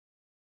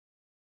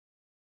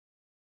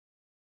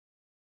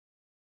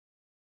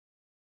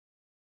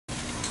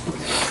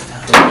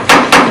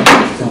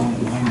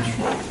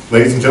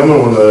Ladies and gentlemen,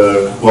 I want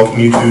to welcome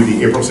you to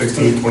the April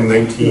 16,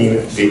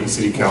 2019 Dayton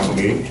City Council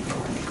meeting.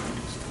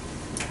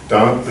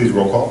 Donna, please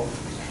roll call.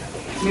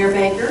 Mayor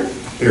Baker.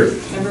 Here.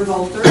 Member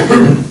Volter.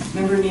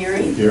 Member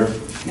Neary. Here.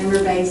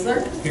 Member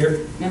Baszler.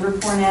 Here. Member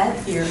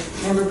Cornett. Here.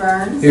 Member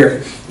Burns.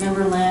 Here.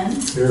 Member Lynn.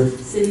 Here.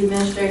 City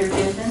Administrator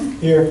Giffen.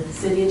 Here.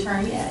 City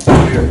Attorney Ed.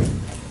 Here.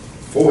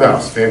 Full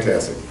house,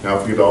 fantastic. Now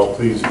if you could all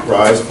please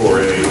rise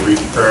for a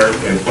brief prayer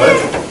and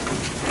pledge.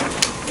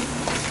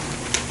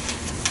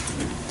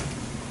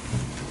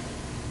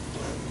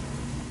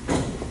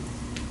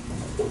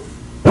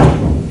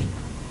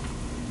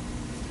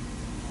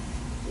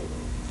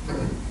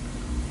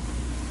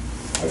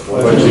 I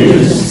pledge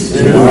allegiance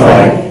to the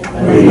flag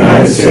of the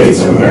United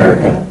States of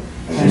America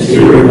and to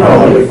the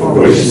republic for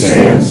which it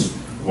stands,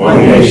 one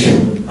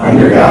nation,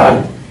 under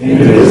God,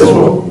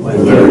 indivisible,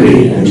 with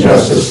liberty and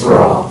justice for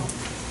all.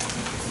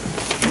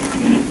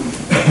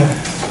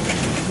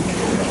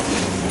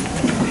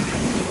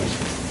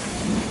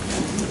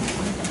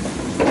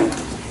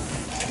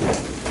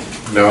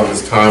 Now at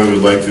this time we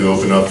would like to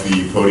open up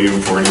the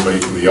podium for anybody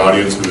from the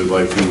audience who would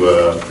like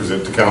to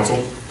present to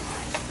council.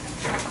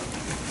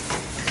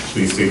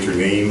 Please state your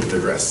name and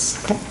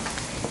address.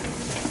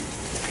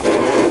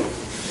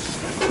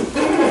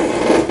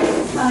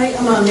 Hi,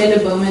 I'm Amanda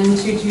Bowman,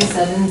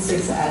 227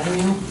 6th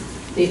Avenue,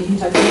 Dayton,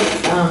 Kentucky.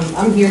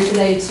 I'm here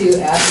today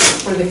to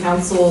ask for the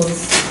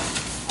council's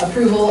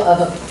approval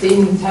of a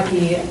Dayton,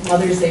 Kentucky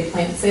Mother's Day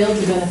plant sale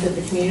to benefit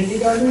the community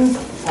garden.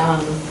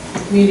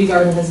 The community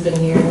garden has been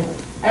here,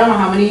 I don't know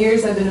how many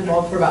years. I've been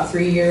involved for about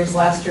 3 years.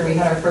 Last year we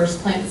had our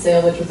first plant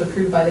sale, which was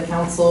approved by the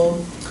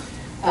council.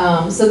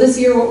 So this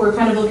year what we're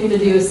kind of looking to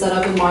do is set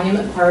up in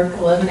Monument Park,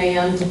 11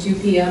 a.m. to 2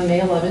 p.m. May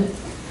 11th.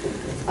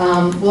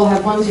 We'll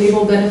have one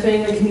table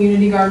benefiting the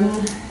community garden,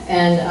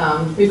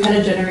 and we've kind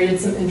of generated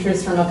some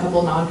interest from a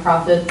couple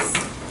nonprofits,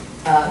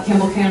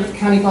 Campbell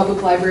County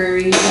Public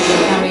Library,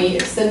 Campbell County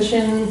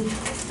Extension,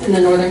 and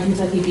the Northern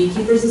Kentucky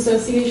Beekeepers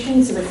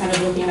Association. So we're kind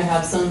of looking to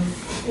have some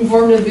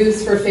informative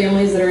booths for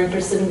families that are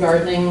interested in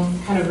gardening,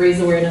 kind of raise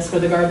awareness for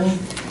the garden.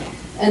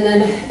 And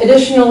then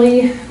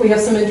additionally, we have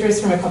some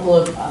interest from a couple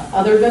of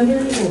other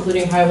vendors,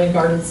 including Highland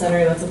Garden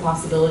Center. That's a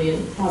possibility,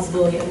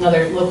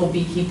 another local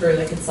beekeeper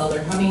that could sell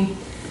their honey.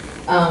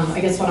 I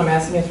guess what I'm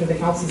asking is for the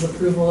council's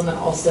approval, and then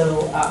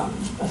also a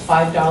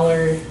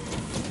 $5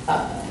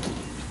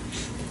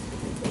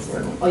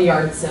 a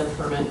yard sale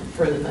permit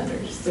for the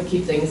vendors to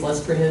keep things less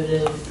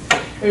prohibitive.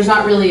 There's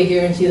not really a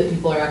guarantee that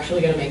people are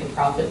actually going to make a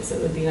profit, so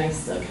it would be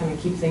nice to kind of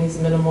keep things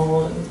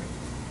minimal and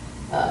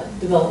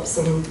develop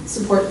some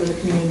support for the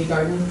community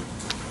garden.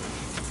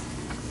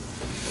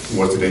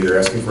 What's the date you're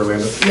asking for,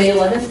 Amanda? May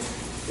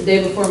 11th, the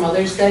day before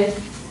Mother's Day.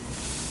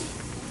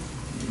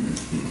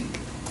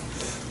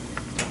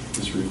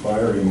 This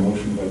require a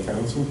motion by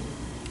council,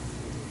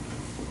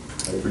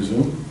 I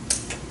presume?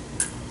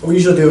 We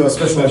usually do a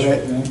special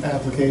event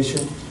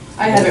application.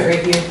 I have it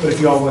right here. But if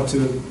you all want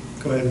to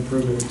go ahead and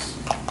approve it, it's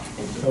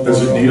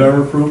Does it need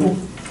our approval?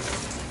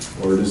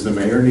 Or does the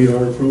mayor need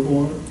our approval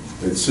on it?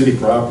 It's city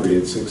property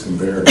at 6th and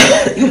Berry.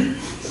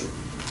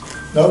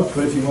 No,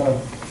 but if you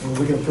want to,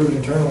 we can approve it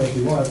internally if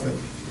you want, but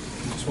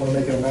you just want to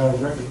make it a matter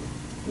of record.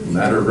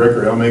 Matter of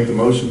record, I'll make the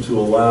motion to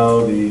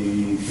allow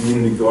the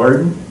community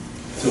garden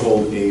to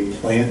hold a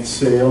plant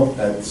sale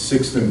at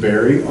 6th and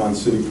Berry on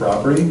city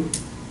property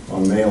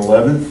on May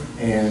 11th,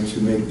 and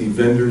to make the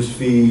vendor's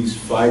fees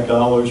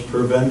 $5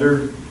 per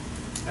vendor,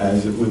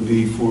 as it would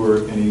be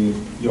for any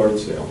yard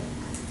sale.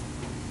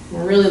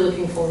 We're really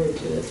looking forward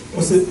to it.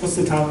 What's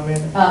the time,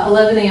 Amanda?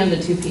 11 a.m. to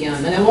 2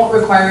 p.m. And it won't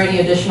require any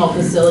additional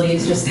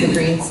facilities, just the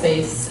green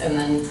space. And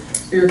then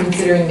we were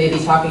considering maybe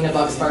talking to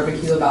Buck's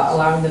Barbecue about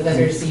allowing the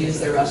vendors to use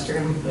their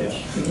restroom,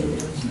 which we can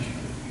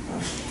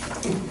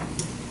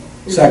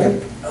do.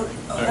 Second.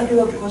 I do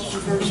have a question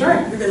first. Sure.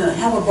 You're going to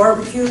have a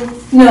barbecue?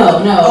 No,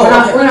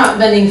 Oh, okay. we're not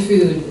vending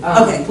food.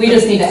 Okay. We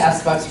just need to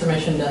ask Buck's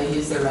permission to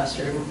use their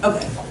restroom.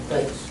 Okay.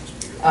 But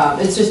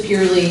it's just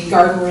purely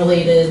garden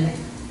related,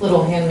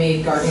 little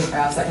handmade garden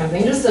crafts, that kind of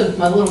thing. Just a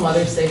little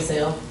Mother's Day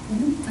sale.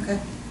 Okay.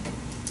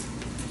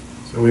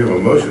 So we have a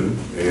motion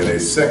and a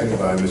second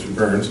by Mr.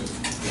 Burns.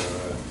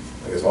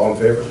 I guess all in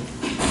favor?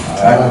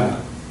 Aye.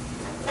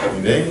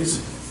 Any nays?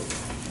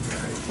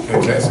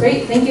 Fantastic.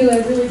 Great, thank you. I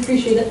really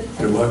appreciate it.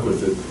 Good luck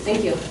with it.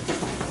 Thank you.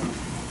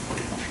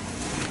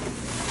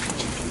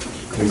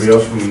 Anybody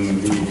else from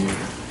the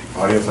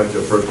audience like to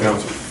approach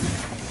council?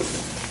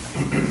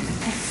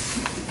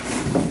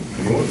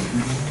 Anyone?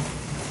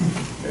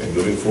 Okay,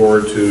 moving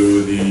forward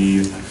to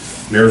the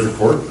mayor's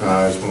report.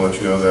 I just want to let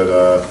you know that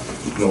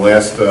in the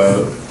last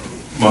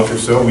month or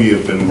so, we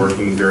have been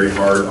working very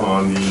hard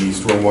on the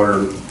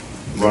stormwater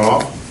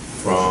runoff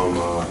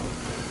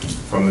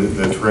from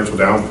the torrential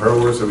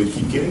downpours that we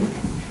keep getting.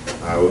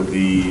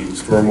 The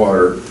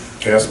stormwater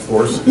task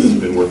force has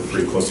been working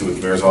pretty closely with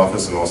the mayor's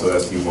office and also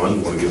SD1.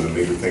 We want to give a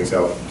major thanks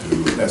out to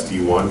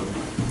SD1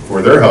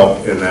 for their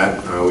help in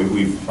that.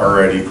 We've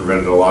already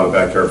prevented a lot of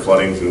backyard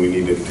floodings, and we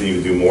need to continue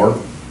to do more.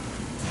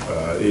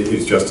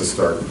 It's just a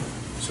start.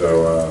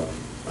 So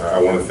I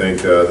want to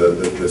thank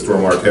the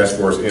Stormwater Task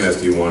Force and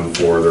SD1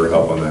 for their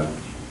help on that.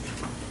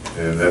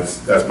 And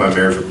that's my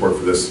mayor's report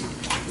for this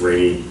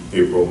rainy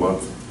April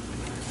month.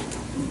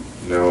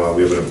 Now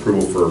we have an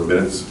approval for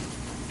minutes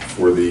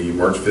for the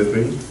March 5th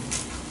meeting.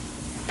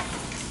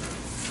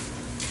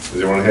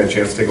 Has everyone had a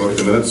chance to take a look at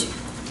the minutes?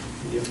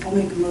 I'll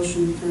make a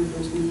motion to approve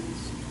those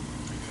minutes.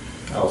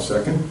 I'll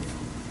second.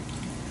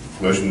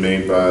 Motion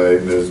made by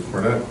Ms.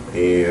 Cornett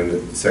and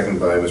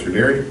seconded by Mr.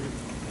 Neary. Do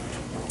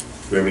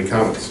we have any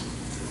comments?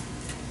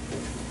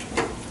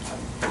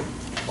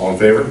 All in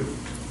favor?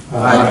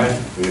 Aye.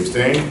 Any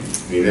abstain?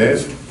 Any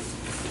nays?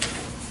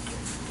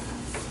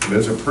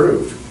 Minutes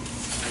approved.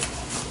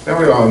 Now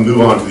we will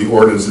move on to the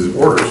ordinances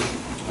orders.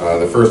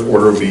 The first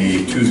order will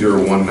be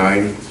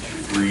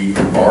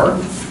 20193R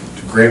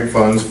to grant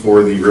funds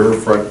for the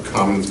Riverfront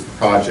Commons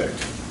project.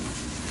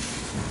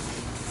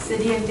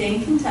 City of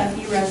Dayton,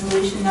 Kentucky,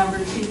 resolution number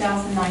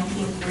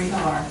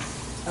 2019-3R.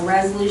 A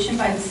resolution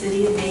by the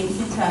City of Dayton,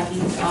 Kentucky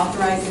to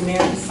authorize the mayor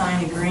to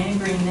sign a grant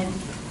agreement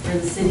for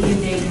the City of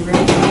Dayton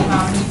Riverfront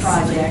Commons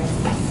project,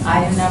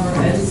 item number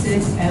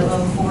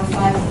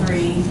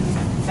 0600453,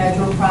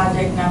 federal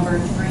project number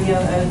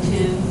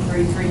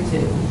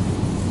 3002332.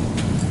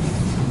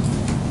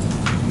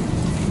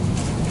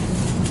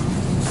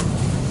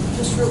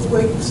 Just real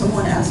quick,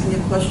 someone asked me a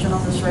question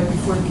on this right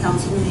before the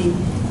council meeting.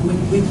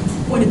 We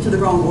pointed to the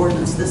wrong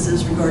ordinance. This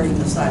is regarding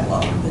the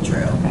sidewalk, the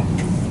trail.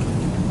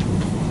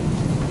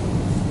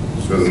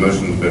 So the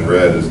motion's been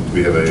read. Do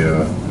we have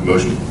a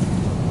motion?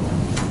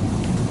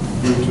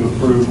 Move to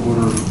approve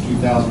order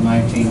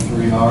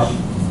 2019-3R.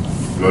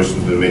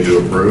 Motion's been made to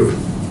approve. Do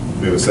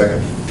we have a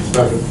second?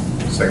 Second.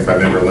 Second by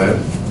Member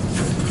Lynn.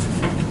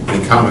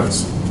 Any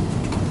comments?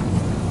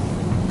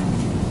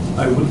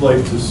 I would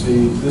like to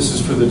see, this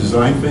is for the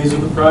design phase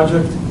of the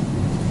project,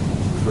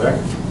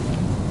 correct?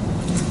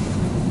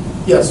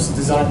 Yes, it's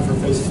designed for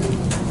phase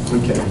 2.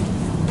 Okay.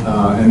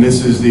 And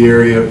this is the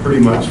area pretty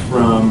much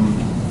from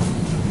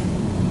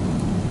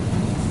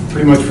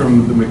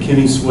the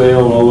McKinney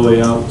Swale all the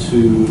way out to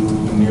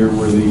near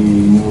where the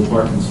new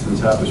apartments, the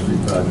Tapestry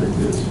project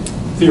is.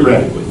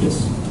 Theoretically,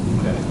 yes.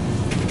 Okay.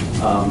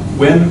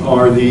 When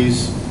are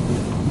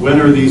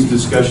these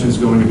discussions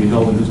going to be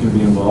held, and who's going to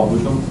be involved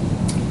with them?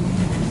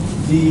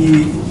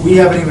 We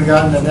haven't even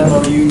gotten an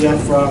MOU yet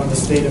from the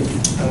state of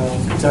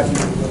Kentucky.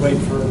 We're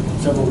waiting for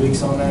several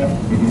weeks on that.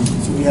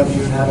 So we haven't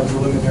even had a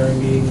preliminary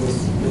meeting with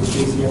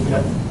JCF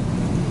yet.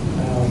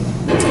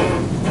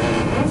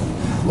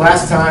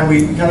 Last time,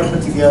 we kind of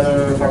put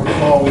together, if I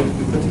recall, we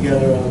put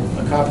together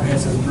a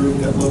comprehensive group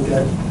that looked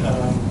at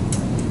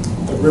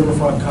the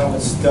Riverfront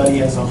Commons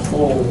study as a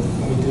whole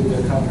when we did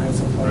the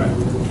comprehensive plan of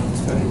the Riverfront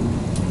study.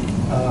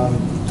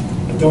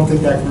 I don't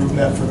think that group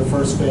met for the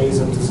first phase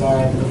of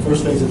design. The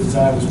first phase of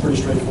design was pretty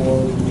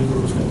straightforward. We knew where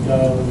it was going to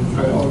go, and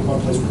only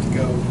one place for it to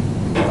go.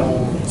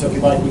 So if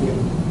you like,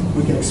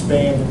 we can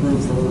expand the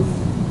group for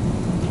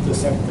the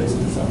second phase of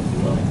design if you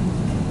like.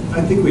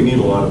 I think we need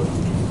a lot of,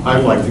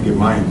 I'd like to get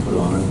my input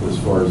on it as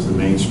far as the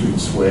Main Street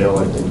swale,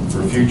 I think,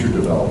 for future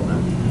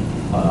development.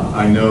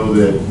 I know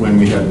that when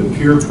we had the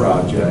pier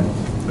project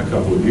a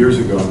couple of years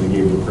ago, and they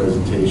gave a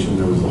presentation,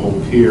 there was the whole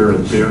pier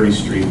and Berry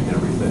Street and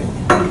everything.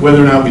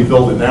 Whether or not we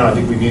build it now, I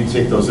think we need to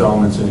take those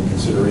elements into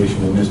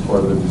consideration in this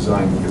part of the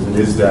design, because it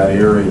is that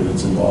area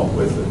that's involved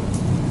with it.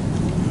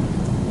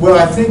 Well,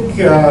 I think,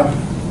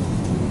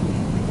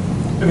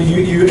 I mean,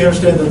 you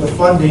understand that the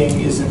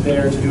funding isn't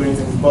there to do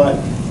anything but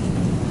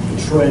the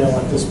trail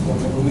at this point.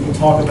 I mean, we can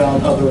talk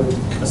about other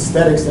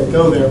aesthetics that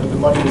go there, but the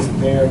money isn't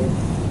there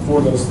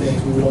for those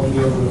things. We would only be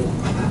able to,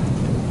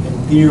 in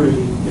theory,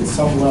 get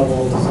some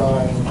level of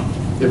design.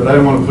 Yeah, but I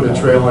don't want to put a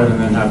trail in and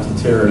then have to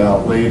tear it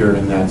out later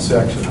in that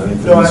section. I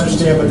think No, I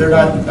understand, but they're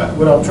not,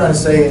 what I'm trying to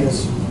say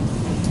is,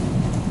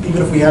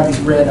 even if we have these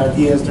grand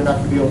ideas, they're not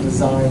going to be able to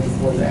design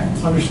for that.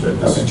 Understood.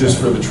 This Okay. is just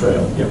for the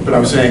trail. Yeah, but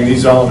I'm saying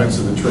these elements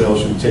of the trail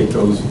should take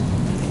those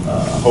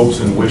hopes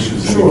and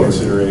wishes into Sure.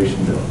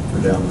 consideration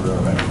for down the road.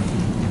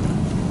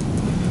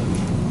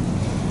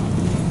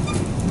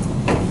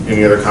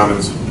 Any other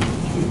comments?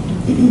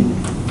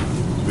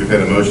 We've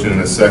had a motion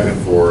and a second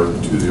for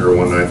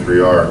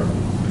 20193R.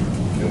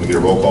 Can we get a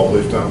roll call,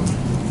 please, Tom?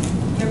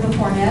 Member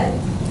Cornett?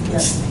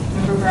 Yes.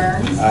 Member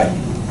Burns? Aye.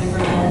 Member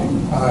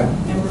Lynn? Aye.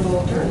 Member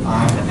Walter?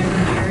 Aye. Member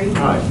Neary?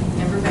 Aye.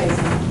 Member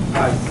Basil?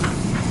 Aye.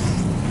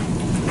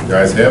 You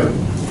guys have it.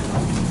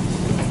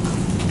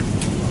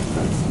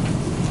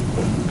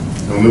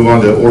 And we'll move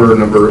on to order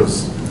number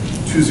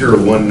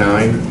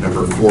 2019,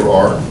 number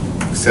 4R,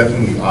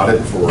 accepting the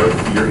audit for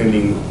year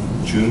ending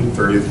June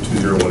 30th,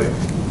 2018.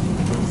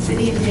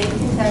 City of Dayton,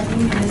 Kentucky,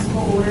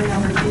 municipal order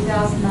number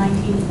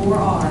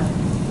 2019-4R.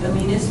 The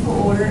municipal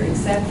order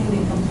accepting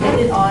the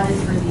completed audit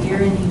for the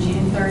year ending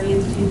June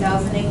 30th,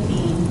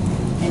 2018,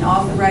 and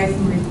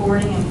authorizing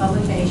reporting and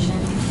publication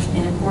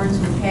in accordance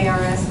with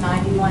KRS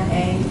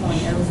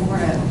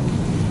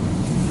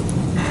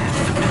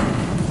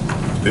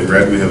 91A.040. Been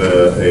read, we have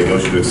a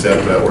motion to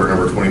accept order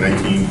number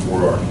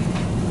 2019-4R.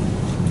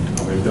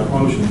 I'll make that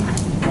motion.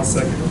 I'll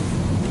second.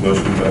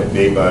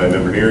 Made by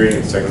Member Neary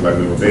and seconded by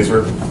Member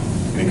Baszler.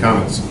 Any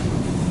comments?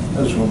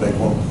 I just want to make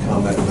one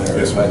comment there.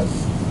 Yes, sir.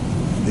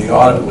 The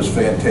audit was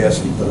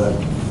fantastic, but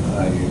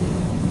I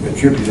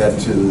attribute that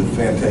to the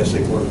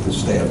fantastic work the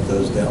staff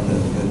does down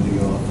in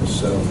the office.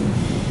 So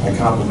I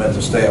compliment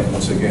the staff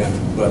once again,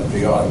 but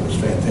the audit was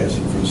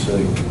fantastic for the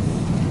city.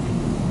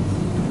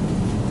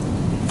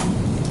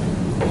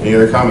 Any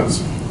other comments?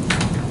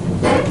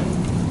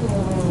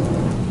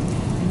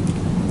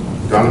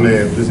 Donna,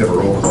 may I please have a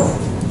roll call?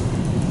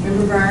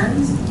 Member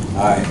Burns?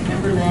 Aye.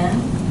 Member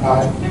Lynn?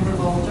 Aye. Member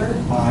Bolter?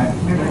 Aye.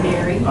 Member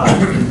Neary?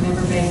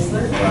 Member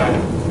Baszler?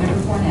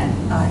 Member Cornett?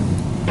 Aye.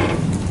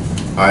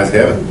 Ayes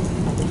have it.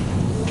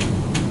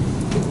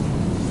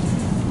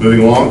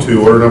 Moving along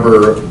to order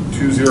number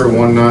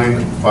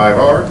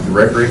 20195R, the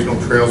Recreational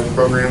Trails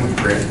Program with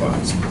grant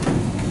funds.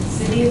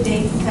 City of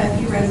Dayton,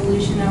 Kentucky,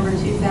 resolution number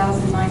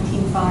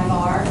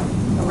 2019-5R,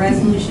 a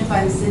resolution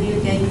by the City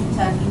of Dayton,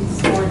 Kentucky to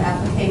support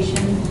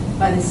application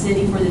by the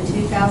city for the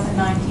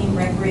 2019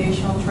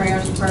 Recreational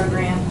Trails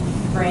Program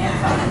grant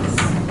funds.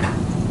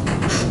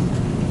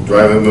 Do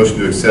I have a motion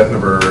to accept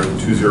number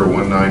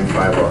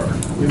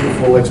 20195R? We have a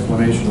full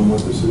explanation on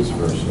what this is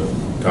first, so.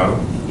 Donna?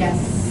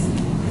 Yes.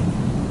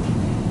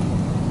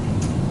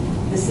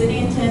 The city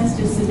intends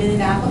to submit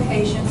an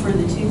application for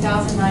the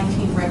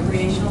 2019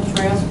 Recreational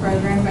Trails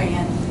Program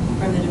grant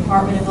from the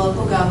Department of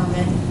Local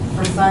Government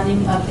for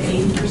funding up to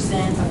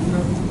 80% of the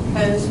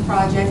proposed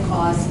project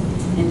costs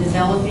in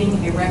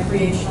developing a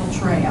recreational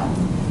trail.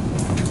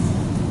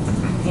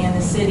 And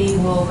the city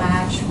will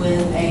match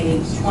with a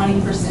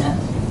 20%.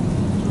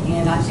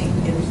 And I think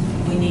if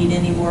we need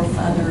any more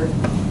further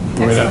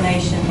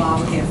explanation, Bob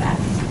will give that.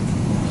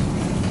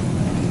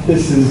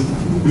 This is,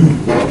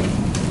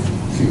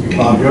 excuse me,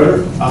 Bob Yoder.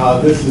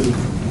 This is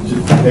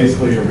just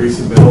basically a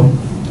resubmittal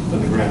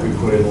of the grant we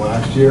put in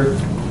last year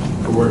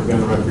for working on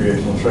the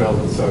recreational trails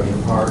in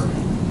Sargent Park.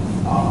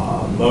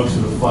 Most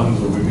of the funds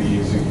that we'll be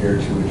using here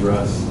to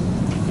address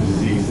the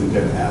disease of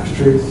dead ash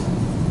trees.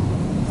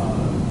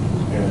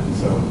 And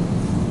so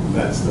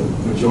that's the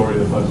majority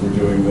of the funds we're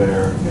doing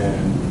there,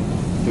 and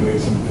doing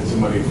some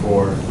money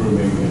for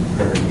grooming and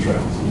preparing the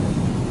trails.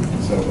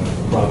 So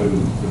probably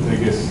the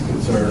biggest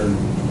concern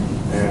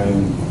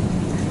and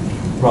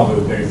probably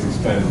the biggest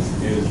expense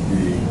is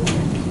the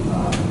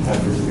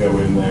effort to go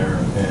in there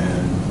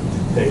and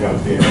take out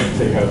the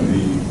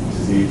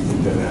disease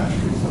and dead ash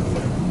trees up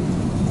there.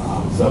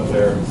 It's up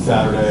there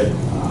Saturday.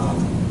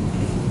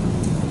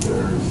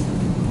 There's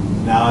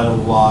not a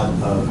lot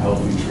of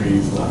healthy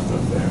trees left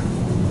up there.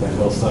 That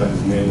hillside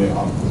is mainly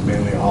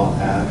all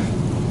ash,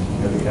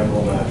 and the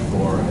emerald ash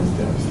borer has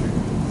devastated it.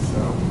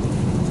 So,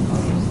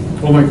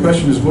 Well, my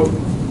question is, what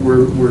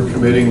we're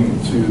committing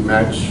to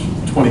match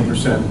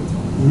 20%,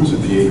 to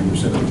the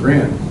 80% of the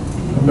grant,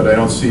 but I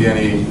don't see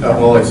any,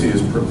 all I see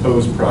is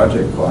proposed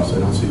project costs. I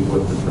don't see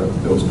what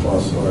those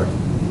costs are.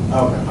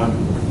 okay,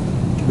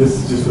 this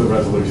is just for the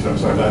resolution. I'm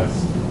sorry,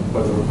 that's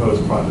what the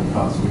proposed project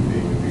cost would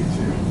be to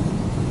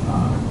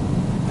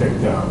take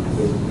down.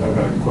 I've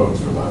got quotes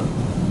for about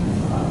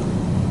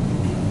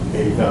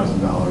 $80,000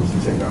 to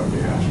take out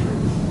the ash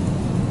trees.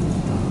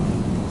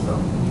 So,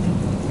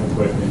 and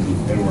put it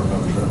in work on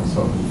the trail.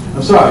 So,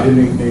 I'm sorry, I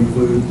didn't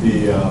include the.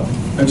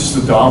 And just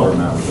the dollar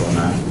amount was on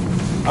that.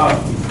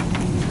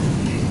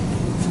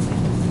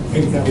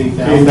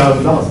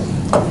 $80,000.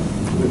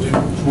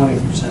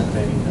 20% of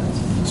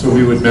 80,000. So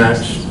we would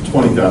match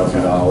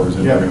 $20,000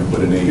 and Yeah. we're going to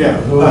put in 80. Yeah.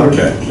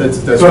 Okay. That's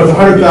So it's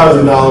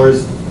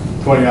 $100,000,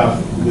 20 out,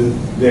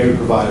 they would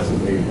provide us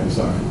with 80, I'm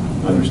sorry.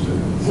 Understood.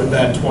 Would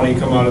that 20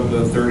 come out of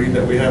the 30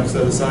 that we have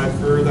set aside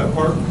for that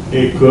park?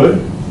 It could,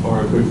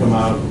 or it could come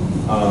out,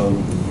 of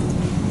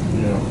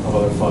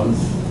other funds,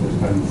 it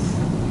depends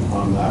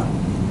on that.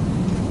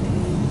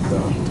 So.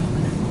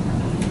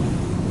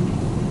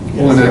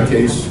 Well, in that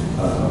case,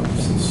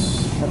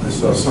 since I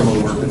saw some of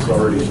the work that's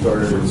already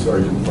started in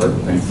Sargent Park,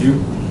 thank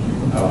you.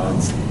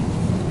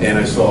 And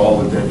I saw all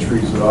the dead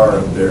trees that are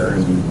up there,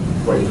 and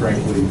quite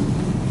frankly,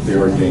 they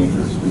are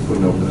dangerous. We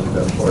couldn't open up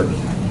that park.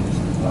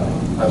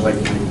 I'd like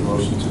to make the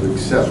motion to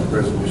accept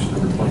resolution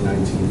number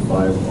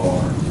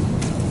 2019-5R.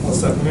 I'll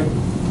second it.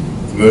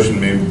 The motion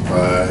made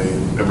by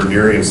Member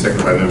Neary and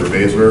seconded by Member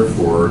Baszler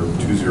for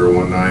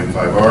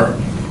 20195R.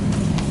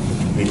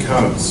 Any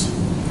comments?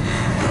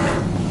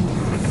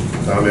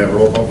 Tom, may I have a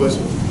roll call, please?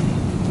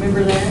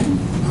 Member Lynn?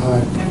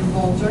 Aye. Member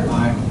Bolter?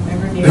 Aye.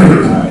 Member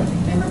Neary? Aye.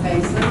 Member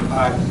Baszler?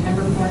 Aye.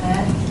 Member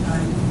Cornett?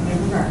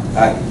 Member Burns?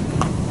 Aye.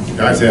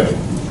 Guys have it.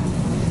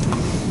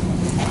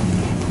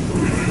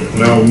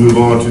 Now we'll move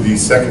on to the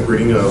second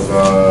reading of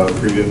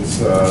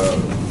previous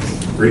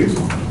readings.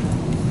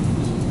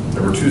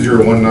 Number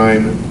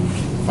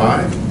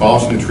 20195,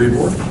 abolishing the tree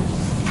board.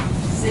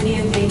 City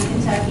of Dayton,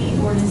 Kentucky,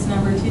 ordinance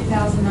number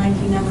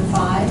 2019, number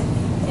 5,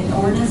 an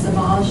ordinance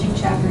abolishing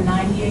chapter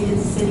 98 of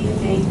the City of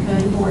Dayton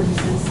Code of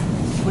Ordinances,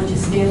 which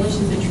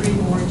establishes a tree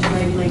board to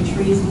regulate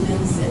trees within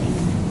the city.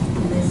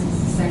 And this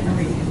is the second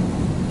reading.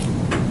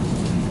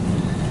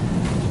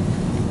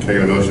 Can I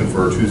get a motion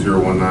for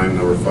 2019,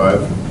 number 5?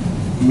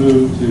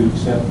 Move to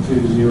accept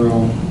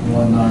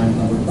 2019,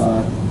 number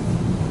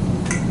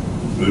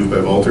 5. Moved by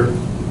Walter,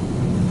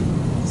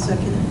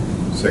 Second.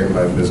 second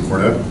by Ms.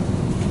 Cornett.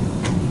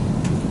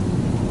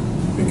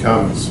 Any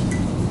comments?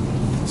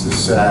 This is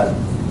sad.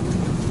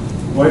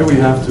 Why do we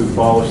have to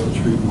abolish the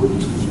tree board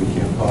just because we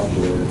can't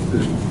populate it?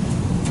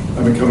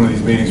 I've been coming to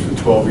these meetings for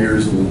 12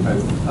 years, and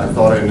I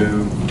thought I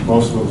knew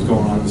most of what was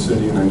going on in the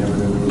city, and I never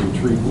knew there was a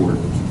tree board.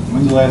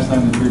 When's the last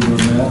time the tree board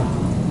met?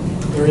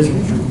 There is a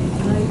tree.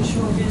 I'm not even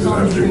sure if it's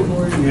on the tree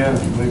board. Yeah,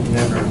 we've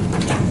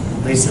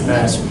never, Lisa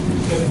Bass.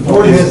 The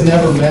board has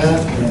never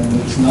met,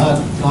 and it's not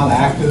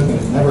active, and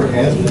it never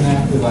has been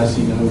active. I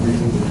see no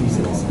reason to keep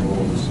it on the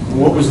rolls.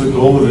 What was the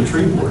goal of the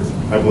tree board?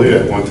 I believe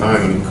at one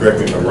time, and correct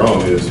me if I'm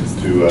wrong, is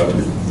to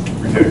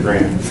retain a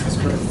grant. That's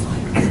correct.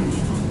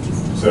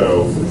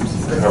 So,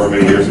 however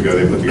many years ago,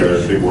 they put together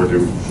a tree board to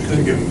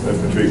give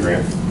them a tree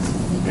grant,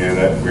 and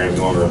that grant is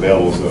no longer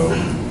available,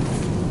 so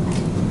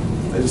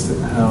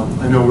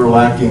I know we're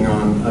lacking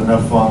on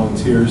enough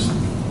volunteers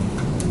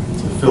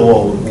to fill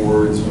all the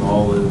boards and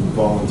all the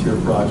volunteer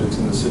projects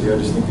in the city. I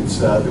just think it's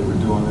sad that we're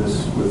doing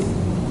this with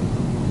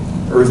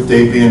Earth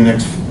Day being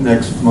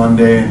next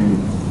Monday and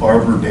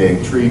Arbor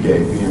Day, Tree Day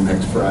being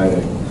next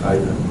Friday.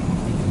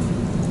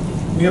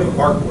 We have a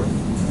park board.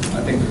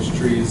 I think there's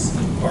trees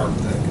in the park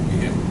that could be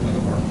hit by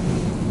the park.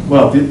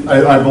 Well,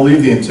 I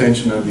believe the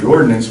intention of the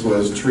ordinance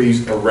was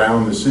trees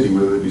around the city,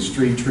 whether it be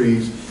street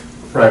trees,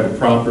 private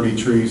property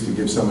trees, to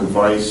give some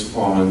advice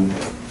on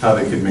how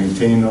they could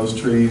maintain those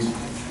trees.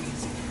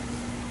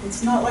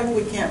 It's not like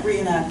we can't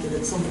reenact it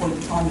at some point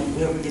in time if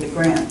we ever get a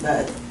grant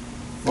that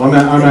Well,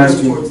 I'm goes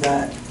asking, towards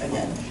that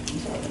again. I'm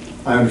sorry.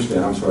 I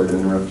understand, I'm sorry to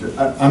interrupt you.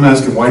 I'm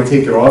asking, why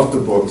take it off the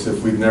books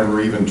if we've never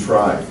even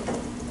tried?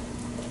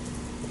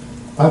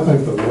 I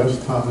think the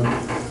last time,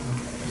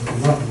 if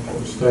I'm not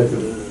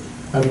mistaken,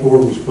 that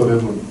board was put in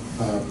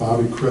when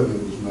Bobby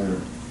Crittenden was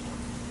mayor,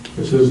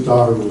 because his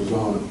daughter was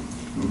on it.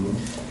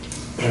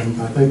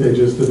 And I think they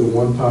just did a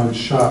one-time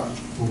shot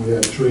when we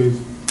had trees,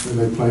 and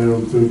they planted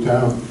them through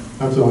town.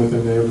 That's the only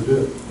thing they ever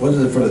did.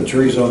 Wasn't it for the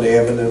trees on the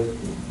avenue?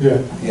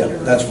 Yeah, Yeah,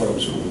 that's what it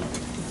was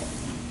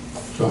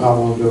for. so how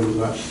long ago was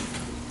that?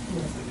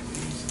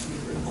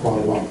 Quite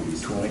a while.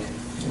 20.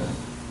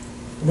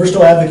 We're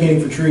still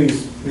advocating for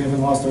trees. We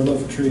haven't lost our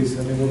love for trees.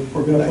 I mean,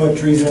 we're gonna put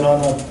trees in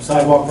on the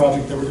sidewalk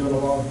project that we're doing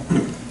along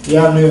the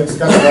avenue. It's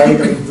got right.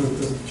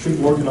 The tree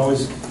board can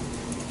always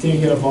continue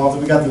to get involved.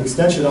 And we got the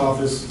extension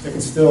office that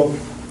can still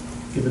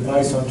give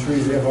advice on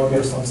trees. We have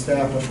arborists on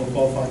staff, much more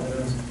qualified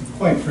than us.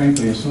 Quite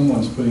frankly, if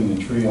someone's putting a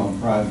tree on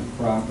private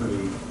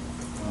property,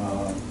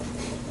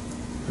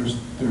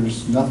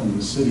 there's nothing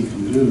the city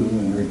can do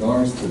in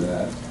regards to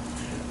that.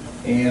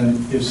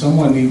 And if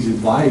someone needs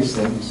advice,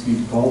 they just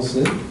need to call the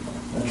city,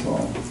 that's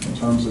all, in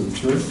terms of the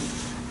tree.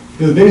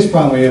 Because the biggest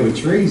problem we have with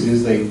trees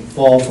is they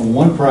fall from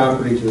one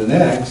property to the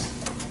next,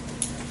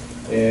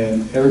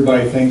 and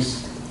everybody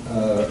thinks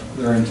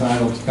they're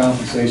entitled to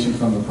compensation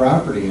from the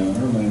property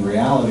owner, when in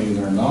reality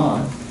they're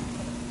not.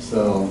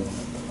 So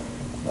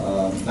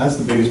that's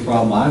the biggest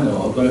problem I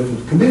know of. But if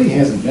the committee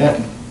hasn't met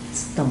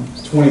in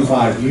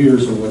 25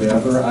 years or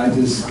whatever, I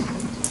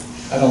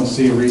don't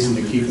see a reason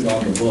to keep it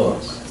on the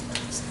books.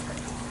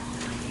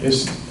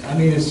 It's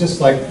just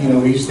like,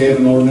 we used to have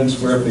an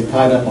ordinance where if they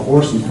tied up a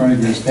horse in front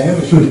of your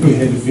establishment, you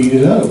had to feed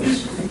it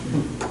oats.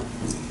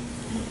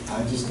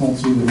 I just don't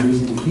see the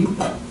reason to keep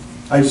that.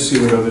 I just see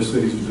what other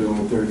cities are doing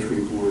with their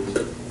tree boards.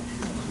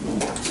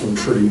 Some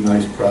pretty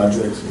nice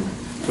projects,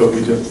 but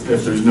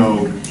if there's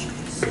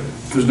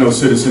no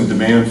citizen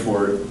demand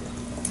for it,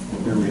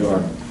 here we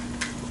are.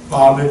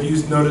 Bob, have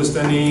you noticed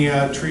any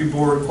tree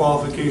board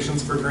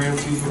qualifications for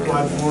grants you've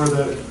applied for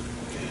that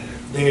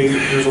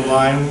there's a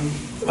line?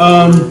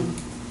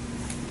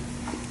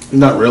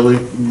 Not really.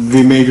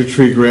 The major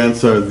tree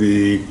grants are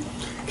the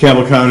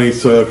Campbell County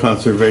Soil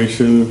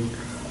Conservation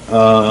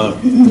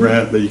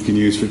grant that you can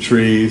use for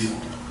trees.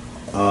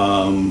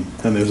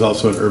 And there's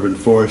also an urban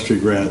forestry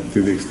grant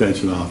through the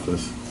extension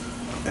office.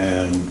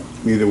 And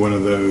neither one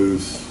of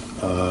those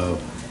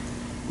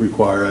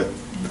require it.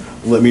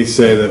 Let me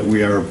say that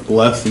we are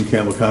blessed in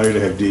Campbell County to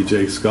have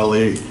DJ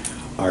Scully,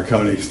 our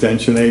county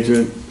extension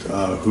agent,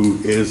 who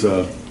has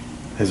a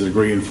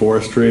degree in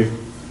forestry.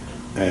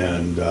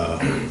 And,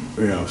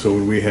 so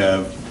when we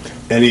have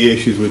any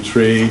issues with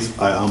trees,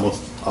 I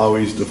almost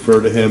always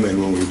defer to him. And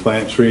when we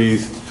plant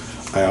trees,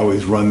 I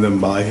always run them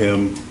by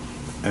him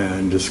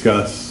and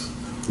discuss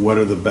what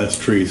are the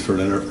best trees for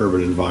an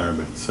urban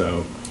environment.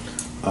 So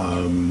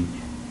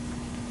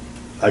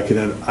I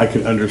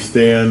can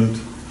understand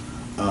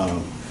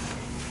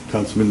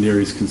Councilman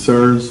Neary's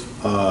concerns,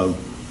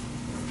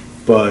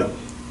 but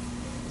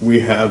we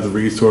have the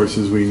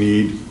resources we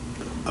need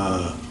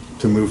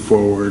to move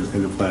forward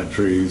and to plant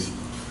trees,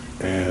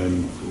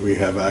 and we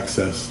have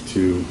access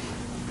to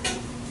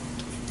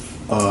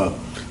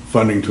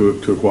funding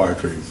to acquire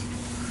trees.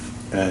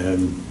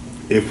 And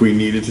if we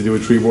needed to do a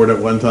tree board at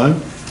one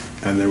time,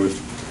 and there was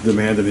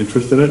demand and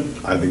interest in it,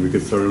 I think we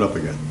could start it up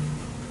again.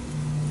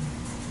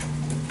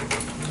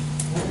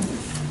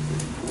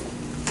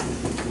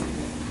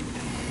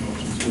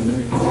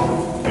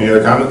 Any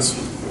other comments?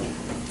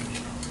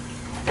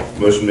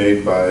 Motion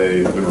made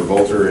by Member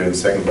Volter and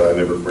second by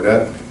Member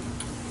Burnett.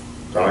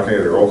 Donna, can I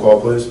get a roll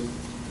call, please?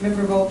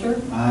 Member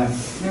Volter? Aye.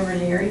 Member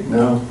Neary?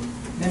 No.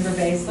 Member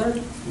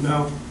Baszler?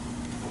 No.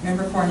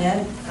 Member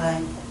Cornett?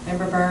 Aye.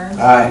 Member Burns?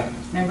 Aye.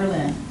 Member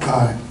Lynn?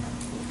 Aye.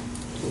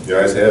 The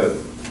ayes have it,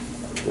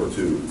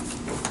 4-2.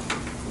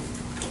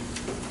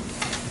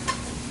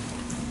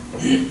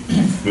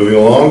 Moving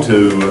along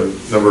to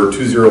number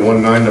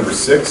 2019, number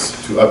 6,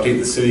 to update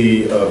the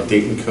City of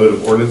Dayton Code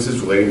of Ordinances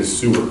relating to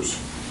sewers.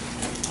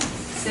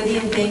 City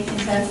of Dayton,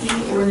 Kentucky,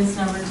 ordinance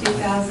number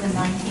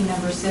 2019,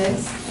 number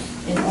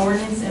 6, an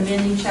ordinance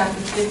amending chapter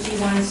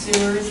 51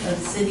 sewers of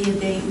the City of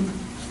Dayton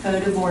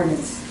Code of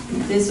Ordinance.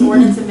 This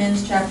ordinance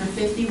amends chapter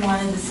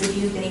 51 of the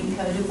City of Dayton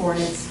Code of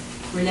Ordinance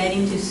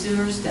relating to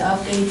sewers to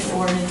update the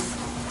ordinance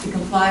to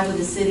comply with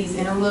the city's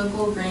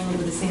interlocal agreement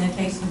with the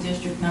Sanitation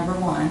District Number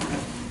 1,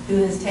 who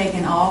has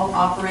taken all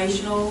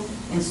operational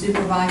and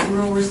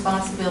supervisory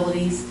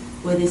responsibilities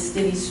with the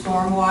city's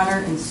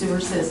stormwater and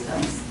sewer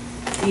systems.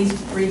 These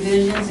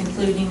revisions,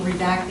 including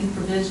redacting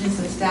provisions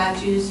of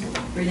statutes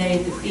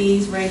related to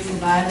fees, rates, and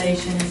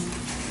violations,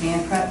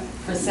 and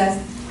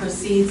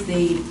proceeds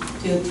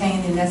to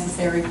obtain the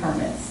necessary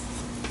permits.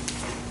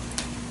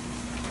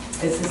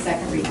 It's the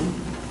second reading.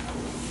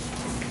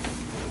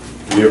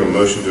 Do we have a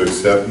motion to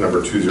accept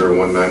number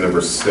 2019,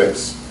 number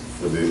 6,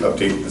 for the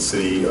update the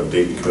City of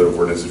Dayton Code of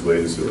Ordinances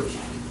related to sewers?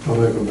 I'll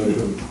make a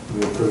motion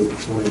to approve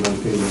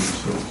 2019 number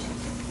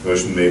 6.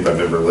 Motion made by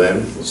Member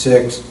Lynn.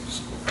 6.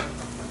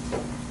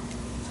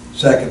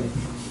 Second.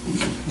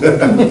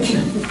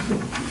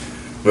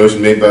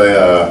 Motion made by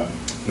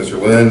Mr.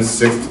 Lynn,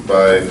 sixth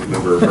by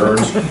Member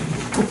Burns.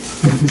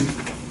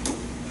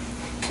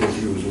 Said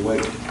he was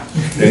awake.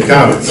 Any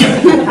comments?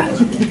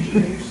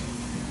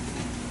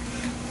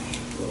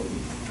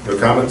 No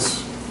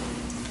comments?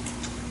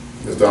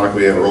 Ms. Donick,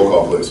 we have a roll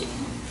call, please.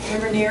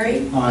 Member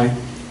Neary? Aye.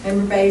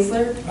 Member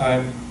Baszler?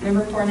 Aye.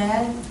 Member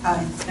Cornett?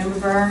 Aye. Member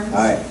Burns?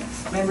 Aye.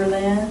 Member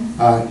Lynn?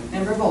 Aye.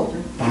 Member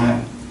Volter?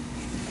 Aye.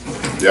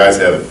 The ayes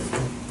have it.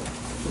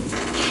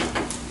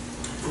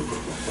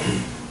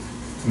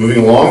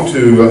 Moving along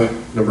to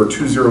number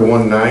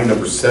 2019,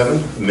 number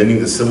 7, amending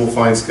the civil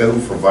fine schedule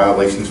for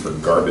violations for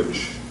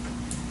garbage.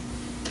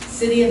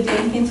 City of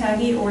Dayton,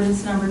 Kentucky,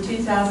 ordinance number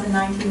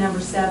 2019, number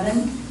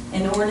 7,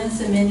 an ordinance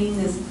amending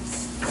the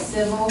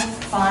civil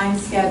fine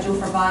schedule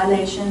for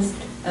violations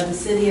of the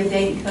City of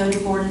Dayton Code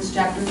of Ordinance,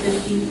 Chapter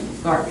 50,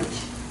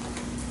 garbage.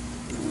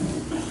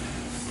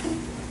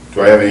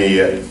 Do I have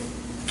any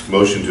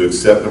motion to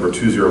accept number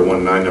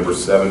 2019, number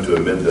 7, to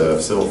amend the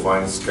civil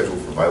fine schedule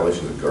for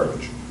violations of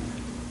garbage?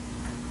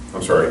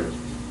 I'm sorry,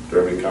 do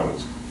I have any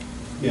comments?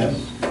 Yes.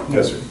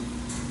 Yes, sir.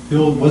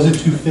 Bill, was it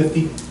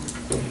 250?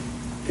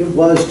 It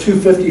was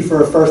 $250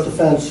 for a first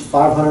offense,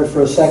 $500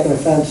 for a second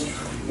offense,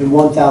 and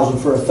 $1,000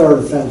 for a third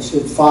offense.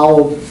 It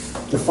followed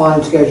the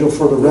fine schedule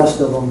for the rest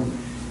of them,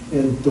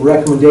 and the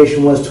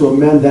recommendation was to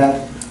amend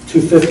that to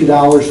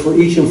 $50 for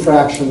each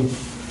infraction,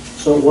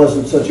 so it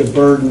wasn't such a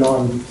burden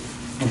on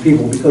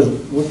people, because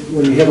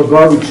when you have a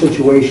garbage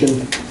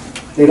situation,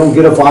 they don't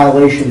get a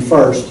violation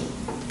first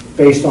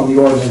based on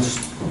the ordinance.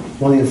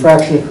 When the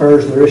infraction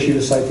occurs, they're issued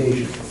a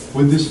citation.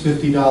 Would this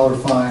 $50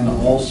 fine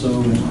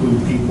also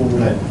include people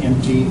that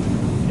empty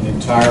an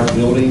entire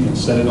building and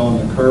set it on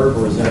the curb,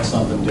 or is that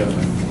something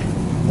different?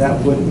 That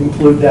would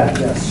include that,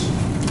 yes.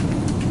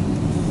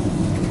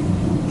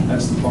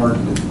 That's the part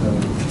that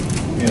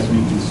has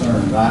me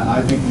concerned.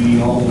 I think we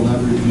need all the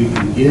leverage we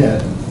can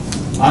get.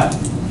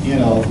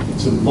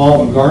 It's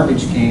involving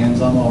garbage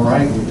cans, I'm all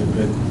right with it,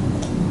 but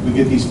we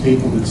get these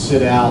people that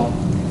sit out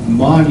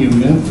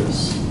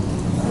monumentous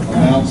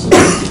amounts of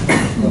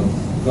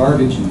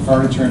garbage and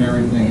furniture and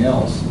everything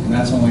else, and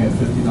that's only a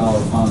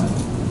 $50 fine.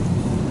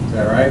 Is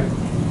that right?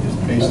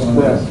 Just based on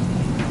this?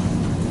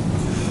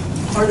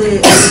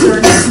 Is there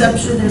an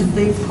exception if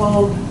they've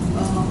called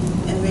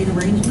and made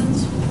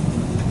arrangements?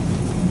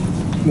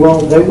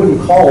 Well, they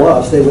wouldn't call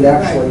us. They would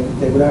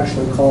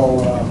actually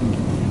call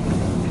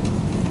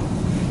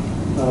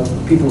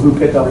people who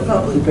pick up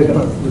Republic,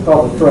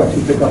 correct,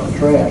 who pick up the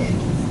trash,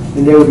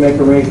 and they would make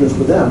arrangements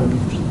with them.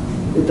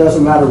 It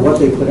doesn't matter what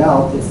they put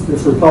out.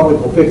 If Republic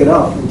will pick it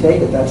up and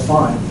take it, that's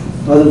fine.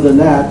 Other than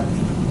that,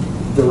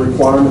 the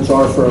requirements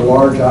are for a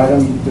large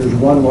item. There's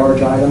one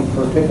large item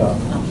per pickup.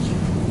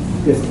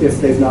 If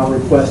they've not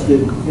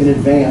requested in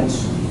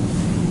advance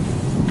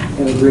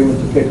an agreement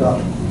to pick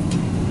up.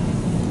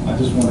 I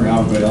just wonder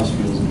how everybody else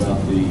feels about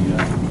the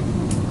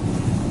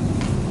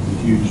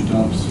huge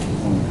dumps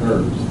on the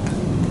curbs.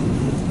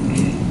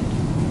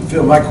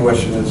 Phil, my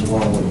question is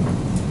along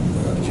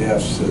with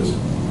Jeff says,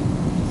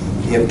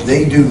 if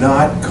they do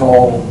not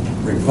call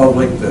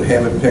Republic to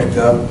have it picked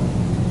up,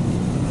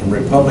 and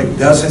Republic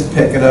doesn't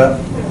pick it up,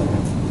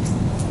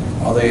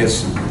 are they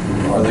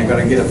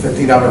going to get a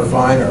 $50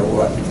 fine or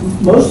what?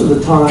 Most of the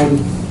time,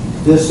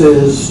 this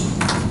is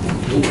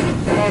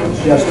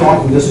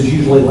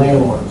usually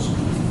landlords.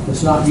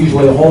 It's not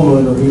usually a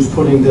homeowner who's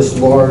putting this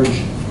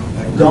large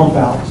dump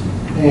out.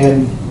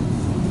 And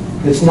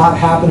It's not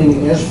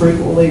happening as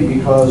frequently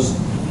because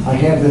I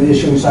have been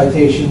issuing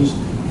citations,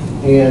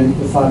 and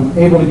if I'm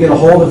able to get a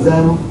hold of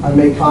them, I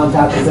make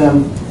contact with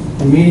them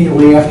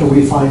immediately after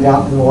we find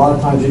out, and a lot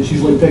of times it's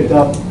usually picked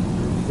up,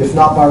 if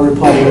not by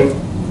Republic,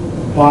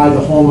 by the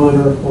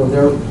homeowner or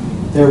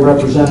their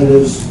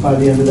representatives by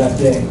the end of that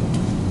day.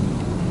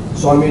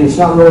 So I mean, it's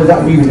not really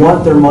that we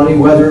want their money,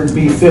 whether it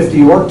be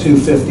 50 or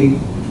 250,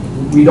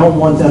 we don't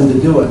want them to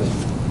do it.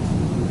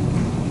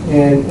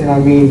 And I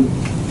mean,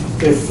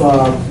 if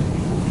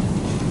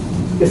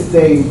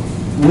they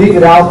leave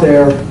it out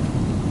there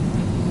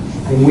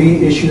and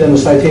we issue them a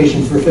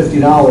citation for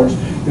 $50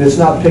 and it's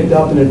not picked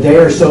up in a day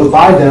or so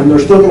by them, they're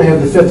still going to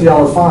have the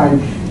 $50 fine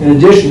in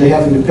addition to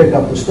having to pick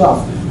up the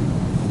stuff.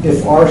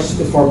 If our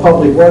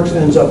Public Works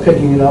ends up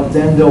picking it up,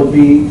 then there'll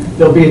be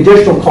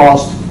additional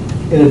cost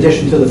in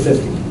addition to the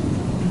 50.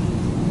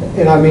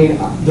 And I mean,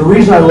 the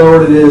reason I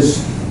lowered it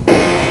is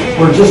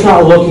we're just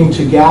not looking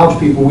to gouge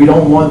people. We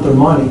don't want their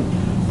money.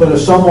 But if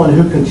someone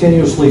who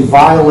continuously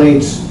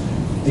violates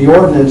the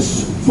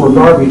ordinance for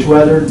garbage,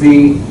 whether it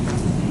be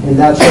in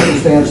that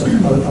circumstance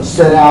a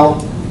set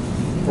out,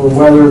 or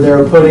whether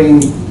they're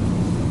putting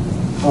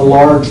a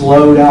large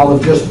load out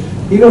of just,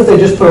 even if they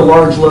just put a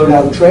large load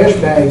out of trash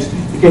bags,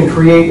 it can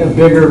create a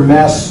bigger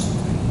mess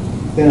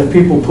than if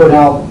people put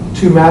out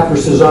 2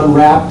 mattresses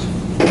unwrapped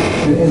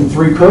and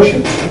 3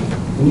 cushions.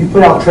 When you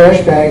put out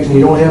trash bags and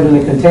you don't have it in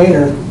a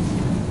container,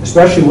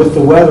 especially with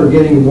the weather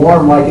getting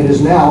warm like it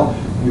is now,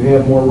 you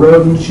have more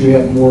rodents, you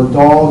have more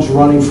dogs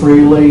running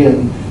freely,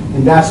 and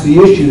that's the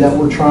issue that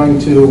we're trying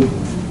to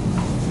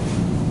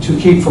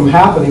keep from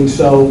happening.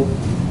 So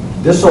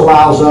this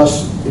allows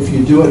us, if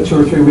you do it 2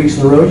 or 3 weeks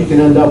in a row, you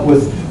can end up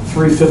with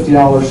 3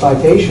 $50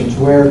 citations,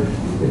 where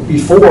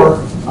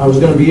before I was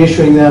going to be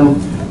issuing them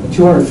a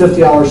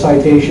 $250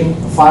 citation,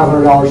 a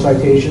 $500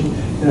 citation,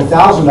 and a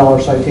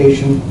 $1,000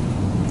 citation.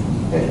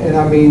 And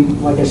I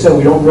mean, like I said,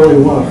 we don't really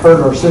want to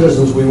hurt our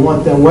citizens. We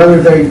want them, whether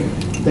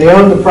they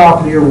own the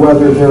property or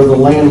whether they're the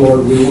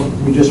landlord,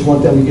 we just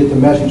want them to get the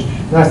message.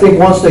 And I think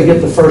once they get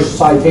the first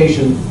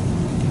citation,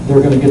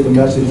 they're going to get the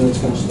message and it's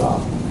going to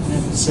stop.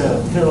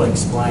 So Phil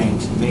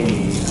explained to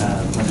me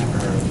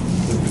whenever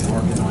we were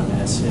working on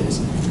this is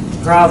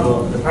the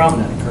problem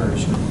that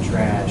occurs with the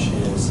trash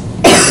is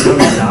we don't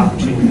have the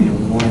opportunity to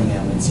warn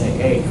them and say,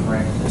 hey,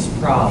 correct this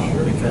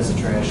problem because the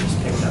trash is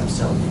picked up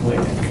so quick.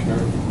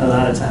 A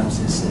lot of times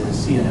this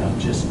is,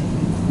 just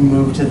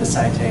move to the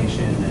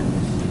citation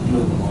and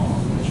move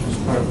along, which was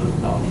part of the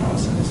thought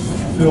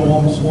process. Phil,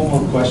 one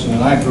more question,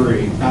 and I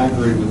agree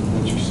with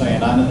what you're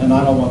saying, and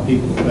I don't want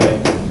people to pay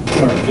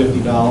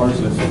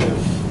 $250 if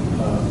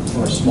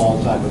for a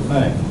small type of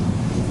thing.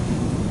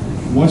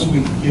 Once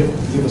we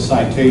give a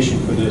citation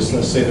for this,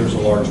 let's say there's a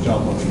large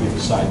dump and we give a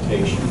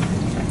citation,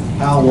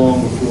 how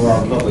long before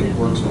our Public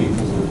Works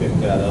people will pick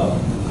that up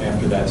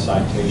after that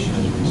citation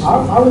is received?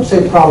 I would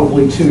say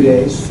probably 2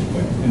 days.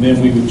 Okay. And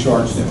then we would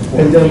charge them for it.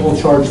 And then we'll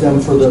charge them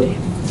for the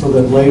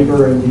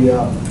labor and the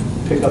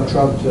pickup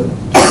truck to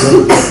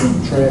load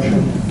the trash in.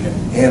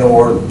 Okay. And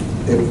or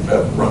if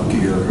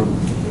Rumpke or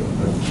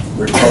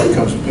Republic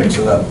comes and picks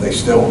it up, they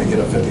still only get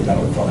a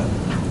 $50 fine,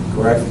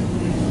 correct?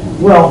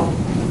 Well,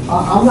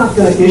 I'm not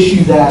going to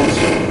issue that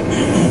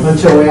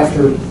until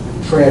after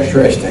trash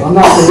day. I'm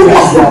not going to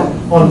issue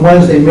that on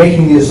Wednesday,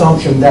 making the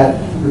assumption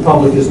that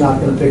Republic is not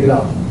going to pick it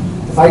up.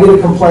 If I get a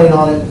complaint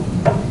on it,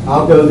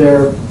 I'll go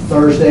there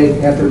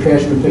Thursday after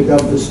trash has been picked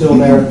up, it's still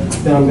there,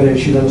 then I'm going to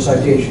issue them a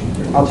citation.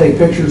 I'll take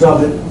pictures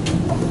of it,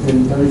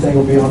 and everything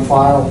will be on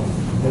file,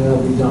 and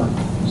it'll be done.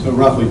 So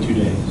roughly 2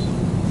 days.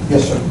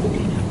 Yes, sir.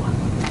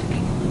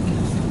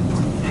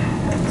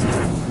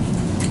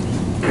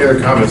 Any other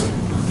comments?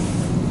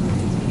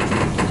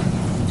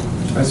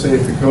 I say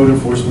if the code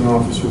enforcement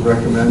officer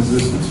recommends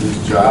this, it's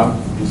his job,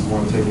 he's the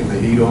one taking the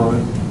heat on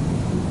it.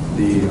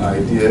 The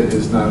idea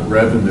is not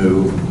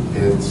revenue,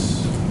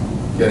 it's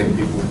getting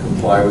people to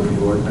comply with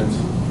the ordinance.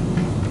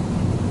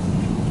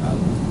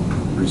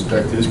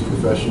 Respect his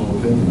professional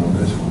opinion on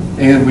this one.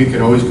 And we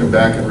can always come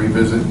back and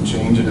revisit and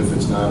change it if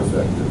it's not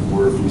effective,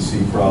 or if we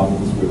see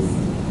problems with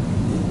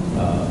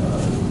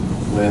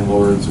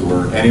landlords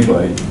or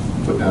anybody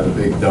putting out a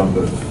big dump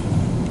of.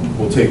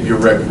 We'll take your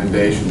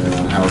recommendation then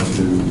on how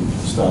to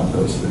stop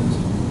those things.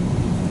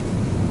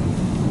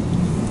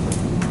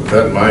 With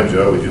that in mind,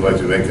 Joe, would you like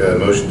to make a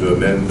motion to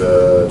amend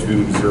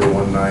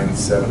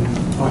 20197?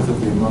 Oh, I thought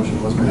the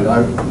motion was made.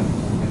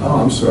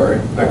 I'm sorry.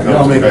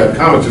 I'll make that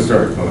comment just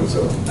started coming,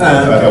 so.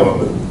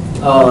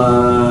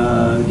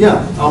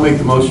 Yeah, I'll make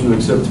the motion to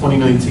accept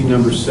 2019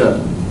 number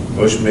 7.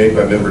 Motion made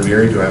by member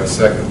Neary. Do I have a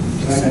second?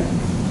 Second.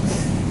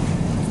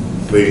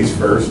 Ladies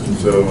first,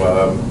 so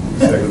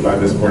seconded by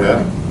Ms.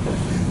 Cornett.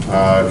 Can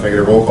I get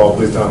a roll call,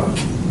 please, Donna?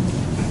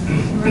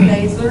 Member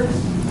Baszler?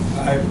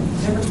 Aye.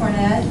 Member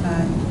Cornett?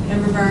 Aye.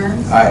 Member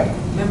Burns? Aye.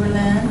 Member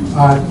Lynn?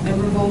 Aye.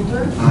 Member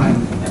Bolter? Aye.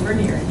 Member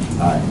Neary?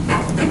 Aye.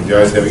 You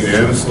guys have it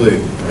unanimously.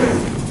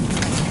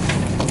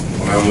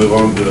 We'll now move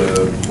on to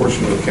the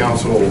portion of the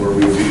council where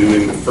we will be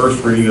doing the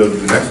first reading of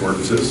the next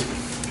ordinances.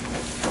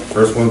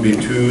 First one would be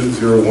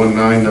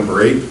 2019,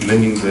 number 8,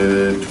 amending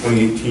the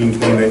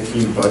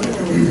 2018-2019 budget.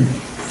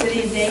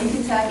 City of Dayton,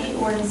 Kentucky,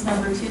 ordinance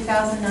number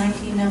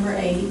 2019, number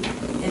 8.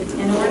 It's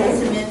an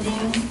ordinance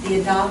amending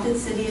the adopted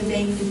City of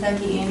Dayton,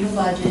 Kentucky annual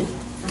budget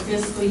for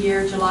fiscal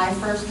year July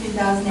 1st,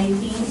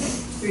 2018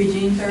 through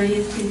June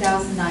 30th,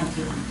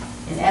 2019,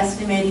 and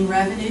estimating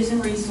revenues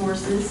and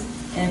resources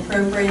and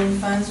appropriating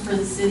funds for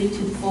the city to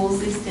the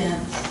fullest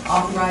extent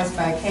authorized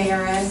by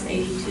KRS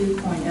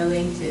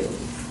 82.082.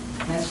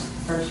 That's the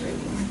first reading.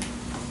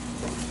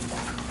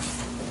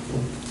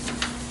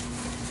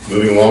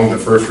 Moving along, the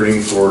first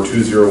reading for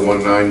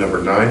 2019,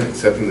 number 9,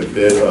 accepting the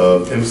bid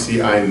of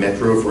MCI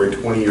Metro for a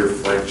 20-year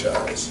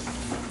franchise.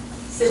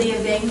 City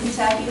of Dayton,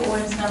 Kentucky,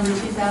 ordinance number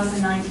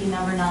 2019,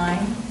 number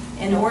 9.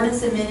 An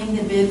ordinance amending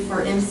the bid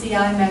for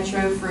MCI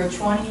Metro for a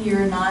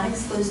 20-year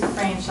non-exclusive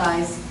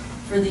franchise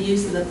for the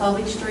use of the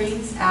public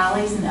streets,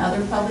 alleys, and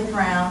other public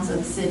grounds of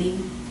the city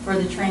for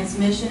the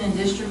transmission and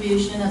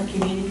distribution of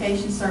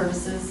communication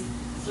services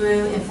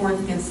through and for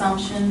the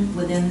consumption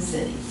within the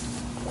city.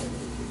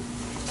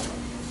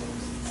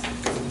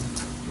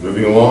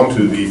 Moving along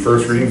to the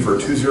first reading for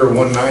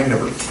 2019,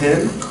 number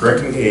 10,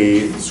 correcting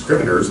a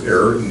scrivener's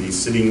error in the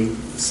city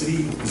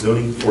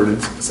zoning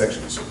ordinance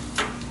sections.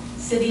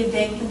 City of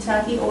Dayton,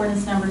 Kentucky,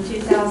 ordinance number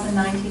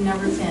 2019,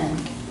 number 10.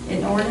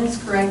 An ordinance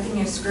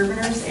correcting a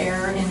scrivener's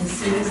error in the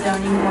city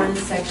zoning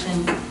ordinance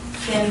section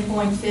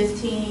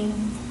 10.15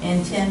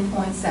 and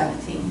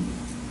 10.17.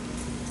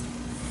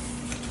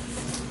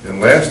 And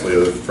lastly,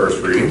 the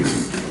first reading,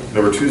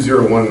 number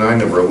 2019,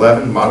 number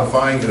 11,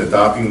 modifying and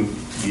adopting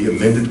the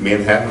amended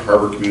Manhattan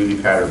Harbor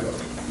Community Pattern Book.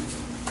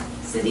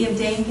 City of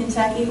Dayton,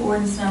 Kentucky,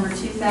 ordinance number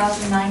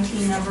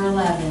 2019, number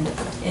 11.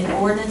 An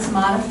ordinance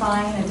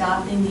modifying and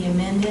adopting the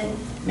amended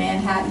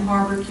Manhattan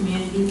Harbor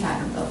Community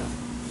Pattern Book.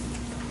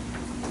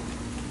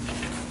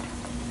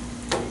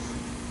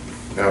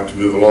 Now to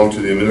move along to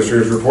the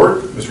administrator's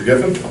report, Mr.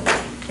 Giffen.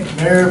 Thank you,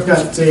 Mayor. I've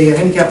got a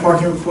handicap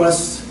parking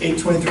request,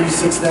 823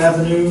 6th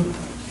Avenue.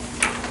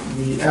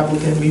 The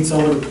applicant meets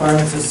all the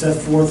requirements as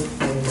set forth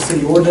in the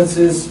city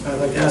ordinances. I'd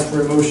like to ask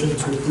for a motion to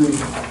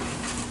approve.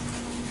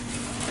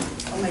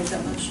 I'll make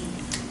that motion.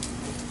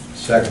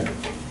 Second.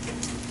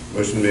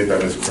 Motion made by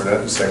Ms.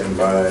 Cornett, seconded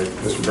by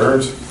Mr.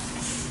 Burns.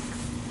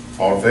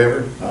 All in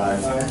favor? Aye.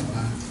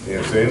 Any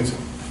abstains?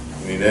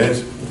 Any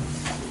nays?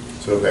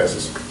 So it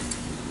passes.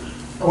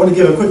 I want to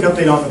give a quick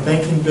update on the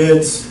banking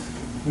bids.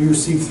 We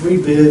received 3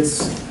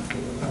 bids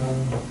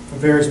from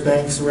various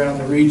banks around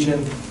the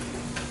region.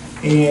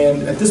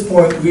 And at this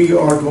point, we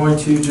are going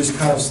to just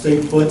kind of stay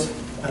put.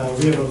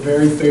 We have a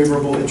very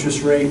favorable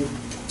interest rate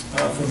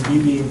from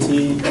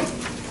BB&T.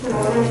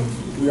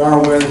 We are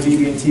aware that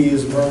BB&T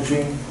is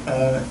merging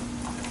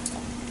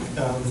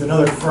with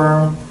another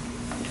firm.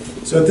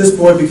 So at this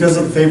point, because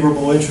of the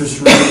favorable interest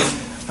rate,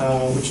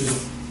 which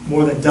is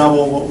more than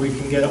double what we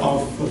can get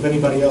off of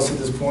anybody else at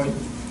this point,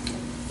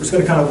 we're just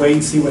going to kind of wait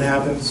and see what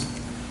happens.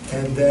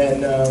 And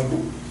then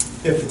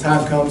if the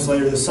time comes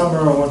later this summer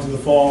or into the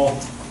fall,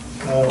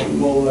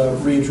 we'll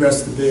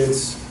readdress the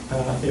bids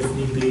if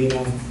need be.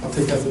 And I'll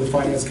take that to the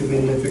Finance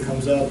Committee if it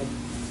comes up,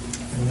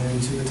 and then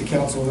to the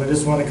council. I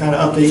just want to kind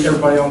of update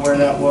everybody on where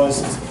that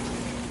was, since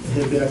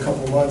it had been a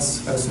couple months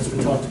since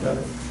we talked about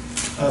it.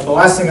 The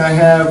last thing I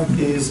have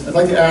is I'd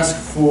like to ask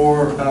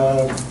for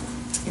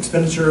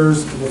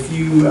expenditures of a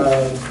few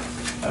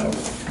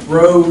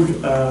road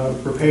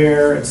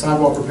repair and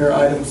sidewalk repair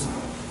items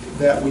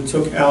that we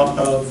took out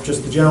of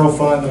just the general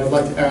fund, and I'd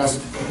like to ask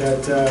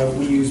that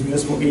we use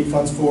municipal aid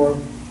funds for.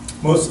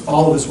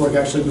 All of this work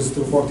actually was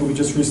the work that we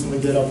just recently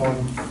did up on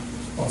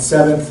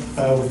 7th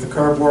with the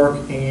curb work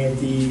and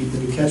the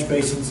new catch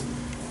basins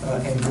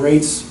and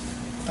grates.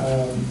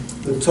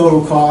 The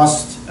total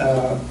cost,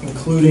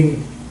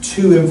 including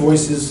 2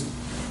 invoices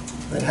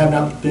that have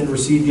not been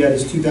received yet,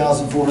 is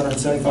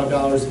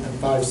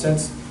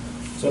 $2,475.05.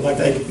 So would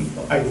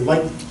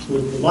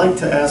like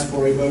to ask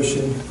for a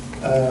motion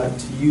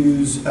to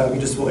use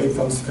municipal aid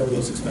funds to cover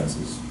those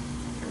expenses.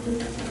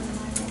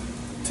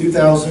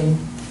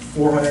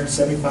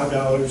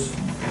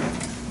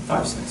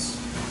 $2,475.05.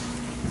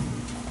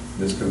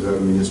 This comes out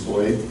of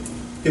municipal aid.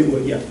 It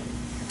would, yeah.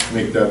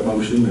 Make that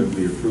motion that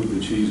we approve the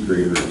cheese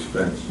grater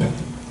expense.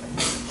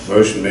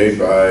 Motion made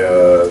by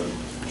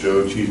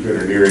Joe Cheese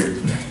Grater Neary.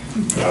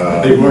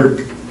 They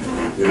work.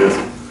 It is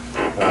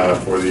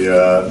for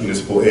the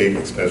municipal aid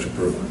expense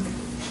approval.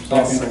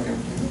 Second.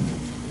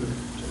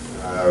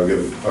 I'll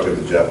give it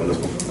to Jeff on this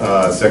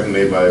one. Second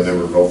made by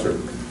Member Volter.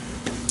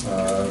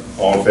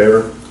 All in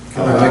favor?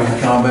 Can I make a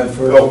comment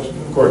first? Oh,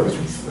 of course,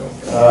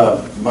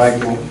 Mr.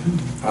 Michael,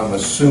 I'm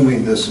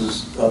assuming this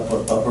is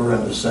upper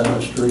end of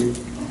Center Street,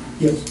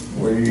 Yes.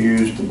 where you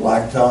used the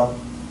blacktop.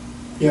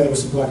 Yeah, there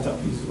was some blacktop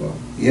piece as well.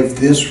 If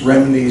this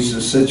remedies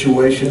the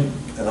situation,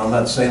 and I'm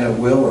not saying it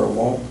will or it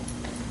won't,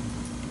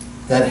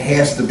 that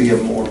has to be a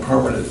more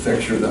permanent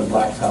fixture than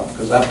blacktop,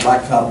 because that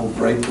blacktop will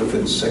break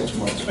within 6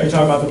 months. Are you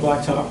talking about the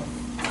blacktop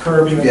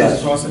curbing that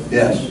goes across it?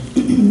 Yes.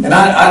 And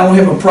I don't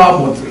have a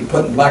problem with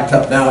putting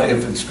blacktop down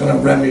if it's going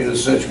to remedy the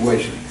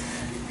situation.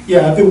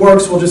 Yeah, if it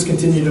works, we'll just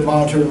continue to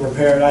monitor and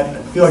repair it. I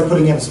feel like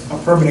putting in a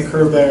permanent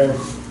curb there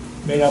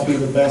may not be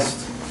the best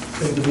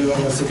thing to do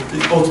unless it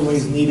ultimately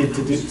is needed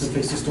to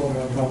fix the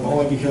stormwater problem,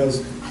 only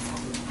because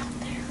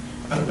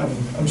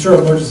I'm sure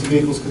emergency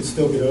vehicles could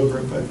still get over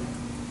it, but I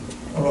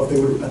don't know if they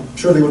would, I'm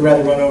sure they would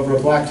rather run over a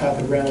blacktop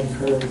and round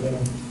curb than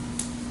a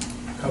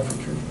comfort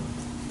curb.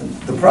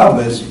 The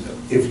problem is,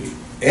 if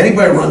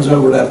anybody runs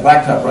over that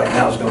blacktop right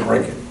now, it's gonna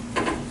break it.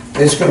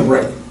 It's gonna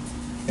break.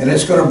 And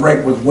it's gonna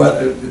break with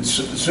as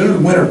soon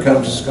as winter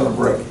comes, it's gonna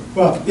break.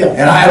 Well, yeah.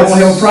 And I don't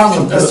have a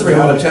problem with That's doing a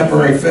 300.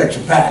 temporary fix, a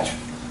patch.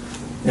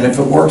 And if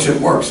it works,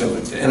 it works.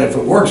 And if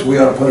it works, we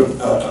ought to put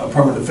a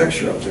permanent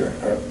fixture up there.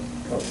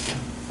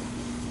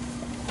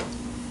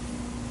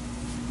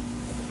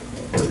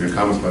 Very good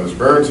comments by Mr.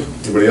 Burns.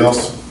 Anybody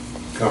else?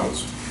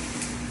 Comments?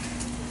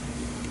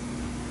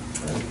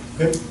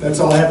 Okay, that's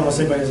all I have unless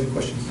anybody has any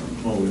questions.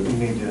 Well, we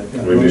need to.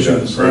 We need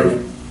to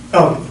approve.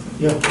 Oh,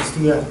 yeah, let's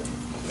do that.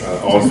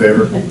 All in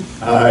favor?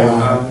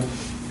 Aye.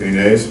 Any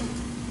nays?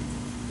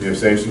 Any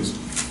abstentions?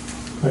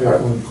 I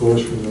got one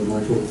question there,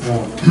 Michael.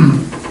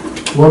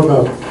 What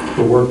about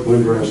the work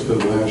Bluegrass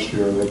did last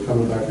year? Are they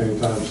coming back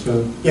anytime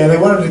soon? Yeah, they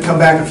wanted to come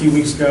back a few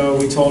weeks ago.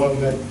 We told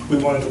them that we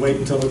wanted to wait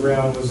until the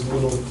ground was a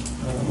little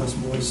less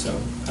moist, so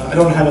I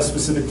don't have a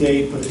specific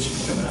date, but it should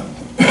be coming out.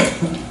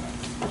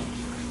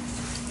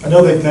 I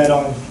know they've met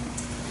on,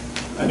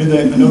 I know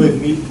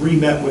they've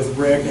re-met with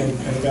Rick and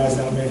the guys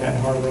down in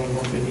Manhattan Harbor on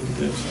what they need to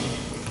do,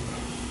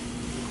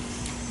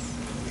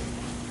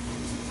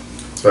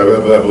 So I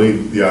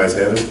believe the ayes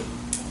have it.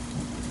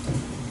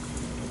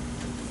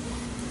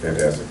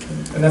 Fantastic.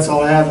 And that's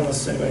all I have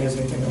unless anybody has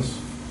anything else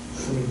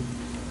for me.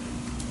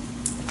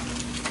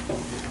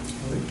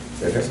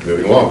 Fantastic.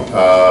 Moving along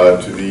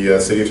to the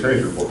city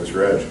attorney's report,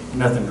 Mr. Edge.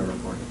 Nothing to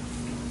report.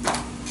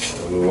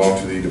 We'll move along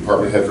to the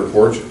department head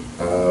report.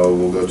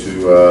 We'll go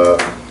to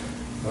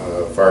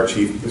Fire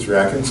Chief, Mr.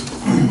 Atkins.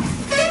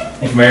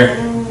 Thank you, Mayor.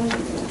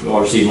 You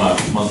all received my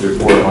monthly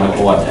report. I don't have a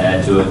whole lot to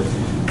add to it.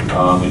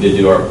 We did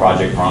do our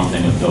project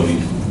prompting with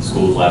Toby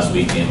schools last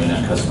weekend. We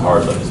didn't cuss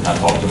cars up, just kind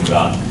of talked to them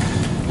about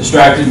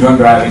distracted drunk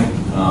driving.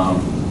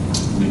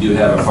 We do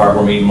have a fire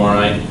board meeting tomorrow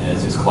night at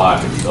 6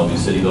 o'clock at the Bellevue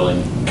City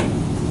Building.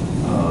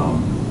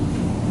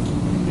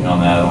 Beyond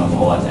that, I don't have a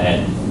whole lot to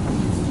add.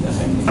 That's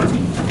anything for me.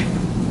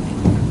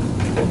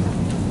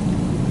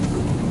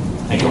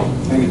 Thank you all.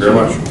 Thank you very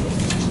much.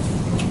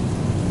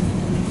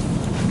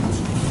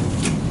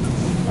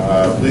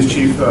 Police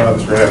Chief,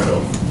 Mr.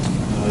 Hatfield.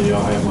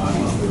 Y'all have my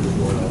monthly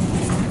report up.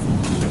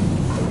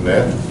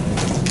 Ned?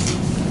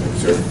 Thank you,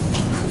 sir.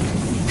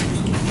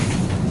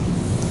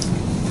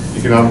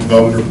 Economic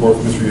Development Report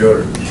from Mr.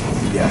 Yoder.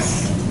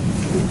 Yes.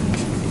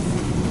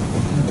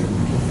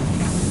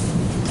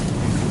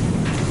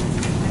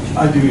 I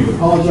do need to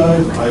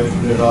apologize. I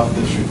printed off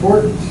this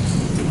report,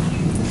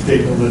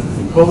 stapled it,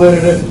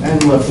 collated it,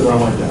 and left it on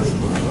my desk. I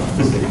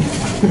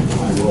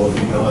will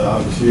email it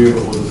out to you,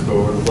 but we'll just go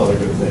over those other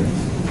good things.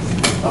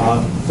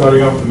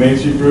 Starting off with the Main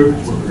Street group,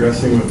 we're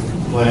progressing with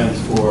plans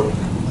for a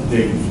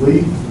Dayton flea,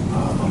 a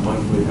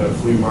monthly kind of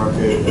flea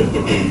market at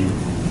the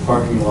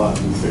parking lot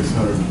in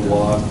 600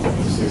 block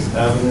of 6th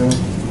Avenue.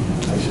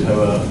 I should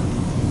have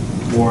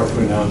more to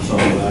announce on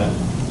that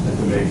at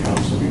the May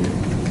Council meeting.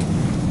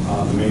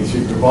 The Main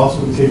Street group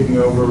also be taking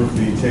over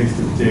the Taste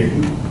of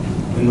Dayton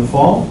in the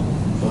fall,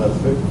 so that's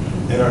good.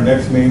 And our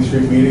next Main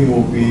Street meeting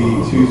will be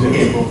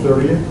Tuesday, April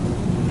 30th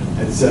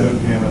at 7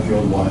 p.m. at the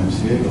old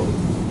YMCA building.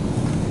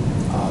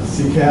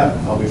 CCAP,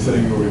 I'll be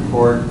sending you a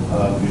report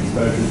of the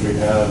expenditures we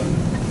have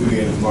through the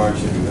end of March. I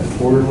do that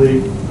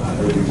quarterly.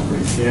 Everything's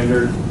pretty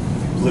standard.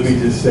 Let me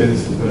just say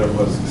this has been our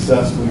most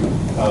successful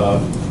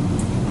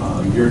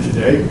year to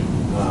date.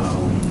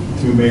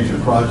 2 major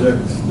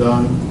projects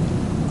done.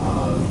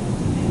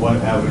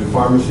 One Avenue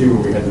Pharmacy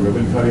where we had the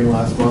ribbon cutting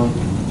last month.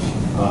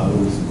 It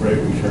was great.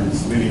 We turned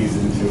Smitty's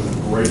into a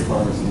great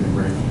pharmacy and a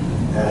great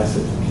asset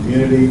to the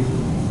community.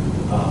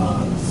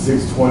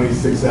 620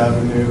 6th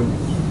Avenue.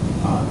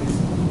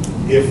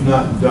 If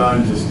not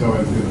done, just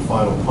going through the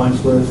final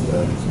punch list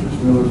at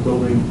Mr. Miller's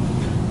building.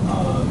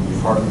 The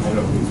apartment, I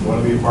know at least one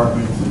of the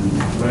apartments is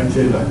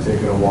rented. I've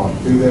taken a walk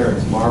through there.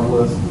 It's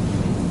marvelous.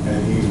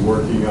 And he's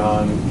working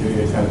on getting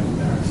a tenant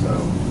there. So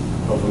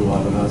hopefully we'll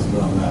have an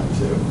announcement on that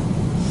too.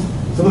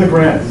 Some of the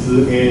grants.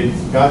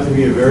 It's got to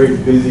be a very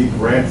busy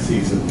grant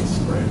season this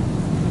spring.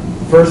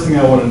 First thing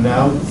I want to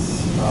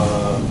announce,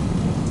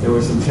 there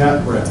were some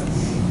TAP grants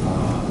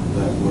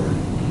that were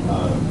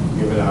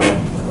given out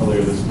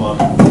earlier this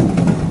month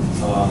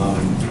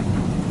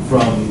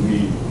from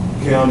the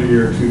calendar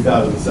year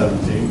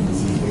 2017.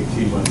 This is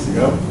 18 months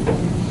ago.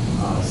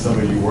 Some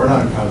of you weren't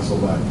on council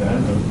back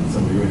then.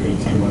 Some of you in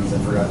 18 months, I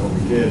forgot what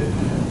we did.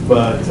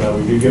 But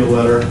we did get a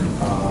letter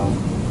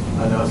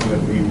announcing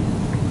that we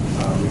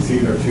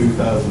received our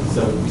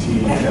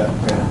 2017 TAP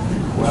grant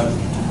request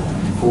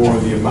for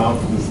the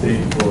amount from the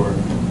state for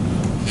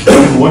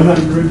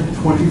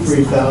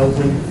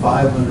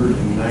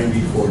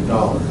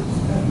 $123,594.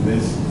 And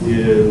this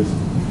is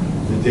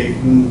the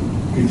Dayton,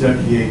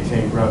 Kentucky 8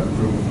 Tank Route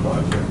Improvement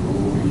Project, where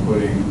we'll be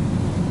putting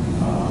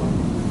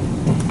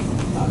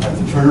at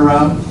the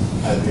turnaround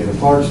at the end of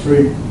Park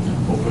Street.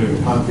 We'll put in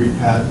a concrete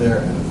pad there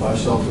and a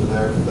bus shelter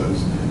there for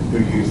those who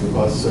use the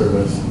bus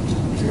service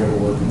to go to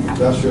work in the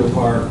industrial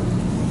park.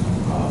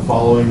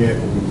 Following it,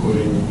 we'll be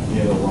putting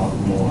in a lot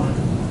more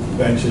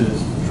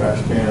benches,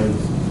 trash cans,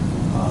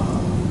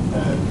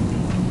 at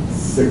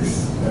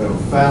 6 at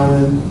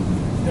O'Fallon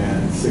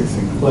and 6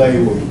 in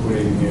Clay. We'll be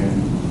putting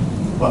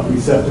in butt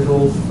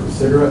receptacles for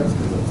cigarettes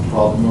because that's a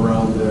problem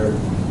around there.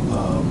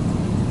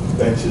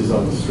 Benches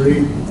on the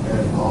street,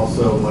 and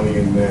also money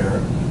in there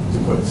to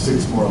put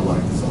 6 more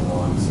lights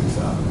along 6th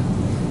Avenue.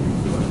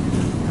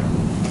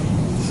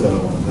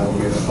 So that will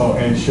be,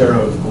 and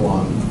Sharrows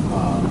along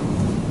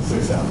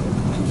 6th Avenue,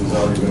 which has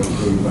already been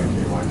approved by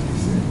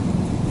KYTC.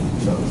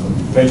 So some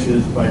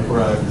benches, bike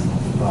racks,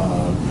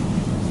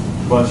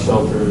 bus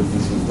shelters.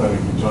 This was done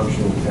in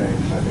conjunction with Tank.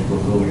 I think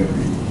we're really going to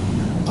be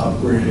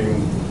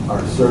upgrading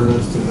our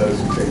service to those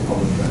who take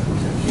public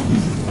transportation.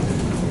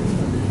 It's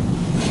going to be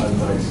a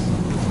nice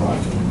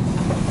project.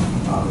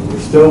 We're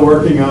still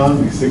working on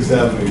the 6th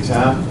Avenue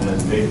TAP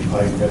and Dayton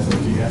Pike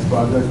SMGS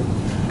project.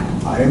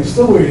 I am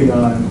still waiting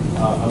on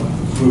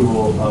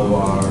approval of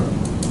our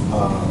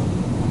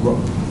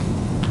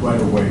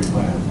right-of-way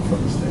plan from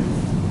the state.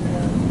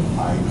 And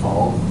I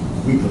call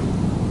weekly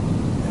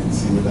and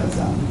see where that's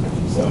at.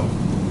 So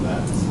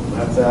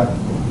that's at.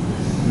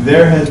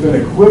 There has been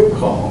a quick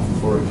call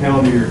for a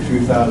calendar year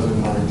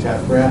 2009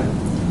 TAP grant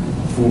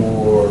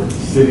for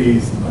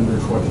cities under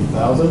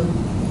 20,000.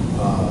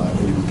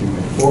 It is due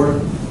May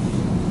 4th.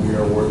 We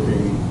are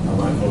working,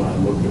 when I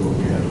looked at what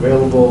we had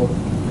available,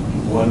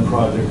 one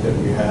project that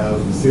we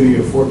have, the city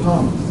of Fort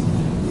Thomas,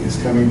 is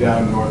coming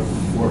down North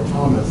Fort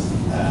Thomas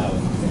Ave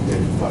in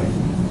Dayton Pike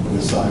with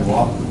a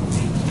sidewalk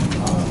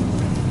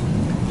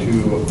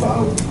to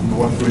about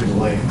Northridge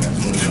Lane.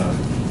 That's where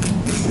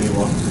the city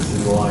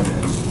line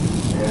is.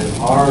 And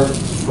our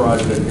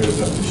project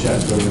goes up to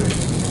Chateau Ridge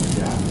and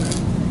gap there.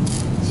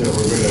 So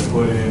we're going to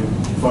put in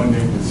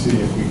funding to see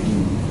if we can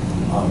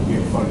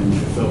get funding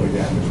to fill the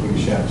gap between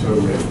Chateau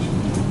Ridge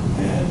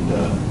and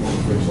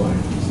Northridge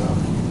Lane. So,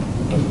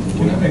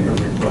 Can I make a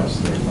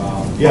request there,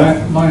 Bob?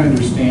 Yeah. My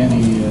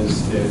understanding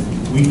is that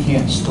we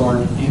can't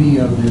start any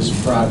of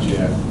this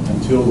project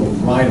until the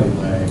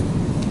right-of-way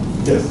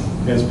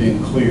has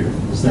been cleared.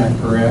 Is that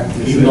correct?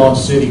 Yes, Even it on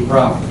is. city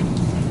property?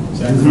 Is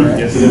that correct?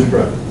 Yes, it is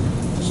correct.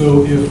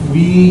 So if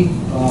we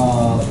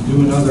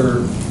do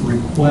another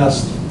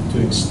request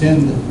to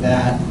extend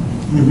that,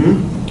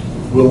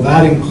 will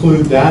that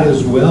include that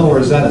as well, or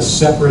is that a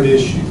separate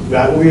issue?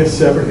 That will be a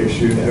separate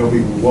issue. There'll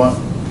be one,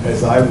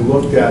 as I've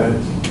looked at it,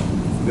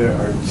 there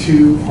are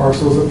 2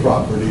 parcels of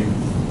property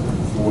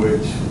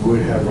which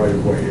would have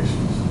right-of-way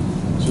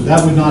issues. So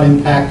that would not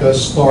impact us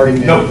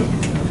starting No.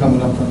 and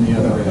coming up from the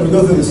other end?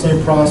 We'll go through the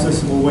same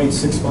process and we'll wait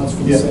 6 months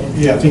for the same.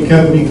 Yeah,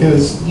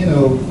 because, you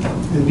know,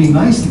 it'd be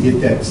nice to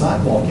get that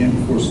sidewalk in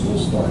before school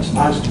starts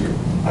next year.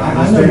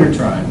 I know you're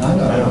trying, I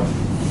know.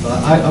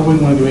 I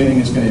wouldn't want to do anything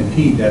that's going to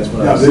impede, that's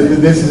what I was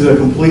saying. This is a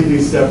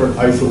completely separate,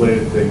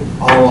 isolated thing,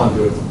 all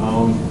onto its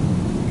own.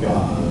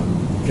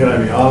 Can I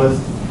be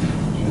honest?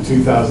 In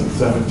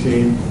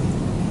 2017,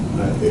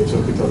 it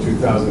took until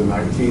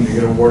 2019 to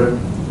get awarded.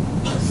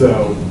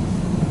 So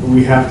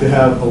we have to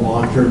have a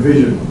long-term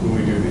vision when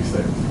we do these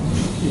things.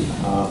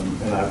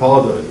 And I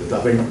apologize,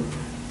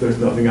 there's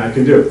nothing I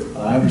can do.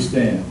 I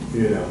understand.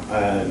 You know,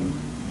 and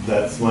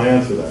that's my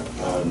answer to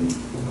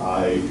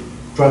that.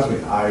 Trust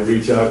me, I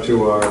reach out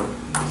to our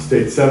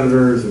state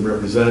senators and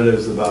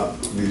representatives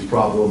about these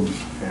problems,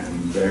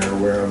 and they're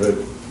aware of it.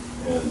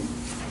 And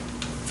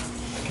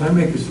Can I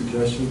make a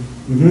suggestion?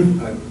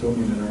 I don't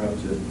mean to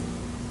interrupt you.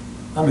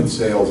 I'm in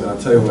sales, and I'll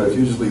tell you what, if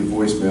you just leave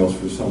voicemails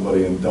for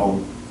somebody and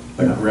don't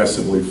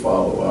aggressively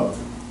follow up.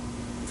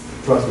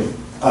 trust me.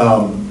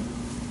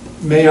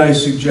 May I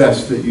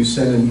suggest that you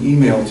send an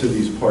email to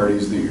these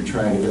parties that you're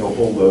trying to get a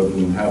hold of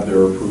and have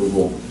their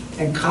approval,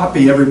 and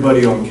copy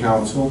everybody on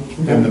council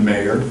and the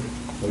mayor.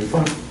 That'll be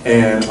fun.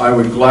 And I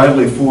would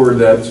gladly forward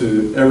that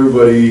to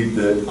everybody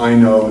that I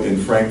know in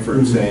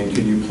Frankfurt, saying,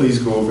 can you please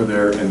go over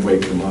there and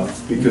wake them up?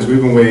 Because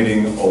we've been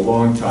waiting a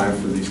long time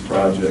for these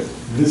projects.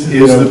 This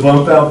Is the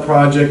bump out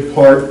project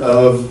part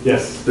of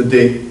Yes. the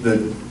date,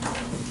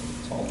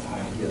 It's all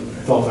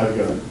tied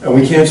together. and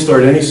we can't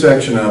start any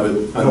section of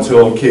it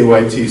until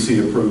KYTC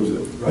approves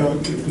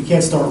it? We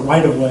can't start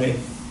right away.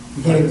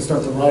 We can't even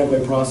start the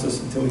right-of-way process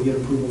until we get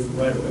approval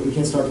for right-of-way. We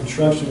can't start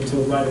construction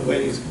until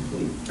right-of-way is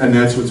complete. And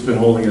that's what's been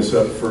holding us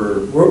up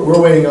for,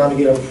 We're waiting on to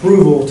get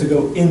approval to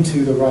go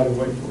into the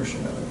right-of-way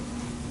portion of it.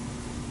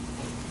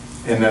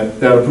 and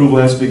that approval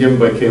has to be given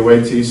by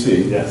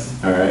KYTC. Yes.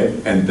 All right,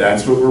 and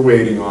that's what we're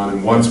waiting on,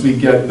 and once we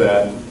get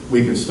that,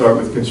 we can start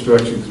with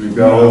construction, because we've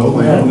got all the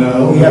land.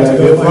 We have to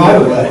go through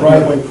the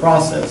right-of-way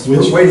process.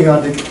 We're waiting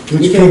on,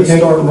 we can't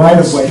start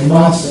right-of-way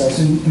process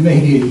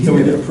Maybe until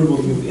we get approval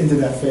to move into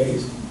that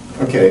phase.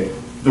 Okay,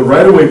 the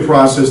right-of-way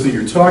process that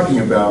you're talking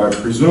about,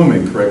 I'm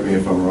presuming, correct me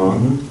if I'm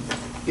wrong,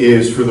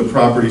 is for the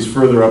properties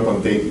further up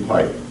on Dayton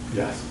Pike.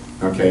 Yes.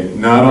 Okay,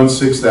 not on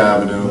 6th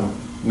Avenue,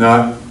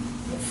 not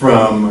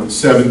from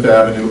 7th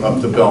Avenue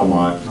up to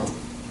Belmont.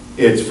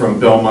 it's from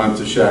Belmont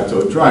to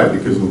Chateau Drive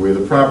because of the way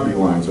the property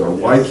lines are.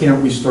 Why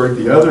can't we start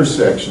the other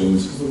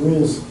sections? The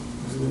rules,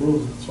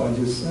 that's what I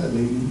just said.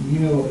 You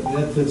know,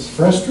 that's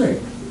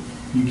frustrating.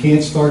 You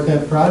can't start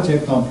that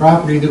project on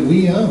property that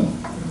we own.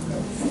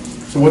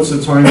 So what's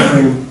the time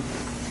frame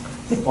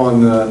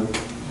on the,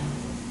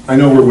 I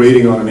know we're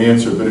waiting on an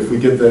answer, but if we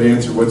get that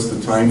answer, what's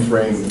the time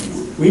frame?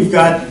 We've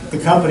got the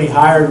company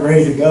hired,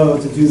 ready to go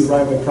to do the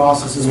right-of-way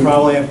process. It's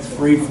probably a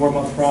 3-4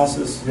 month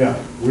process. Yeah,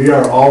 we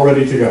are all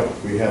ready to go.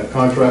 We have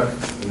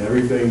contracts and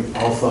everything,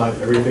 all signed,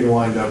 everything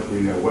lined up. We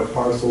know what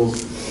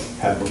parcels,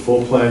 have the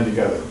full plan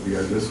together. We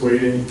are just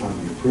waiting on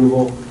the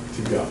approval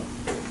to go.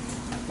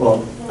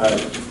 Well,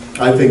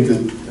 I think that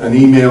an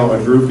email,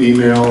 a group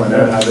email, and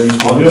have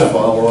each one just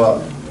follow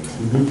up.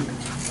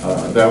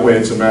 That way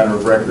it's a matter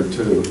of record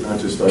too, not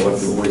just I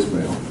left a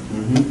voicemail.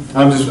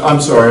 I'm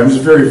sorry, I'm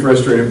just very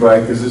frustrated by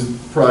it because this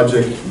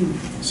project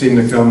seemed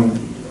to come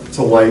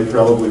to light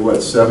probably,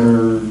 what,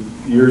 7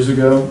 years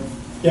ago?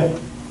 Yeah.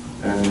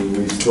 And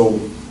we still,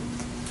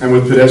 and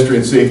with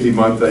Pedestrian Safety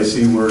Month, I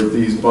see where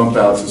these bump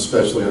outs,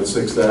 especially on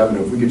 6th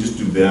Avenue, if we could just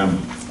do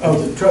them.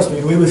 Oh, trust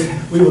me, we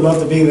would love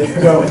to be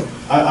there. No,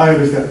 I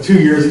understand.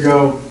 2 years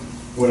ago,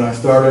 when I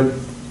started,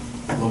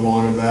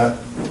 Lamont and that,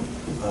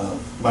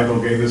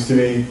 Michael gave this to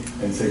me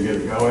and said, get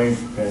it going,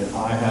 and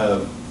I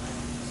have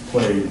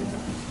played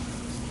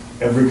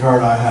every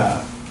card I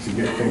have to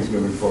get things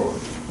moving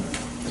forward.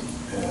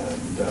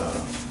 And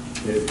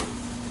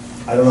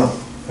I don't know.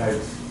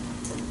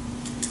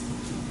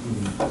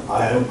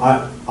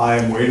 I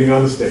am waiting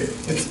on the state.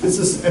 It's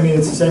just, I mean,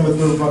 it's the same with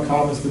Riverfront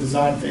Commons, the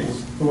design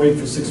phase. We're waiting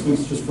for 6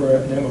 weeks just for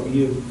an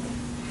MOU.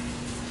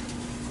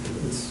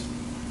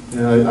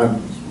 Yeah,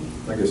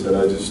 like I said,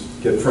 I just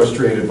get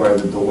frustrated by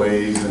the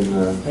delays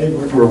and Hey,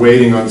 we're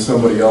waiting on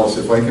somebody else.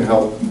 If I can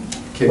help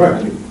kick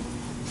Right. any.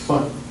 It's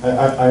fine.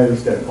 I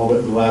understand. I'll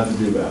let the lab to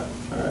do that.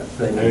 All right,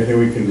 thank you. Anything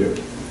we can do.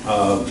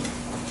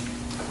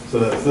 So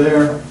that's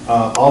there.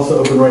 Also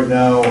open right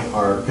now,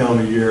 our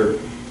calendar year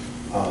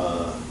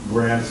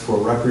grants for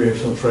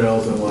recreational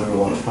trails and Land and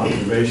Water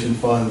Conservation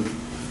Fund.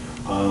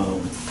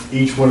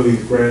 Each one of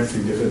these grants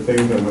do different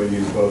things. I'm going to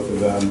use both of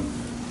them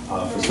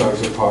for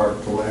Sargent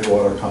Park, the Land and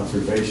Water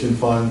Conservation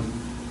Fund.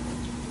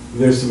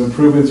 There's some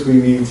improvements we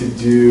need to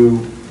do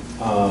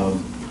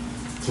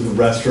to the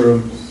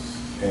restrooms,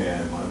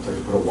 and I'm going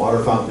to put a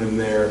water fountain in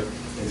there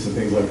and some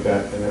things like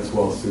that, and that's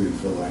well suited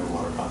for the Land and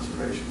Water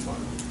Conservation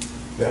Fund.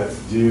 That's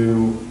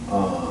due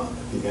at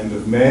the end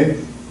of May,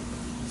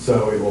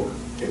 so it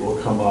will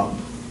come up.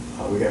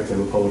 We have to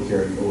have a public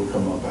hearing. It will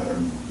come up at our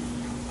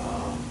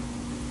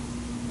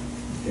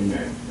in May,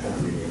 at our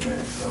meeting in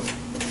May. So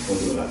we'll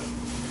do that.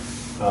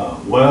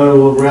 One other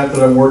little grant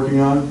that I'm working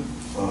on,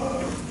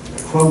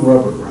 crumb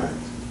rubber grant.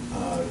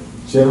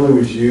 Generally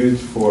was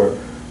used for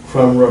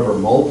crumb rubber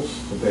mulch,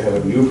 but they have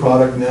a new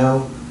product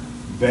now,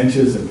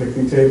 benches and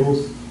picnic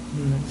tables.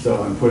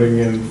 So I'm putting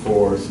in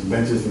for some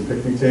benches and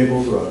picnic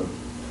tables.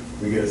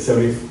 We get a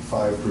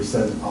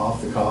 75%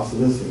 off the cost of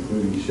this,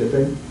 including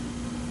shipping.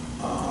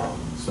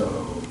 So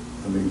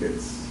I think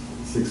it's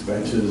 6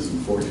 benches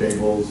and 4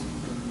 tables.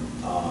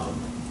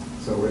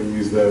 So we're going to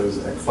use those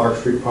at Clark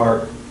Street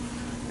Park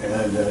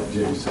and at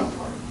Jamestown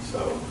Park.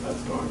 So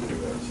that's going through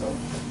there. So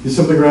these are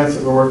some of the grants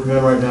that we're working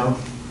on right now.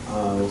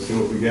 We'll see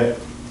what we get.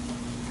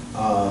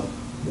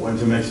 Wanted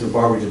to mention the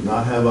bar. We did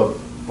not have a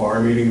bar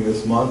meeting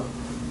this month.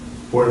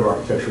 Board of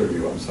Architecture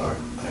Review, I'm sorry.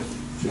 I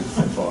should have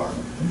said bar.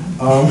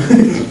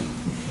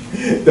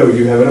 That we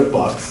do have it at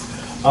Bucks.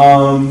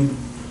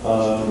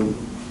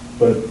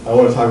 But I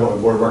want to talk about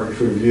the Board of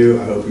Architecture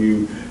Review. I hope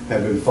you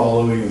have been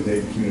following the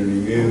Dayton Community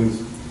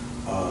News.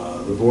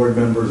 The board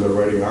members are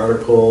writing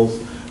articles.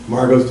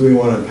 Margot's doing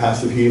one on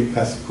passive heat,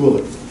 passive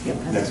cooling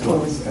next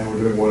month. And we're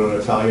doing one on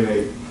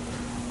Italianate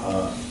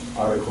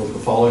articles the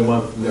following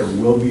month. There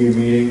will be a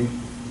meeting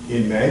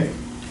in May.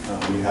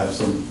 We have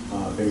some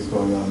things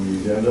going on the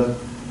agenda.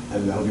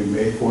 And that'll be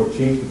May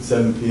 14th at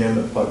 7 p.m.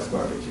 at Puck's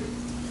Barbecue.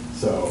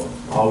 So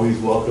always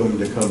welcome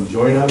to come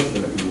join us.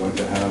 And if you want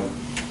to have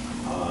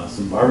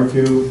some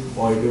barbecue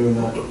while you're doing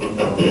that,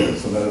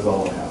 so that is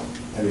all I have.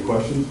 Any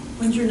questions?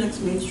 When's your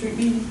next Main Street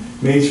meeting?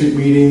 Main Street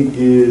meeting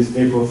is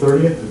April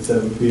 30th at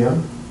 7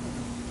 p.m.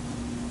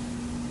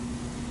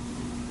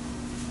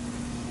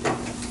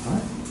 All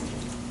right.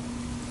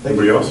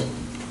 Anybody else?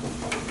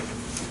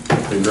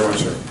 Thank you very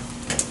much, sir.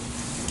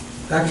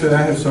 Actually,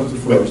 I have something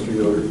for Well, Mr.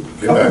 Yoder. A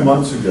get couple back.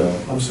 months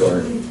ago, I'm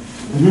sorry.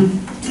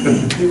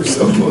 You were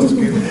so close to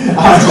getting it.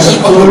 I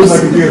closed my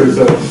computer,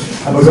 so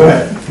go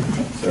ahead.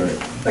 Sorry.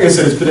 Like I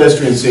said, it's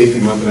Pedestrian Safety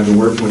Month, and I've been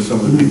working with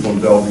some of the people in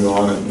Bellevue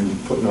on it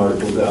and putting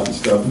articles out and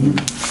stuff.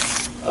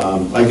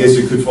 I guess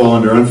it could fall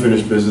under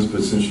unfinished business,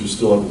 but since you're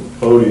still at the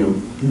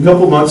podium. A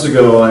couple months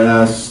ago, I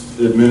asked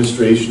the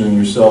administration and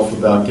yourself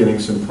about getting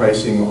some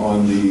pricing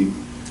on the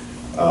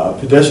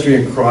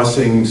pedestrian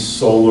crossing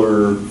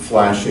solar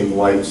flashing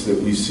lights that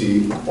we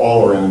see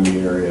all around the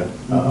area.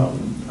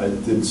 I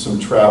did some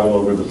travel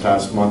over the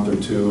past month or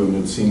two, and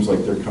it seems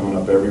like they're coming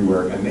up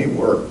everywhere, and they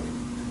work.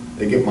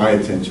 They get my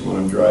attention when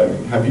I'm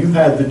driving. Have you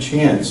had the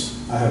chance?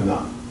 I have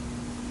not.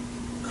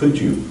 could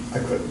you I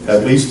couldn't.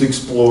 at least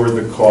explore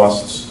the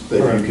costs that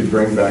you could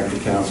bring back to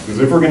council? Because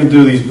if we're going to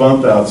do these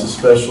bump outs,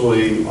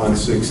 especially on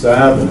 6th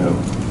Avenue,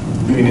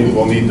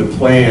 we'll need to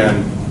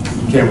plan,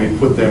 can we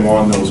put them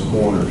on those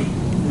corners?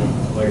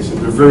 Like I said,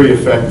 they're very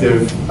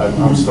effective.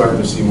 I'm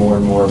starting to see more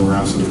and more of them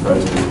around, so the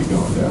price may be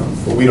going down.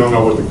 But we don't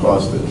know what the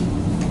cost is.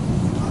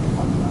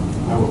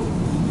 I will.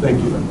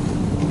 Thank you.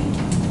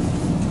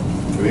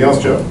 Anything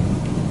else, Joe?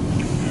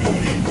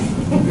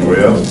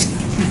 Anybody else?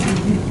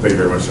 Thank you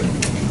very much, sir.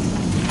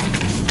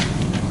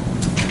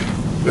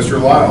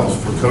 Mr. Lyles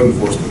for code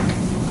enforcement.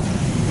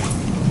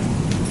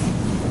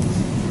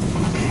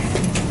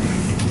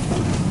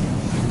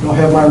 You'll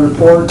have my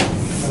report,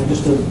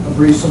 just a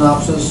brief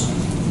synopsis.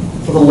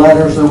 For the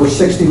letters, there were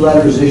 60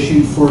 letters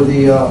issued for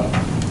the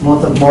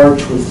month of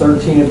March, with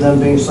 13 of them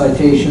being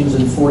citations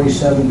and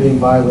 47 being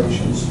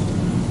violations.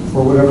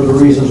 For whatever the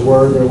reasons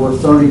were, there were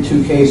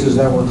 32 cases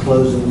that were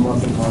closed in the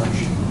month of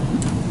March.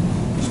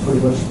 That's pretty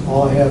much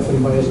all I have. If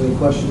anybody has any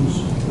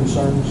questions,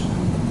 concerns?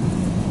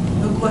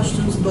 No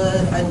questions, but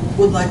I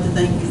would like to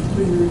thank you for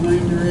putting a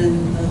reminder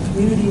in the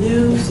community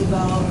news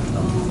about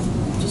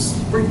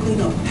just spring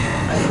cleanup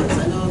items.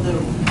 I know there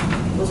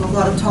was a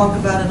lot of talk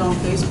about it on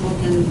Facebook,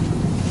 and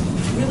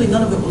really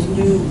none of it was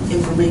new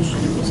information.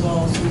 It was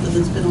all something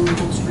that's been on the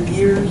books for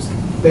years.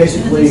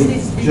 Basically, And it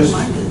needs to be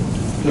reminded.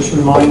 just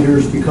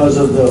reminders because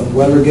of the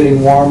weather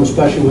getting warm,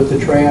 especially with the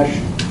trash.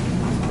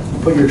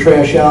 Put your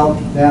trash out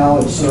now.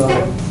 It's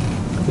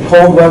the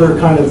cold weather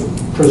kind of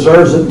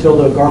preserves it until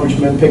the garbage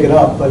men pick it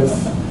up. But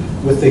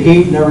with the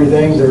heat and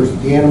everything,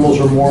 the animals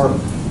are more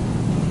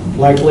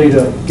likely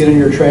to get in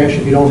your trash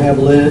if you don't have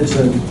lids,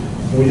 and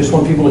we just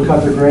want people to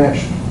cut their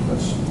trash.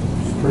 That's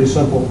pretty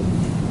simple.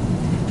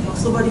 Well,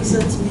 somebody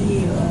said to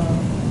me,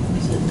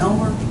 is it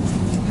Elmer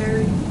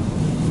Perry?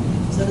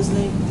 Is that his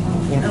name?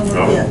 Elmer,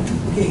 yeah.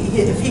 Okay,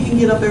 if he can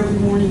get up every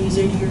morning, he's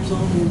 80 years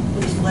old, and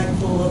put his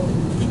flagpole up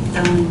and keep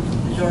down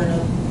his yard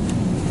up.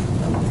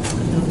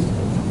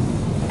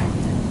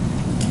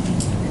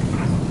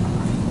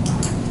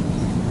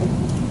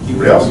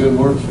 Anybody else? Good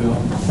work, Phil.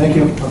 Thank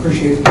you, I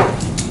appreciate it.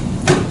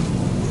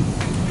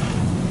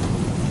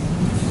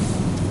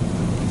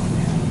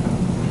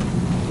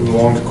 Moving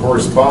along to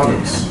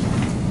correspondence.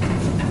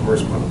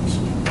 Correspondence.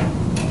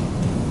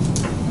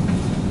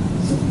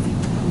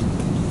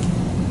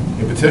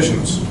 Any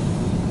petitions?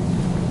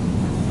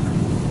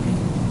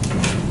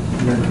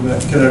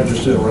 Can I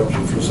just interrupt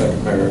you for a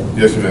second, Mayor?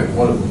 Yes, you may.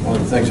 One of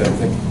the things I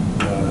think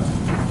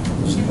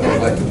was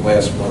elected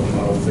last month,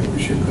 and I don't think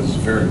we should, because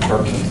it's very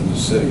pertinent to the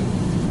city,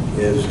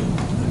 is,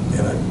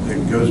 and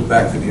it goes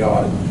back to the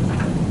audit,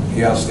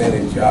 the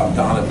outstanding job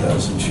Donna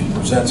does, and she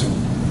presents a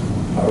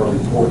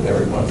report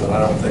every month, and I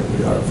don't think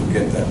we ought to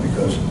forget that,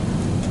 because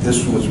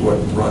this was what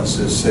runs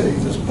this city,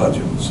 this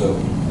budget. So,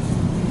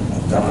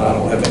 Donna, I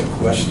don't have any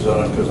questions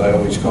on it, because I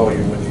always call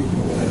you when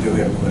I do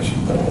have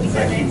questions, but I want to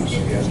thank you once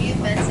again.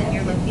 Achievements and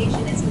your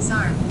location is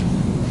disarmed.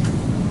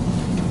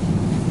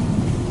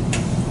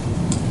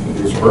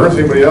 Mr. Burns,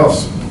 anybody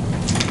else?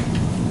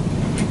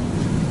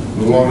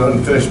 Move along to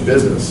unfinished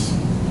business.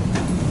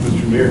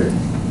 Mr. Meary.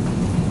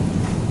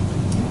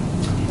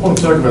 I want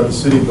to talk about the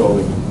city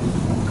building.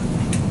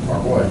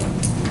 Talk away.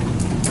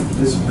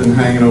 This has been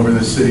hanging over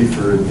the city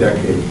for a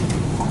decade,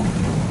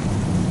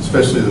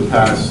 especially the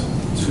past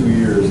 2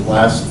 years.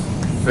 Last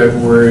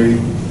February,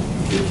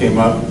 it came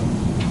up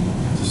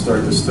to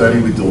start the study.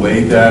 We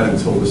delayed that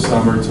until the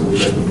summer, until we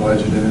got the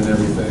budget in and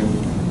everything.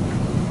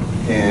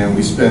 And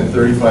we spent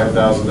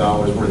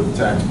 $35,000 worth of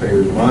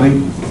taxpayers'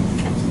 money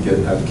to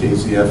have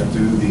KCF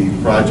do the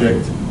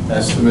project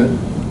estimate,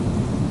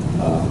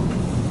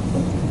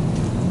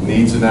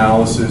 needs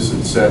analysis,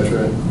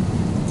 etc.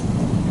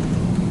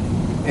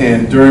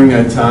 And during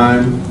that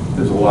time,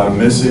 there's a lot of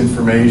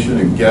misinformation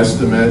and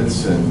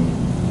guesstimates and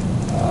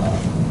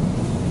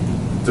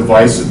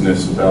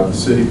divisiveness about the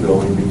city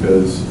building,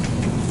 because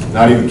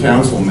not even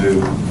council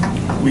knew.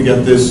 We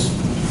got this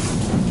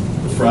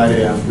the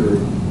Friday after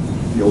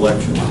the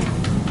election.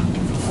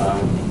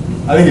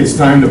 I think it's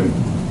time to,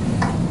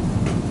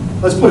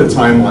 let's put a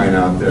timeline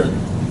out there,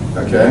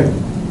 okay?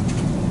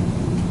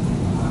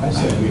 I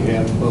said we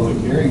have a public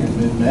hearing in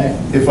mid-May.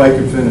 If I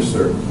could finish,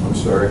 sir, I'm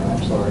sorry.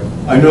 I'm sorry.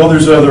 I know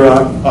there's other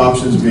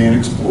options being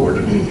explored,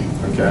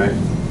 okay?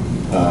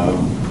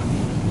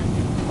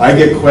 I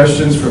get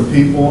questions from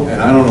people, and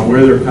I don't know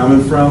where they're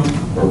coming from,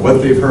 or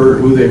what they've heard, or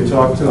who they've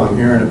talked to. I'm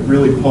hearing it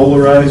really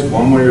polarized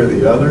one way or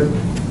the other.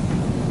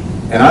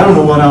 And I don't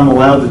know what I'm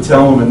allowed to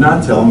tell them and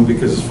not tell them,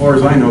 because as far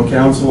as I know,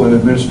 council and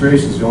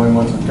administration is the only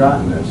ones who've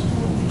gotten this.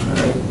 All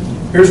right?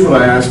 Here's what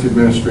I ask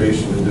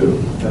administration to do,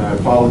 and I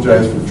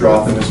apologize for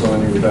dropping this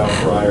on you without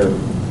prior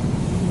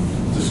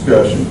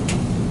discussion.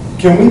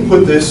 Can we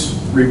put this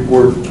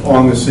report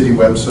on the city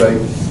website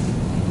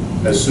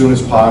as soon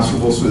as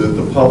possible, so that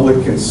the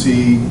public can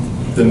see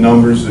the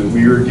numbers that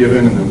we are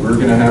given and that we're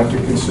going to have to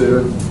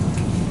consider,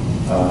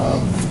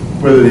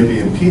 whether they be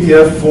in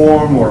PDF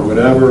form or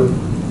whatever?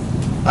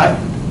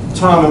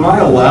 Tom, am I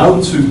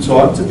allowed to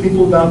talk to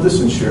people about this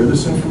and share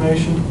this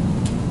information?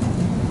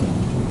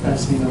 I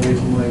see no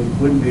reason why you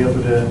wouldn't be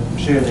able to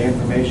share the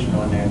information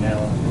on there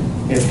now.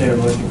 If they're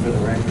looking for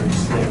the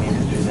records, they need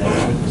to do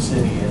that with the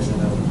city as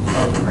an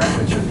open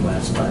records are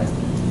classified.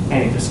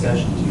 Any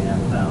discussions you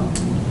have about,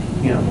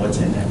 what's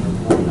in that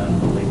report, I don't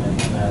believe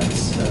any of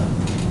that's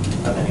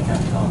of any kind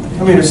of comment.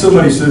 I mean, if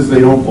somebody says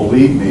they don't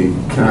believe me,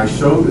 can I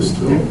show this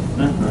to them?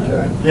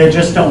 Okay. They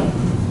just don't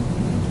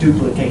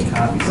duplicate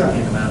copies and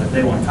give them out. If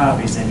they want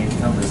copies, they need to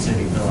come to the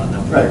city, fill out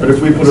numbers. Right, but if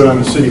we put it on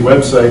the city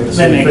website, the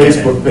city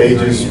Facebook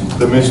pages,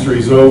 the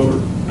mystery's over,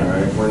 all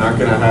right? We're not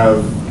gonna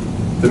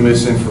have the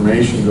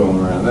misinformation going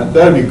around.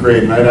 That'd be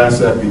great, and I'd ask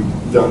that be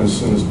done as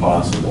soon as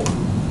possible.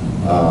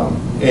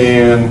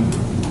 And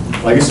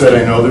like I said,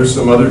 I know there's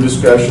some other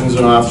discussions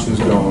and options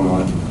going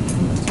on.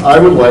 I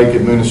would like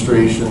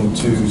administration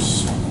to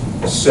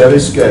set a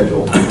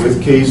schedule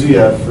with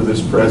KZF for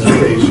this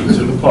presentation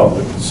to the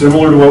public,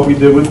 similar to what we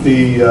did with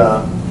the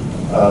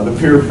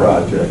peer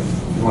project.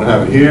 You want to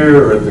have it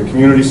here or at the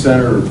community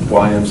center or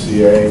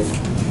YMCA,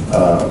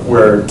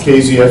 where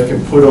KZF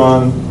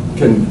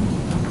can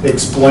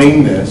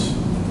explain this.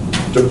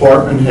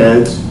 Department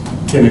heads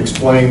can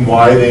explain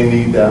why they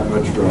need that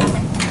much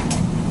room.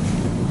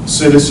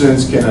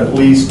 Citizens can at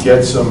least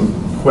get some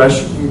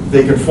questions,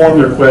 they can form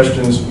their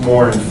questions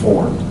more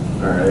informed,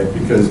 all right?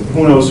 Because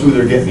who knows who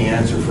they're getting the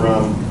answer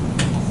from.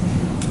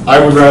 I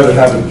would rather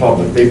have it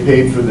public. They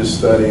paid for this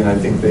study and I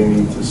think they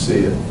need to see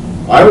it.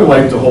 I would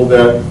like to hold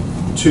that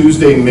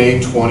Tuesday, May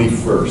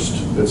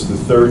 21st. That's the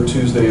third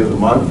Tuesday of the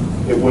month.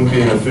 It wouldn't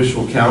be an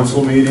official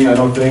council meeting, I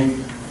don't think.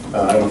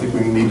 I don't think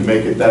we need to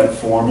make it that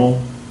formal.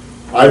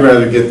 I'd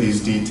rather get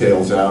these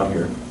details out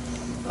here.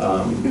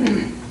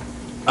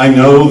 I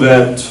know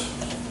that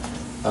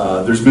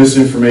there's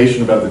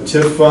misinformation about the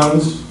TIF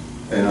funds,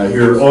 and I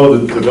hear, oh,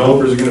 the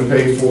developers are going to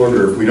pay for it,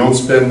 or if we don't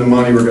spend the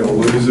money, we're going to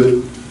lose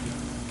it.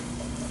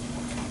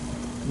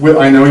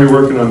 I know you're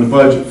working on the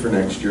budget for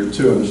next year,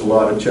 too, and there's a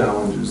lot of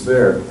challenges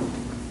there.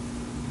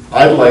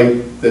 I'd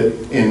like that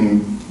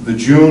in the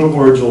June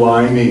or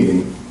July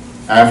meeting,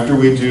 after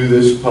we do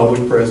this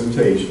public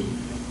presentation,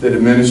 that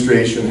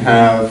administration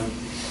have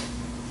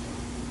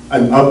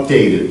an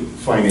updated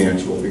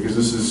financial, because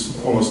this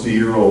is almost a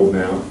year old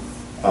now.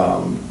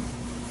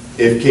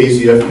 If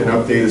KZF can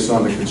update us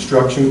on the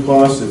construction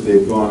costs, if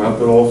they've gone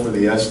up at all for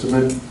the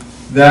estimate,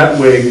 that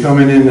way,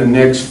 coming in the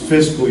next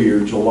fiscal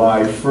year,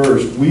 July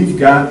 1st, we've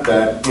got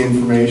that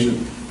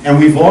information. And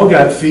we've all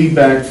got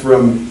feedback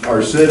from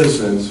our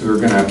citizens who are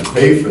going to have to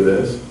pay for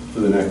this for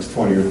the next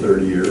 20 or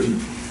 30 years.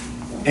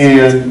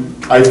 And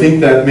I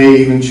think that may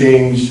even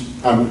change,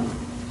 I'm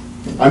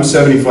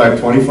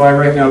 75-25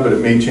 right now, but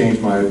it may change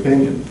my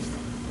opinion.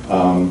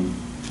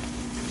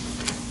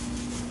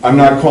 I'm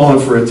not calling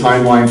for a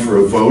timeline for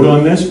a vote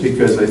on this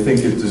because I think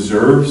it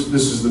deserves,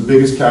 this is the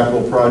biggest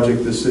capital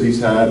project the city's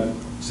had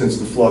since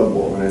the flood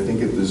wall, and I think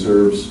it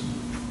deserves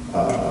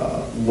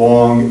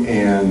long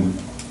and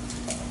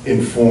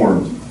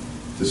informed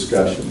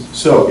discussions.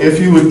 So if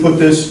you would put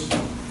this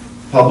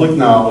public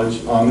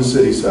knowledge on the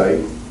city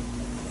site,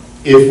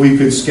 if we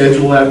could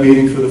schedule that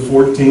meeting for the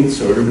 14th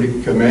so everybody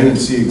could come in and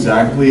see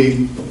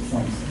exactly,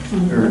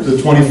 or the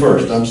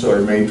 21st, I'm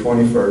sorry, May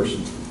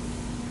 21st.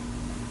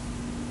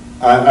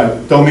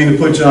 I don't mean to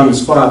put you on the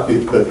spot,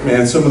 but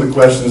man, some of the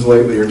questions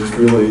lately are just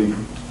really,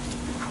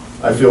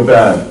 I feel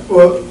bad.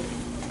 Well,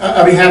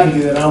 I'd be happy to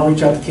do that. I'll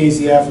reach out to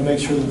KZF and make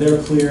sure that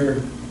they're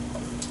clear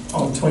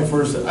on the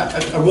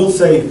 21st. I will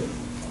say,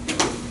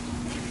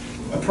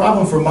 a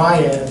problem from my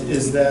end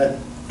is that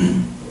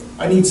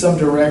I need some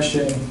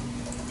direction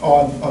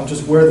on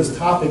just where this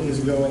topic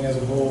is going as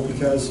a whole,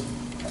 because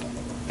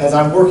as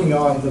I'm working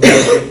on the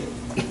budget,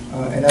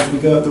 and as we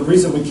go, the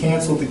reason we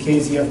canceled the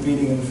KZF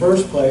meeting in the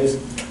first place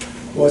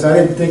was I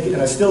didn't think,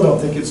 and I still don't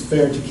think it's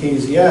fair to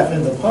KZF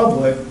and the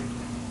public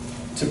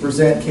to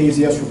present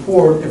KZF's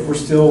report if we're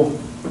still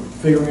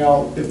figuring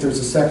out if there's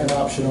a second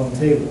option on the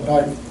table.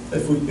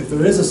 If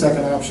there is a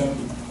second option,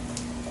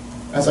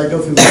 as I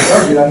go through the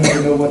budget, I need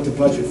to know what to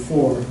budget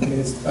for. I mean,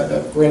 it's,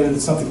 granted,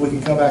 it's something we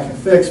can come back and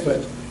fix,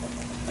 but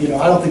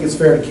I don't think it's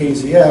fair to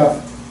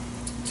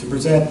KZF to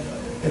present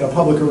in a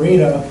public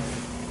arena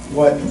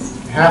what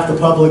half the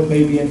public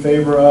may be in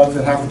favor of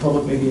and half the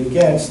public may be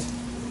against,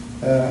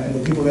 and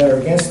the people that are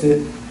against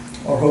it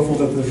are hopeful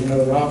that there's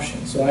another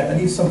option. So I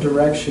need some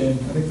direction.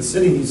 I think the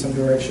city needs some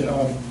direction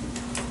on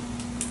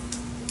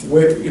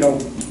where,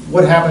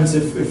 what happens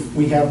if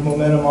we have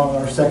momentum on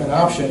our second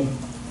option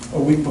a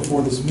week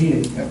before this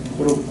meeting?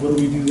 What do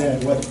we do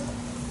then?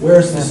 Where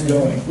is this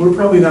going? We're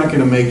probably not going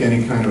to make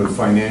any kind of a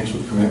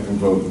financial commitment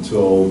vote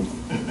until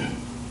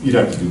you'd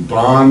have to do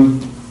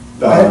bond.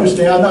 I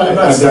understand. I'm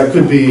not that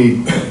could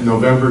be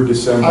November,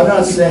 December. I'm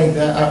not saying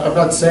that. I'm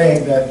not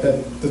saying that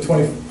the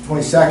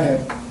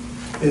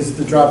 22nd is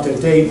the drop dead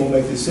date. We'll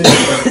make the decision.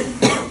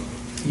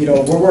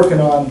 But, we're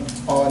working on.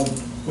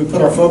 We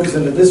put our focus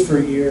into this for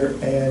a year,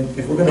 and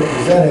if we're going to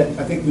present it,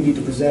 I think we need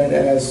to present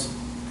it as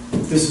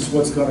this is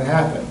what's going to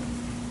happen.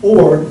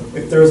 Or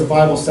if there is a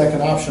viable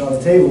second option on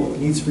the table, it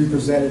needs to be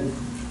presented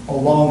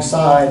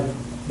alongside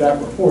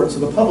that report so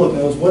the public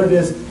knows what it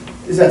is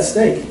is at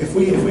stake. If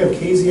we have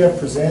KZF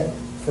present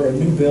for a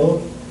new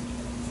build,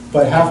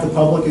 but half the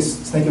public is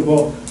thinking,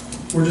 well,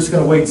 we're just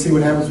gonna wait and see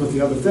what happens with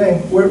the other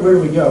thing, where do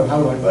we go?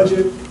 How do I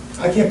budget?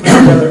 I can't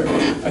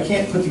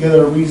put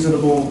together a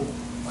reasonable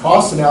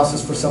cost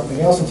analysis for something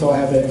else until I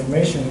have that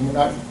information, and we're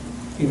not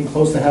even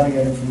close to having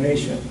that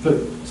information.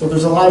 So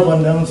there's a lot of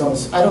unknowns on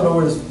this. I don't know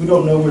we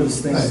don't know where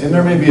this thing's. And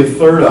there may be a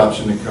third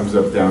option that comes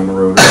up down the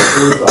road, or a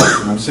fourth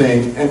option. I'm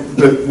saying,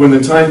 but when the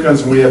time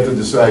comes and we have to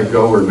decide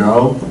go or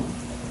no,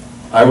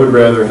 I would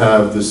rather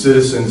have the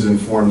citizens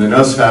informed than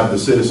us have the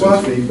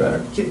citizens'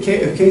 feedback.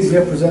 If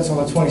KZF presents on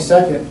the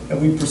 22nd,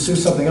 and we pursue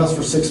something else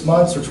for 6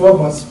 months or 12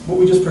 months, what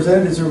we just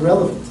presented is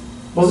irrelevant.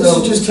 Well, this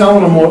is just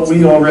telling them what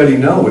we already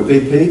know, what they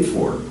paid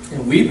for.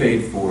 And we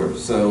paid for it,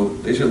 so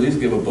they should at least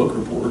give a book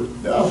report.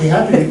 I'll be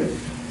happy to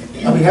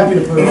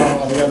put it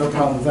on, I got no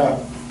problem with that.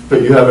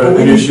 But you have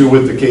an issue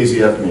with the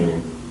KZF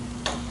meeting.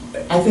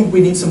 I think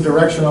we need some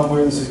direction on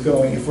where this is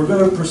going. If we're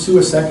going to pursue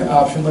a second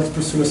option, let's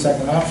pursue a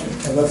second option,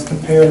 and let's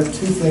compare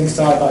two things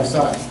side by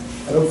side.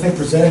 I don't think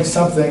presenting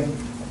something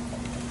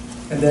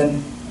and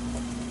then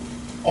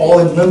all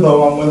in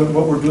limbo on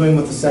what we're doing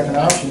with the second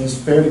option is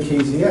fair to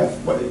KZF.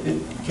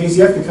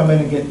 KZF could come in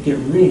and get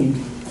reamed.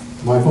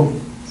 Michael,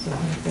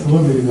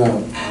 let me,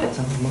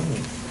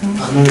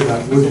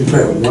 would you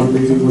say one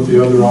meeting with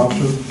the other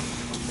option?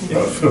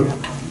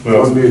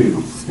 One meeting.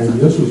 And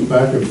this was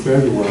back in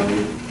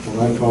February when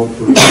I called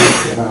for this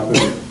to happen,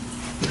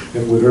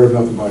 and we heard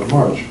nothing by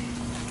March.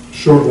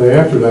 Shortly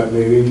after that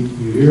meeting,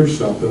 you hear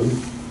something,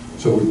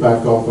 so we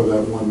back off of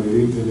that one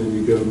meeting, and then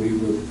you go meet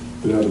with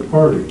the other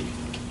party.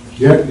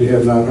 Yet you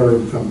have not heard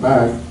them come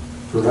back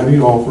for any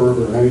offer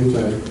or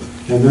anything.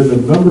 And then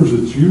the numbers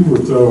that you were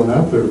throwing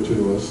out there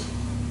to us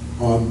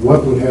on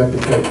what would have to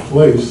take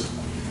place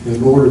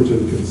in order to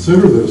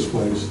consider this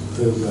place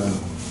as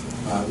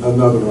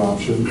another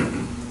option,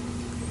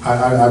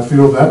 I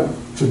feel that,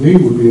 to me,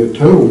 would be a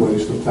total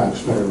waste of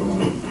taxpayer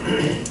money.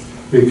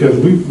 Because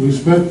we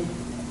spent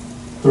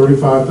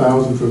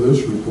 $35,000 for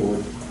this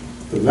report.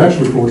 The next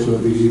report's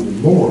going to be even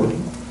more.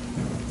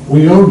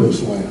 We own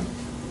this land.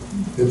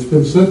 It's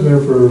been sitting there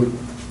for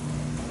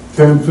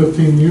 10,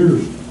 15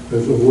 years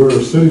as of where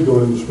a city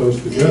building is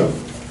supposed to go.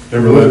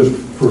 We'll just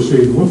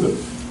proceed with it.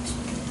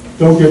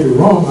 Don't get me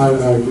wrong,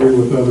 I agree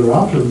with other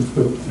options,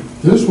 but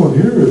this one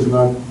here is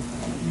not,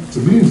 to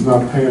me, is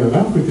not paying it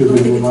out because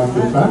it will not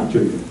get back to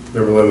you.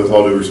 Member Lynn, with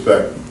all due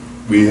respect,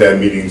 we had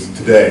meetings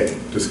today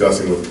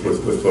discussing with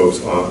folks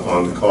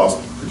on the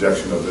cost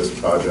projection of this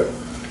project.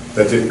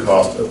 That didn't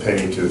cost a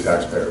penny to the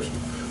taxpayers.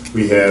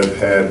 We have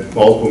had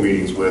multiple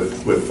meetings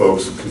with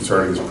folks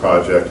concerning this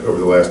project over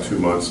the last 2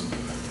 months,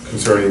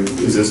 concerning,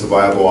 is this a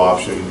viable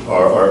option?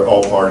 Are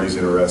all parties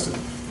interested?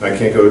 And I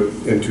can't go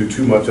into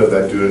too much of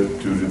that due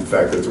to the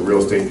fact that it's a real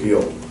estate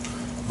deal.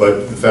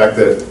 But the fact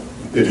that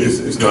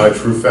it's not a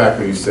true fact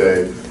when you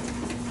say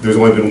there's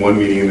only been one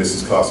meeting and this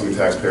is costing the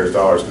taxpayers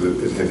dollars,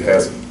 because it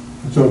hasn't.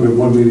 It's only been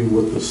one meeting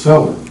with the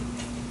seller.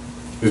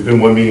 There's been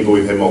one meeting, but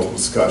we've had multiple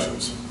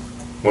discussions.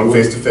 One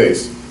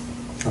face-to-face,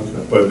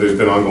 but there's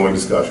been ongoing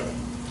discussion.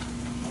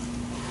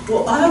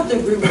 Well, I have to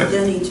agree with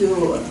Denny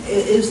too.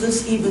 Is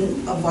this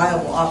even a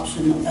viable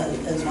option,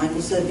 as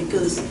Michael said?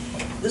 Because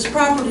this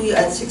property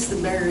at 6th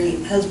and Berry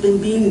has been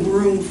being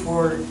groomed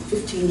for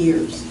 15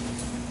 years.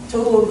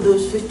 Total over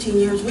those 15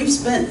 years, we've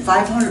spent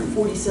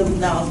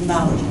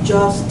 $547,000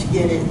 just to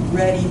get it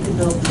ready to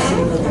build the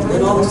city building.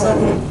 And all of a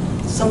sudden,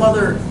 some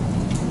other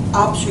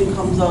option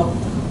comes up.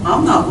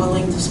 I'm not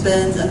willing to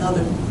spend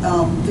another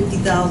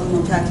 $50,000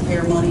 of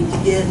taxpayer money to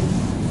get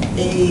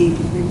a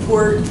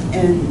report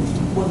and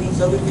what these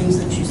other things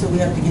that you said we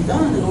have to get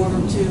done in order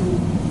to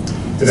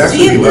It'd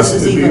actually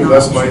be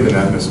less money than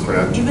that, Ms.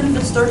 Pratt. even if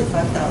it's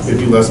 $35,000. It'd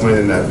be less money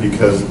than that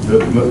because the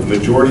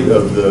majority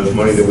of the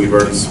money that we've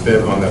already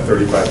spent on that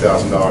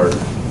 $35,000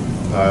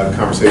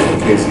 conversation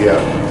with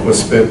KZF was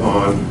spent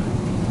on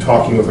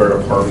talking with our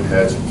department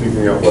heads,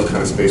 figuring out what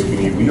kind of space we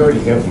need. We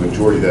already have the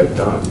majority of that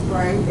done.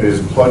 Right. And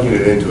just plugging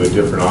it into a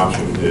different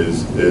option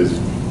is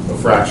a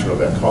fraction of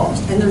that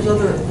cost. And there's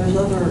other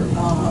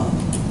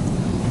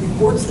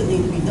reports that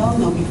need to be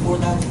done though before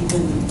that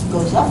even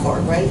goes that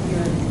far, right?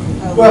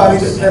 Well, I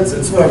mean,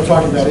 that's what I'm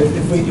talking about.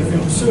 If we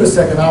pursue a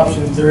second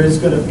option, there's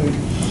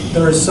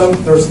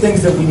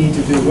things that we need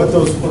to do. What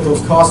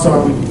those costs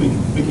are, we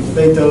can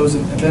debate those.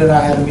 And Ben and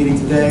I had a meeting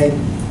today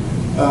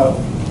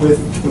with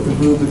the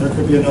group, and there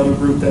could be another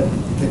group that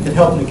could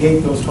help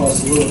negate those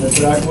costs a little bit.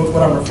 But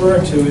what I'm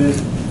referring to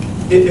is,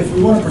 if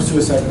we want to pursue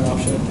a second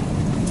option,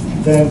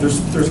 then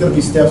there's going to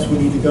be steps we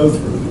need to go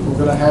through. We're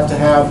going to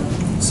have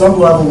some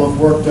level of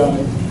work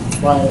done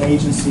by an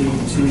agency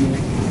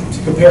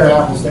to compare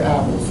apples to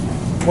apples.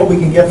 What we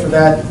can get for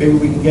that, maybe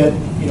we can get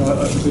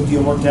a good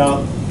deal worked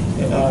out.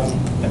 And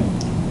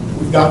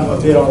we've gotten a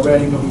bid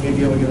already, but we may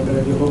be able to get a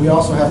better deal. But we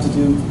also have to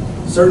do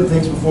certain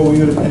things before we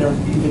would even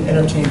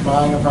entertain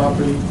buying a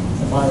property,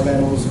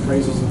 environmentals,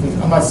 appraisals, and things.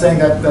 I'm not saying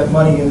that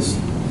money is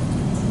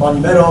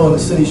monumental and the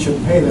city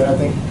shouldn't pay that. I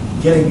think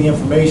getting the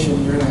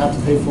information, you're going to have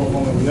to pay for it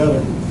one way or the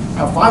other.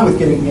 I'm fine with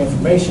getting the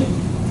information,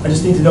 I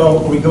just need to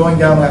know, are we going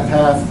down that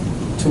path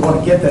to want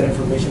to get that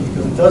information?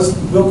 Because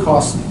it will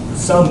cost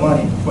some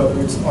money, whether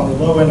it's on the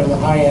low end or the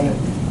high end.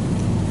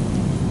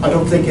 I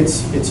don't think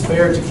it's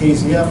fair to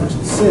KZF or to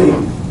the city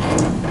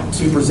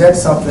to present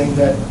something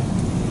that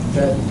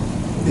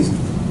is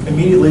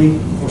immediately,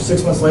 or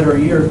 6 months later, a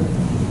year,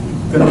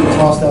 going to be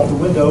tossed out the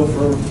window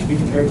to be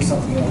compared to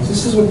something else.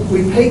 This is what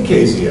we pay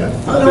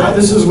KZF. No,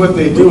 This is what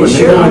they do,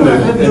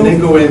 and they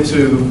go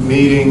into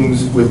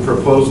meetings with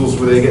proposals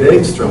where they get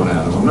eggs thrown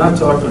at them. I'm not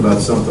talking about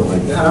something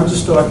like that. I'm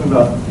just talking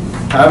about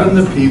having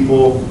the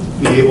people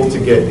be able to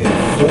get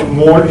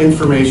more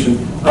information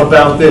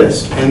about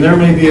this. And there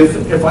may be,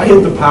 if I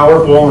hit the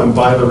Powerball and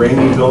buy the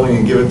Rainey building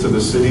and give it to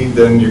the city,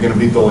 then you're going to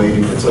be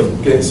delayed. It's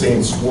like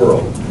saying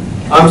squirrel.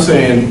 I'm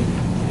saying,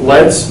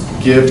 let's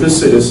give the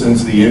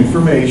citizens the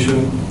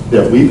information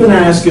that we've been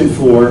asking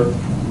for,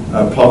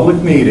 a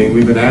public meeting.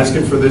 We've been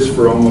asking for this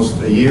for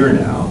almost a year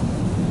now.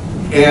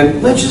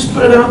 And let's just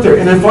put it out there.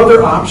 And if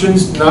other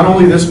options, not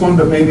only this one,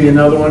 but maybe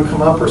another one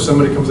come up, or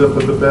somebody comes up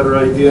with a better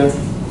idea,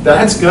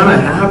 that's gonna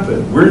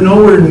happen. We're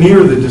nowhere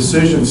near the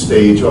decision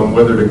stage on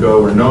whether to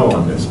go or no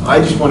on this. I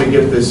just want to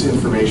get this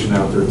information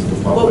out there to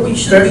the public. Well, we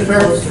should be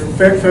closer.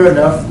 Fair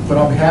enough, but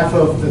on behalf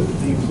of the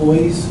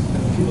employees and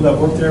the people that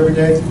work there every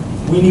day,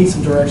 we need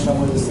some direction on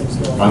where this thing's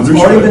going. Understood.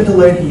 It's already been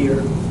delayed a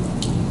year.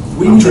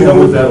 We I'm need to trying to know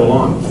move that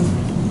along.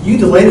 You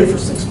delayed it for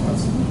 6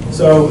 months,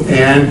 so.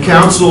 And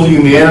council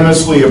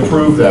unanimously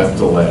approved that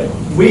delay.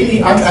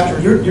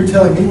 You're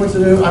telling me what to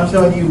do, I'm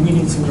telling you, we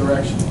need some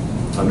direction.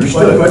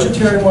 Understood. But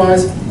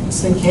budgetary-wise,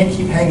 this thing can't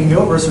keep hanging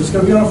over, so it's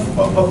going to be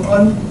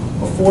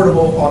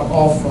unaffordable on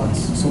all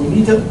fronts. So we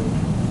need to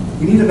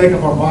make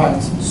up our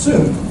minds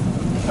soon.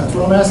 That's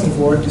what I'm asking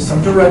for, just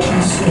some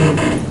direction soon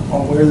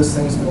on where this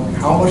thing's going.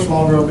 How much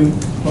longer are we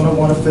going to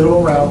want to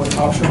fiddle around with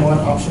option 1,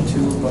 option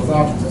 2, both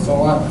options? That's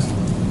all I'm asking.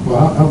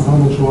 Well, how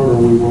much longer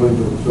are we willing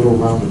to fiddle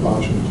around with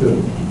option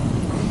 2?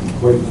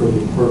 Wait for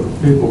the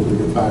people to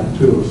get back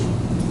to us.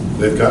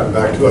 They've gotten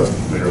back to us,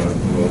 Mayor.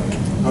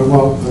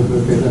 Well,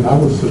 okay, then I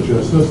would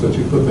suggest this, that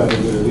you put that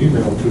in an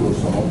email to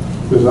us all,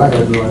 because I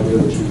had no idea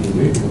that you were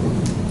meeting with them.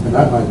 And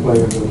that might play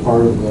into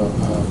part of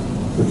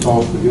the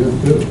cost again,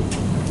 too.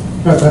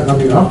 I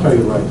mean, I'll tell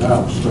you right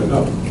now, straight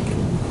up,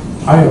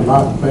 I am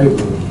not in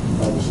favor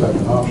of the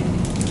second option.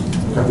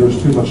 There's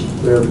too much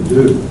there to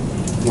do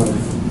when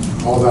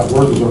all that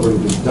work has already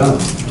been done.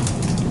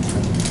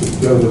 To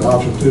go to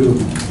option 2.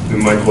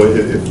 And Michael,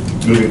 if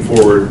moving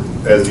forward,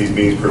 as these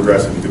meetings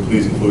progress, if you could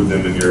please include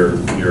them in your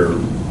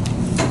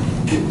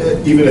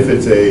even if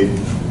it's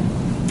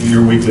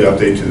your weekly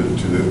update to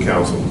the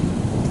council.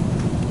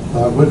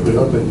 Weekly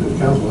update to the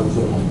council, that's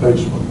on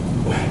Facebook.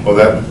 Well,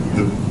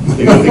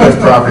 you don't think that's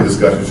property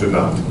discussion, should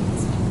not. I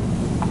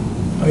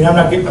mean, I'm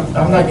not getting.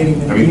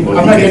 I mean,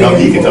 well,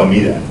 he can tell me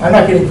that. I'm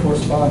not getting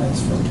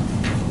correspondence from.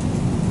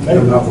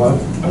 You're not what?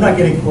 I'm not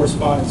getting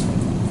correspondence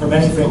from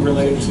anything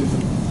related to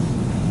them.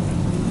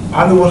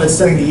 I'm the one that's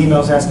sending the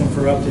emails asking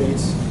for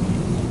updates,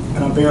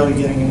 and I'm barely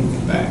getting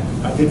anything back.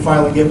 I did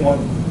finally get one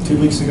 2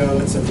 weeks ago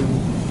that said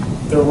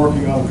they're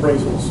working on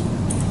appraisals.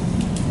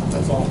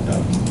 That's all I've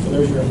done. So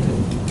there's your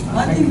update.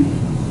 I think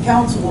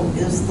council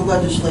is the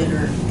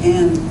legislator,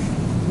 and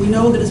we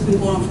know that it's been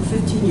going on for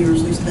 15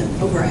 years. We've spent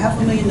over $500,000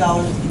 to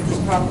get this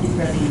property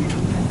ready.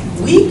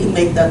 We can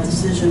make that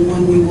decision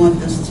when we want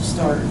this to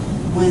start,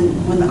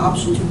 when the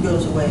option 2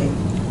 goes away.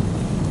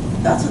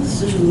 That's a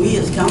decision we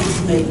as council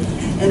can make.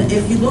 And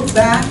if you look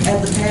back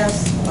at the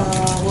past,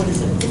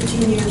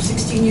 15 years,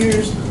 16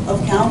 years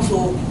of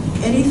council,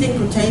 anything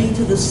pertaining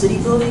to the city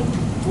building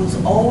was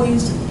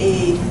always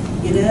a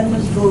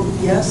unanimous vote,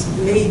 yes,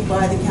 made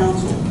by the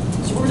council.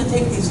 So we're going to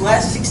take these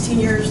last 16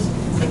 years,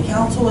 the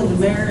council and the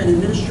mayor and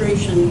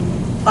administration,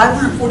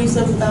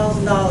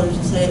 $547,000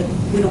 and say,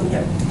 we don't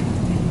care.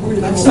 We're going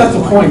to That's not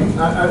the point.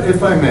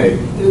 If I may,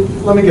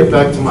 let me get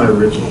back to my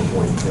original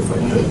point, if I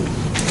could.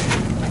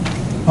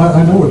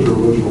 I know what your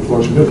original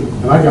question is,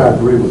 and I gotta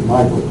agree with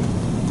Michael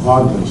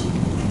on this,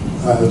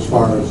 as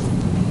far as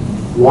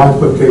why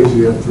put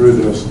KZF through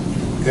this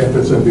if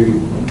it's going to be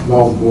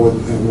null and void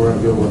and we're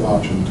going to go with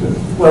option 2.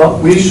 Well,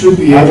 we should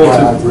be able to.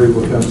 That's why I agree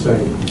with him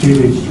saying he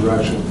needs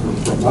direction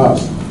from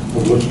us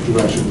of which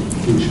direction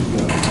we should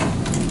go.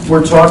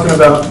 We're talking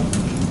about,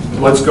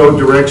 let's go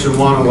direction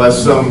 1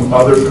 unless some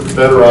other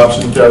better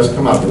option does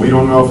come up. We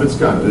don't know if it's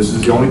gonna. This is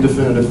the only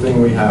definitive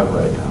thing we have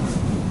right now,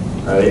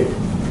 right?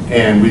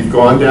 And we've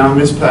gone down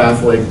this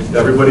path, like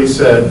everybody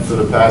said, for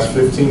the past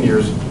 15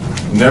 years.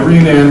 Never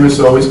unanimous,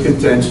 always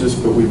contentious,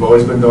 but we've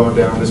always been going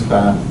down this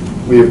path.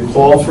 We have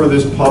called for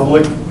this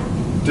public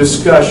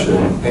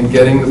discussion and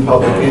getting the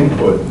public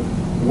input,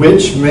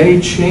 which may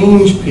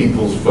change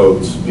people's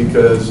votes,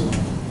 because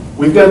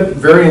we've got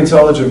very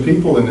intelligent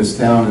people in this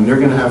town, and they're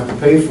going to have to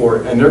pay for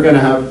it, and they're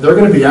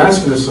going to be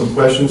asking us some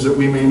questions that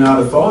we may not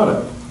have thought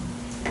of.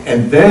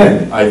 And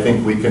then I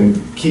think we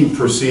can keep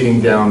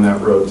proceeding down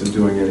that road to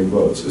doing any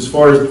votes. As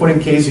far as putting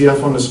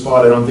KZF on the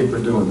spot, I don't think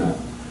we're doing that.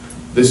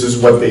 This is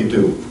what they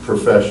do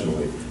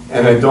professionally.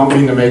 and I don't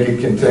mean to make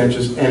it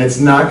contentious, and it's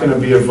not going to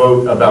be a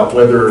vote about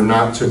whether or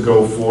not to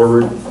go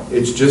forward.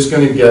 It's just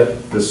going to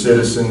get the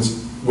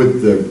citizens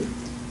with the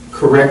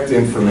correct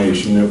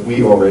information that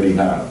we already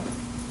have.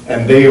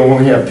 And they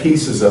only have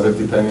pieces of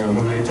it depending on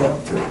who they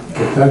talk to.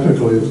 But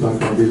technically, it's not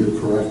going to be the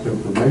correct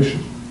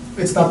information.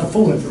 It's not the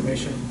full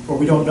information, or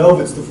we don't know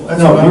if it's the full. that's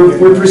No, what I'm we're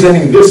getting at.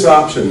 presenting this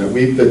option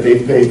that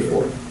they paid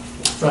for.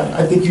 Right,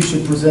 I think you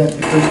should present,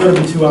 if there's going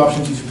to be two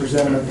options, you should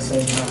present them at the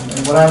same time.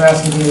 And what I'm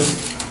asking you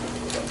is,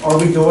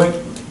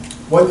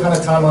 what kind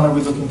of timeline are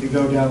we looking to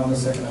go down on the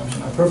second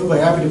option? I'm perfectly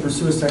happy to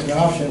pursue a second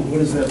option. What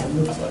does that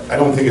look like? I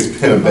don't think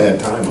it's been a bad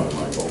time on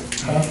Michael.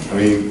 I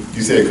mean,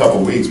 you say a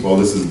couple weeks, well,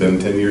 this has been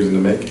 10 years in the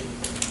making.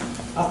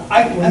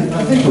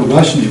 I think we're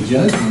rushing to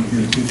judgment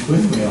here too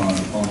quickly on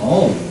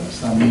all of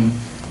this. I mean,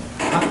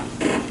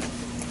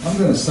 I'm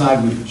going to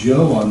side with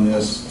Joe on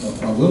this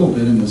a little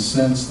bit in the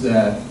sense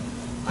that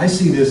I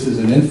see this as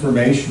an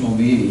informational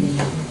meeting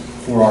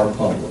for our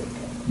public,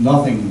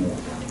 nothing more.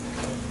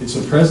 It's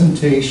a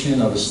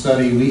presentation of a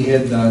study we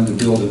had done to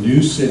build a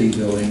new city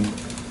building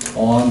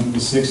on the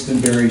 6th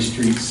and Berry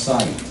Street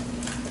site.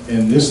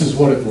 And this is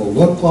what it will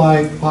look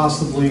like,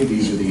 possibly.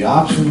 These are the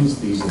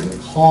options, these are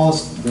the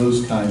costs,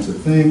 those kinds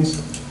of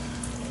things.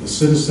 The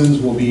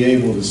citizens will be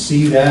able to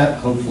see that,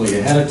 hopefully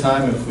ahead of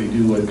time if we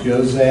do what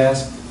Joe's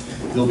asked.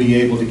 They'll be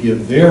able to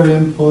give their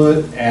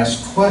input,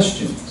 ask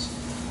questions.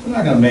 We're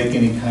not going to make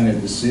any kind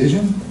of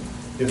decision.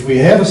 If we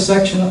have a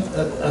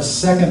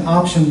second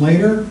option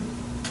later,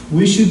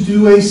 we should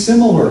do a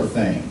similar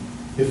thing.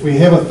 If we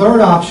have a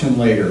third option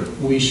later,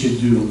 we should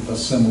do a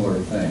similar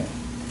thing.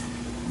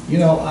 You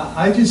know,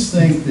 I just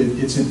think that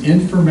it's an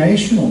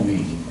informational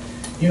meeting.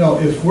 You know,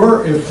 if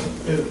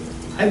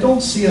I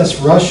don't see us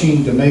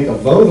rushing to make a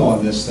vote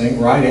on this thing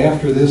right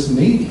after this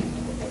meeting.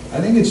 I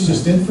think it's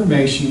just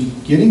information,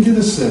 getting to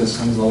the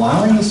citizens,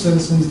 allowing the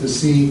citizens to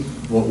see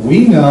what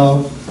we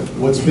know,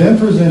 what's been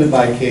presented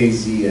by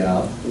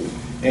KZF,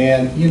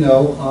 and, you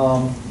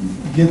know,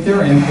 get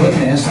their input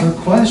and ask their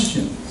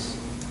questions.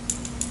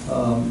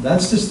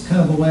 That's just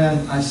kind of the way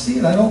I see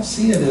it. I don't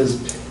see it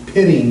as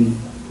pitting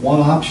one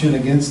option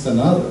against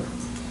another.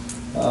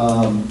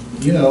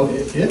 You know,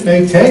 it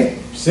may take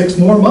 6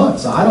 more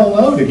months, I don't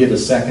know, to get a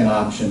second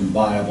option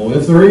viable,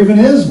 if there even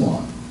is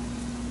one.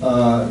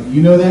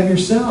 You know that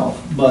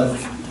yourself. But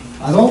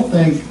I don't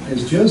think,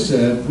 as Joe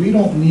said, we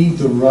don't need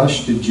to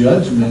rush to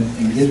judgment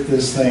and get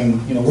this thing,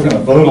 you know, we're going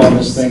to vote on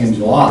this thing in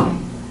July.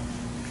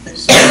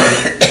 So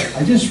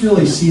I just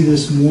really see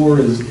this more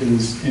as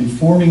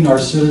informing our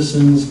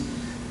citizens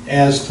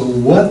as to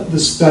what the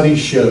study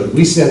showed.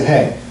 We said,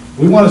 hey,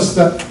 we want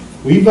to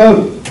we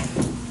voted,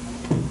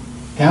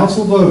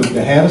 council voted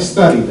to have a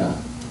study done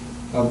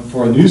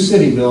for a new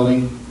city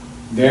building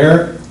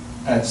there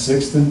at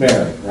 6th and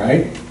Berry,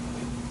 right?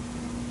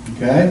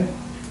 Okay?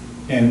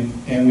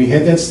 And we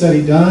had that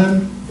study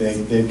done.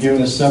 They've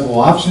given us several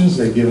options.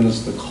 They've given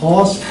us the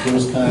cost,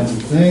 those kinds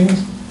of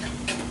things.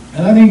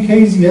 And I think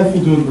KZF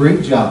will do a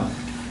great job.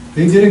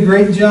 They did a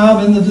great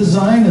job in the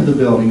design of the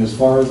building as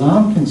far as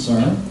I'm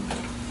concerned.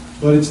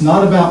 But it's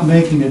not about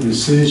making a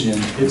decision.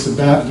 It's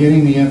about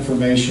getting the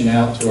information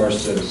out to our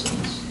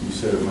citizens. You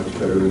said it much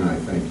better than I.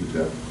 Thank you,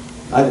 Jeff.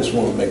 I just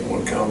want to make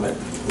one comment.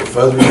 The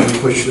further we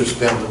push this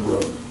down the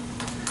road,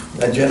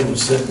 that gentleman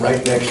sitting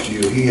right next to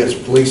you, he has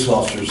police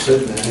officers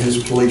sitting in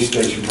his police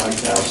station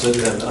right now,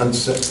 sitting in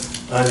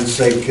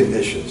unsafe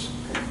conditions.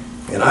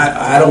 And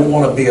I don't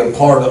want to be a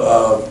part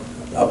of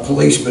a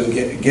policeman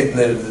getting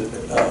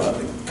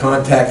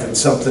contacting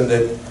something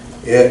that,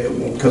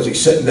 because he's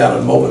sitting down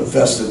in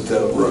mold-infested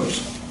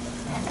rooms.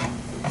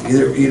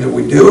 Either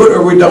we do it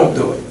or we don't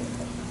do it.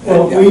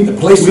 Well, the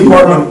police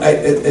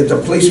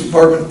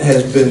department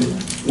has been,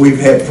 we've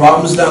had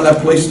problems down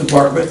that police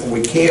department, and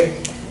we can't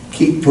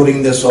keep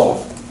putting this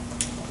off.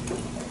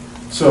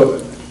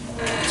 So,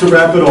 to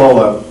wrap it all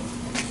up,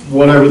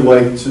 what I would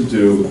like to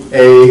do,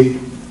 A,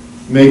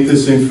 make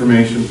this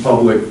information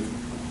public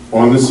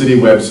on the city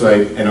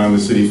website and on the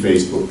city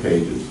Facebook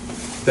pages.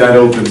 That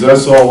opens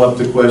us all up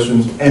to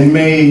questions and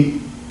may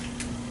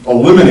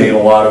eliminate a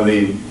lot of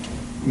the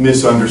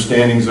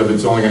misunderstandings of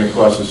it's only going to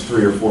cost us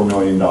 $3 or $4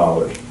 million.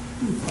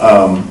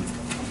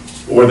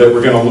 Or that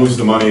we're going to lose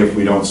the money if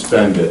we don't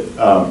spend it.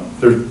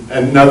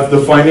 And now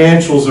the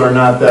financials are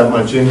not that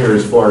much in here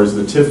as far as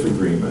the TIF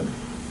agreement.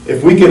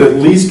 If we could at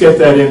least get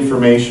that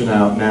information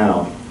out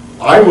now,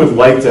 I would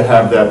like to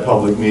have that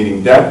public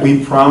meeting. That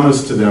we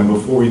promised to them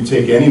before we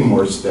take any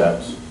more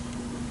steps.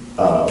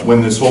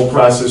 When this whole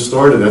process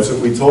started, that's what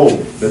we told.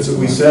 That's what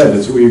we said.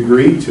 That's what we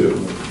agreed to.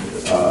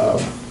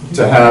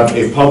 To have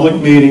a public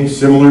meeting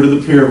similar to the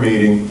peer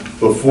meeting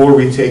before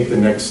we take the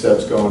next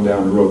steps going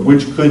down the road,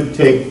 which could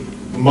take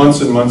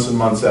months and months and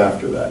months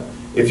after that.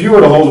 If you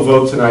were to hold a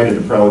vote tonight, it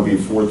would probably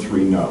be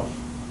 4-3 no.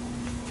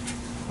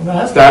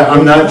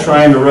 I'm not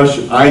trying to rush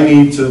it.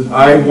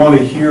 I want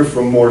to hear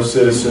from more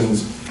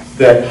citizens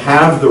that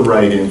have the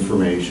right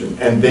information,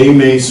 and they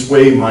may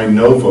sway my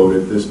no vote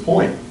at this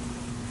point.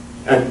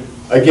 And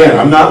again,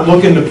 I'm not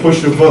looking to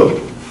push a vote.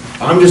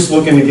 I'm just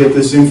looking to get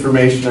this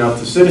information out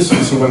to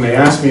citizens, so when they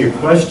ask me a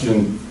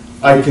question,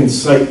 I can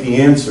cite the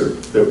answer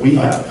that we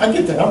have. I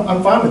get that,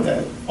 I'm fine with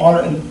that. On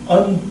an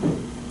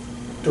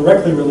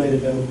directly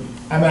related note,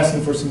 I'm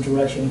asking for some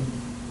direction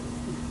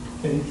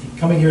in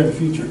coming here in the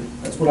future.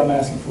 That's what I'm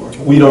asking for.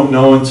 We don't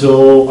know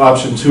until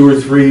option 2 or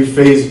 3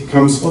 phase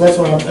comes. Well, that's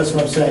what I'm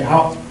saying.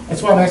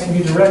 That's why I'm asking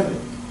you directly.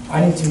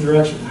 I need some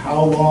direction.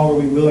 How long are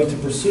we willing to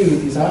pursue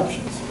these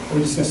options? Are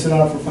we just going to sit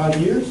on it for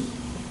 5 years?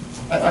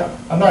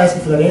 I'm not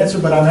asking for that answer,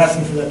 but I'm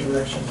asking for that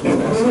direction.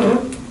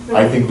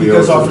 I think we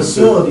because owe our to the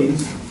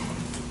facilities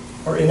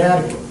are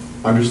inadequate.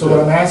 Understood. So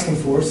what I'm asking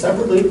for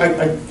separately,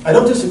 I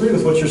don't disagree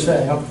with what you're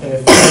saying. And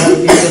if you have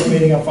a detailed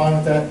meeting, I'm fine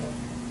with that.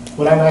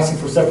 What I'm asking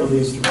for separately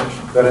is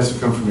direction. That has to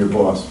come from your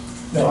boss.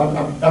 No,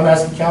 I'm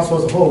asking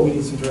council as a whole, we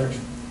need some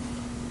direction.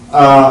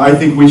 I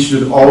think we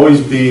should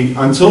always be,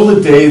 until the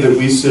day that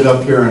we sit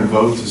up here and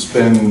vote to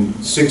spend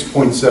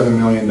 $6.7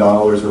 million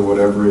or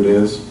whatever it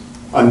is,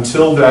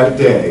 until that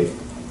day,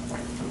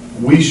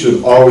 we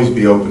should always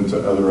be open to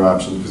other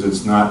options because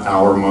it's not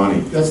our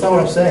money. That's not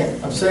what I'm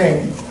saying. I'm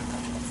saying,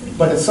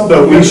 but at some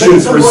But point, we should you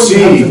have to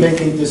proceed.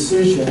 make a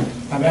decision.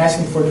 I'm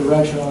asking for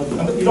direction on it.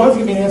 You don't have to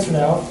give me an answer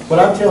now. What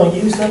I'm telling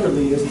you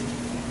separately is,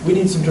 we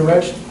need some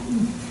direction.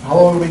 How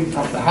long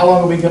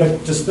are we going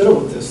to just fiddle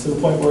with this to the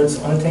point where it's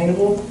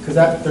unattainable? Because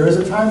there is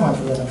a timeline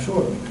for that, I'm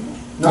sure.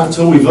 Not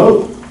until we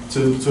vote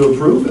to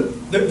approve it.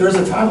 There's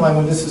a timeline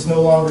when this is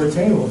no longer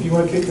attainable. If you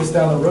want to kick this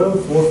down the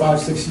road 4, 5,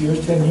 6 years,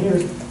 10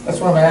 years, that's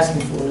what I'm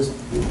asking for is,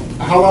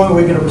 how long are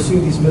we going to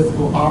pursue these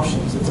mythical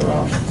options if they're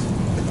options?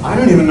 I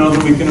don't even know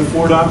that we can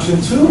afford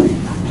option 2.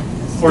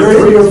 Or Is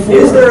 3 or 4.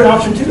 Is there an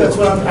option 2? That's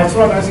what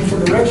I'm asking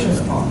for direction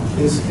on.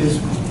 Is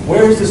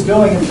where is this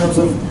going in terms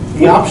of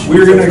the options?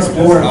 We're going to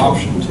explore an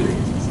option 2.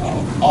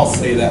 I'll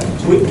say that.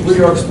 We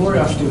are exploring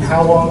option 2.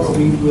 How long are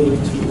we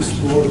willing to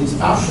explore these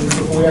options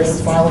before we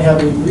actually finally have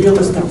a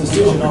realistic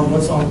decision on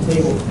what's on the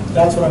table?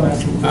 That's what I'm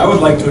asking for. I would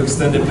like to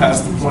extend it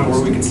past the point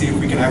where we can see if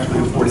we can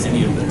actually afford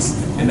any of this.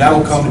 And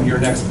that'll come in your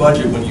next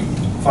budget when you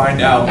find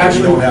out that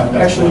you don't have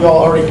enough Actually, we money.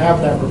 all already have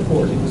that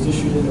report. It was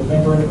issued in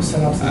November and it was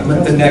sent out to the I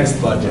meant the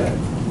next budget.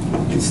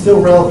 It's still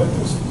relevant. It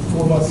was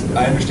 4 months ago.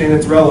 I understand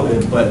it's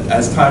relevant, but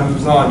as time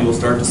moves on, you'll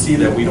start to see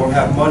that we don't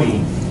have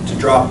money to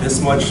drop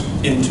this much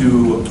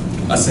into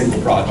a single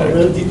project.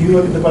 Really? Do you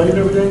look at the budget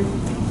every day?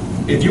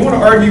 If you want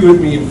to argue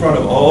with me in front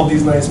of all of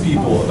these nice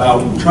people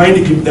about trying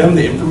to give them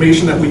the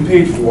information that we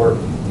paid for,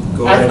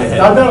 go right ahead.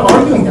 I'm not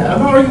arguing that. I'm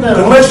not arguing that.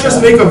 Then let's just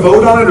make a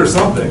vote on it or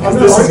something. I'm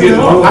not This is arguing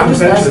getting that. a little I'm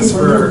just asking contentious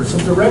for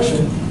some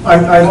direction.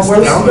 I'm on where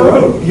this down is the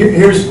going. road.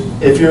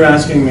 If you're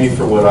asking me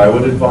for what I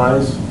would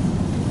advise,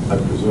 I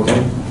presume,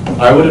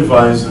 I would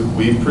advise that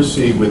we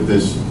proceed with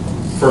this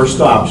first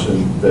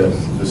option that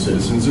the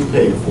citizens have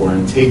paid for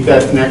and take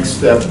that next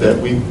step that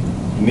we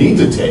need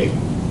to take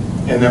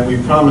and that we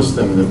promised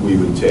them that we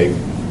would take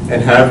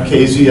and have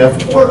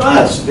KZF or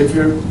us,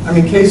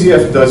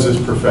 KZF does this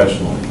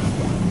professionally,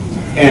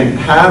 and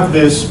have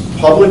this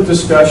public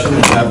discussion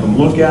and have them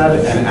look at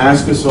it and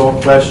ask us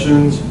all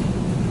questions.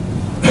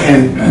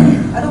 And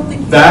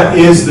that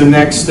is the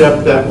next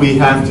step that we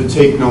have to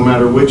take no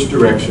matter which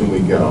direction we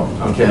go,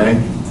 okay?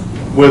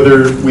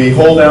 Whether we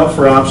hold out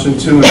for option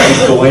 2 and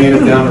keep delaying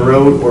it down the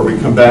road, or we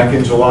come back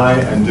in July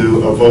and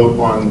do a vote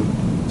on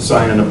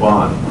signing a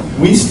bond.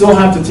 We still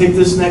have to take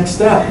this next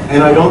step,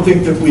 and I don't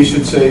think that we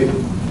should say,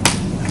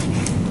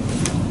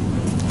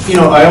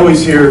 I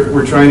always hear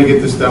we're trying to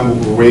get this done,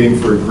 but we're waiting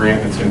for a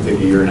grant and it's going to take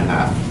 1.5 years.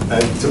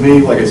 To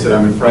me, like I said,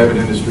 I'm in private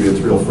industry, it's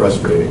real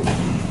frustrating.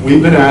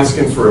 We've been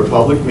asking for a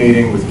public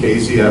meeting with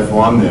KZF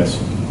on this,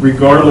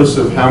 regardless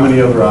of how many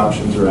other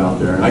options are out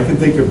there. And I can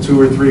think of 2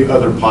 or 3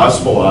 other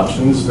possible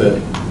options that,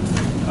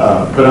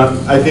 but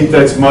I think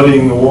that's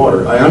muddying the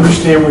water. I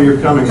understand where you're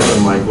coming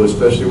from, Michael,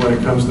 especially when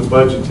it comes to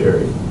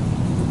budgetary.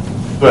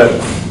 But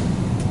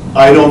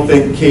I don't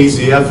think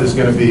KZF is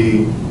going to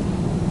be,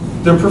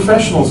 they're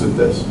professionals at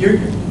this.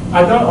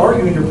 I'm not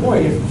arguing your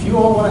point. If you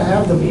all want to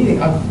have the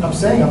meeting, I'm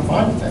saying I'm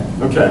fine with that.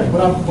 Okay.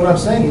 What I'm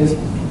saying is, it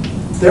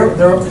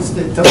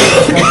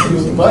doesn't have to do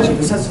with the budget.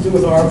 This has to do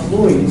with our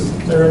employees.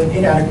 They're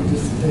inadequate.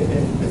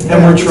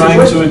 And we're trying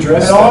to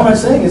address And all that. I'm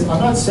saying is,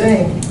 I'm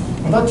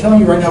not telling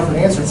you right now for an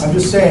answer. I'm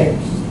just saying,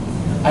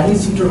 I need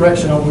some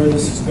direction on where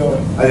this is going.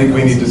 I think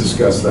we need to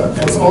discuss that.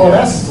 That's all I'm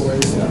asking for,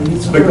 is we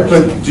need some But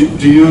direction.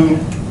 do you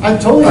I'm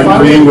totally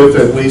fine agree with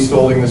at least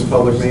holding this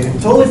public meeting?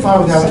 Totally fine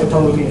with having a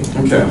public meeting.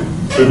 Okay.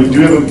 So do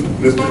you have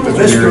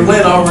Mr.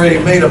 Lynn already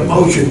made a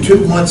motion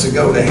 2 months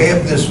ago to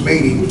have this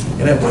meeting,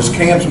 and it was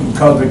canceled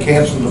because we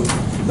canceled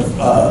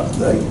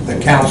the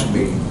council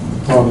meeting.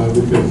 Oh, no,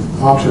 because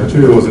option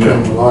 2 is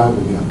coming live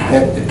again.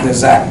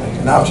 Exactly,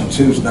 and option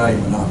 2 is not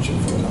even an option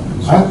for them.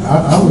 I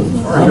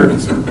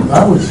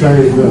would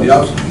say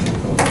this.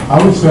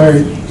 I would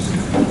say,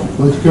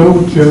 let's go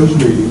with Joe's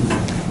meeting,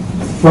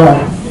 but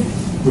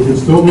we can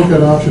still look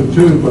at option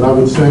 2, but I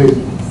would say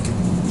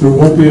there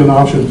won't be an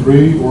option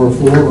 3 or a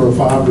 4 or a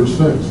 5 or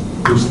 6.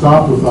 We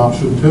stop with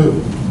option 2.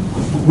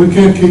 We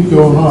can't keep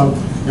going on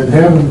and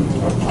having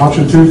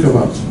Option 2 come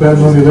up,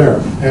 spend money there,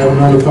 have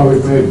another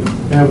public meeting.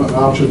 Have an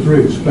option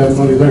 3, spend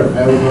money there,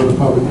 have another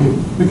public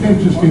meeting. We can't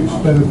just keep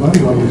spending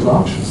money on these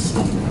options.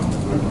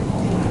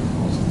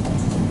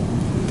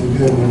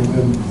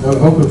 And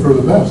hoping for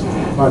the best.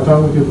 By the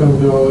time we get them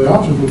to all the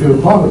options, we get a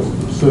lot of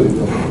city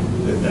building.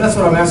 And that's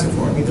what I'm asking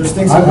for. I mean, there's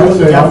things I'd that we're say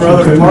looking at for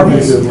option other 2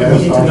 departments, would and be the we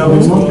need to know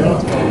what's last going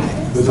option. on.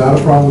 Is that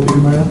a problem with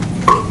you, Mayor?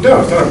 No,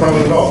 it's not a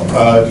problem at all,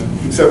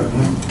 except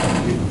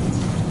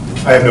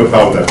I have no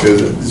problem with that,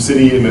 because the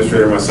city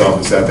administrator and myself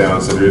have sat down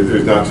and said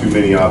there's not too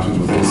many options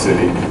within the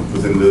city,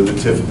 within the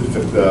TIF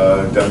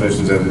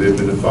definitions that have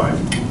been defined.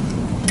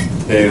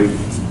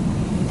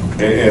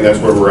 And that's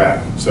where we're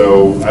at.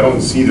 So I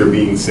don't see there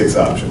being 6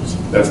 options.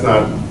 That's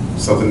not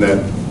something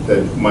that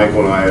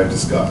Michael and I have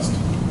discussed.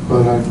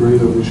 But I agree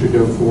that we should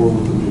go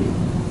forward with the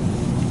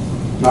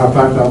meeting. Matter of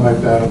fact, I'll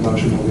make that a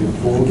motion that we go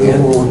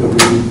forward with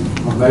the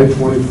meeting on May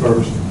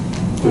 21st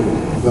to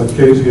let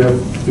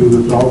KZF do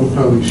the Dog and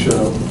Pony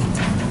show.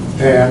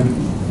 And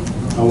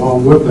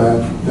along with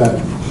that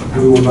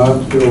we will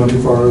not go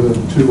any farther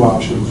than 2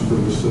 options for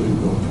the city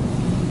building.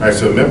 All right,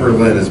 so Member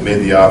Lynn has made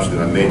the option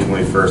that on May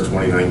 21st,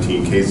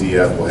 2019,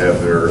 KZF will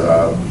have their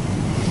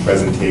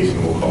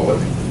presentation, we'll call it,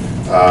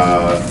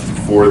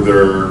 for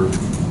their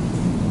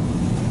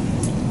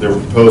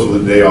proposal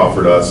that they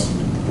offered us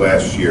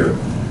last year.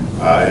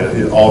 And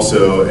it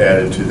also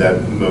added to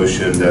that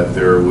motion that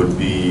there would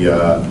be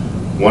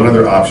one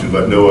other option,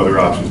 but no other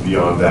options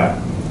beyond that.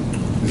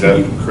 Is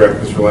that correct,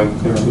 Mr. Lane?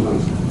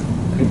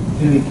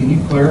 Danny, can you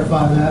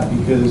clarify that?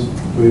 Because,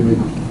 What do you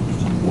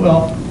mean?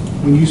 well,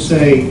 when you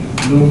say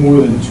no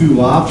more than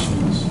 2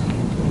 options,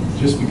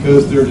 just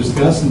because they're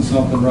discussing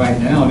something right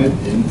now and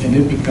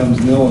it becomes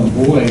null and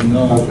void, and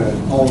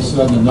all of a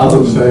sudden I another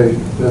would one. say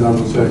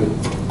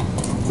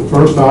the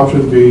first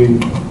option being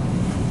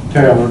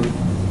Taylor.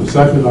 The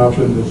second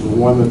option is the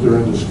one that they're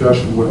in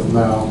discussion with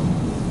now.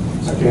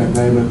 I can't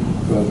name it,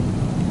 but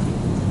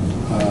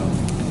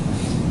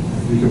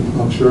you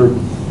can, I'm sure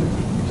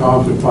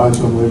Tom can find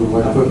some legal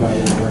way to put that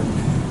in there.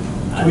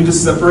 Can we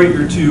just separate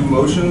your 2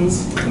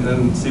 motions and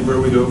then see where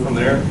we go from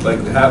there? Like,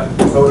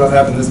 vote on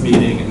having this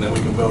meeting, and then we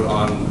can vote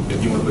on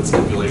if you want to put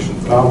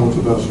stipulations. Tom, what's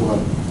the best way?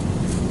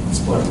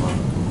 Split them up.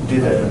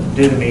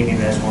 Do the meeting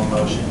as one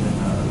motion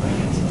and make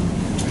it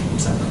a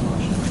separate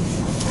motion.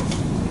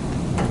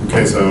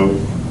 Okay, so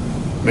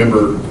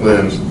Member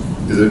Lynn,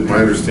 is it my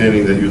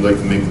understanding that you'd like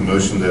to make the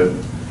motion that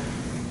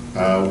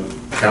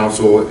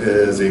council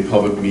is a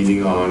public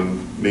meeting on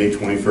May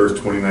 21st,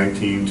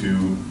 2019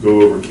 to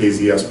go over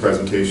KZF's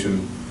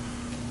presentation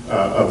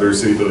of their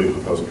city building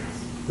proposal?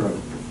 Right.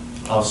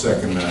 I'll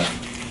second that,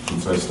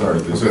 since I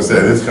started I was this.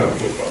 going to say, this kind of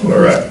football, all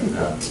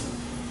right.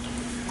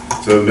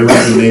 So the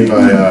motion made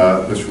by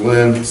Mr.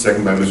 Lynn,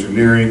 second by Mr.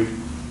 Neary.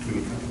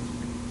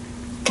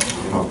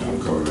 Oh, don't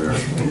go there.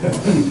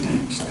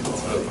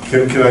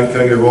 Can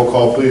I get a roll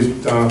call, please,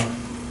 Donna?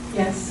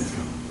 Yes.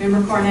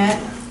 Member Cornett?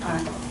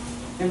 Aye.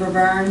 Member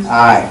Burns?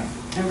 Aye.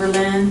 Member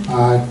Lynn?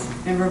 Aye.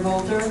 Member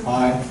Volter?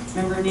 Aye.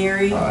 Member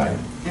Neary? Aye.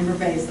 Member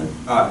Basin?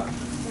 Aye.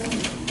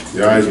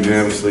 The ayes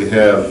unanimously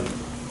have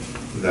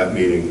that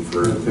meeting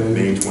for Okay.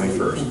 May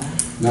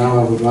 21st. Now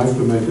I would like to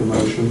make a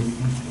motion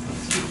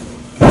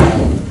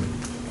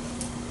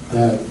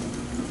that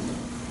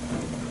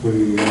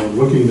we are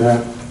looking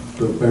at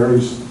the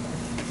Berry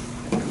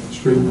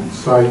Street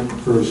site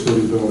for a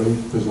city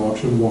building is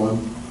option 1.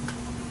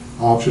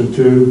 Option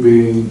 2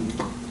 being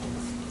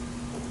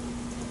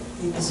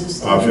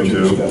Option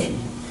 2.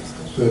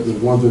 the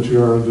ones that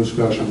you are in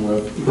discussion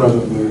with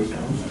presently,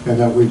 and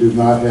that we do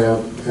not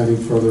have any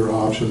further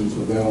options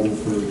available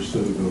for the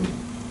city building.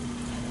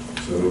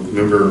 So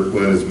Member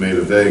Lynn has made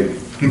a vague,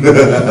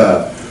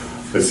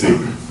 let's see,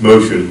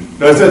 motion.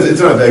 No,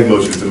 it's not a vague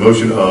motion. It's a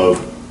motion of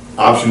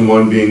option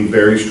 1 being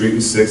Berry Street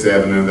and 6th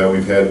Avenue that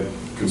we've had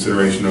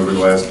consideration over the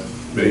last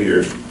many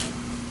years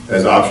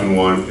as option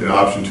 1, and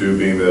option 2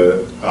 being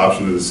the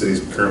option that the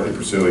city's currently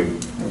pursuing,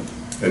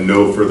 and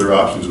no further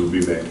options will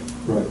be made.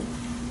 Right.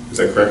 Is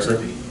that correct, sir?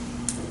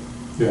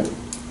 Yeah.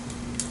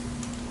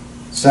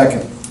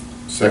 Second.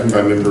 Second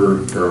by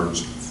Member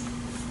Burns.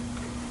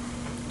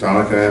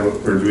 Donna, can I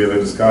have, or do we have a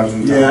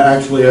discussion? Yeah,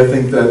 actually, I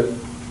think that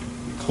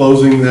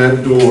closing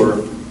that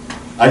door,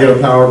 I got a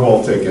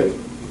Powerball ticket,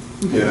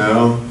 you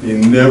know? You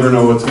never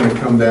know what's gonna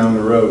come down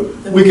the road.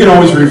 We can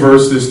always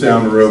reverse this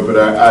down the road, but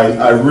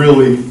I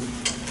really,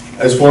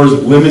 as far as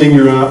limiting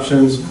your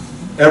options,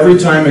 every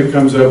time it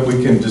comes up,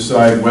 we can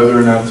decide whether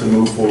or not to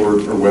move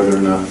forward or whether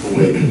or not to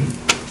wait.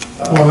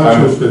 Well,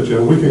 that's just it,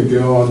 Joe. We can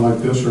go on like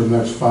this for the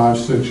next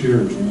 5-6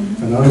 years.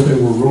 And the only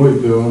thing we're really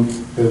doing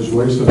is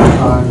wasting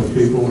time with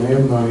people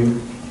and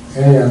money.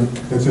 And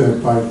it's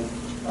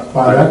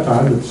by that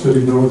time, the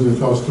city building's gonna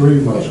cost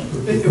 3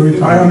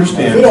 times. I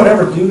understand. If we don't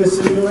ever do this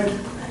city building,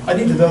 I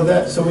need to know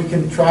that so we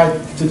can try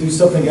to do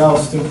something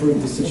else to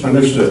improve the situation.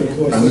 Understood. for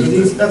employees. So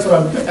Understood. that's what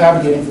I'm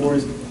advocating for,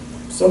 is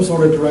some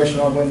sort of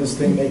direction on when this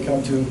thing may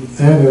come to.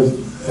 And as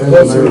the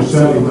mayor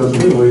said, he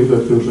doesn't believe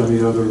that there's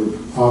any other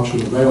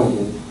option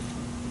available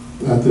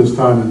at this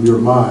time in your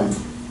mind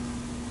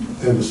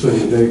in the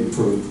city of Dayton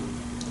for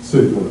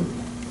City board.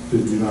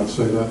 Did you not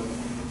say that?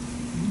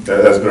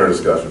 That's been our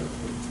discussion.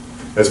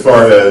 As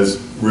far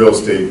as real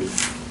estate,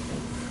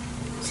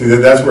 see,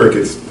 that's where it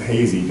gets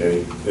hazy,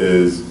 Denny,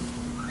 is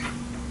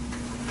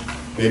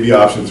maybe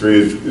option 3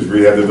 is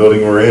rehab the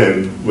building we're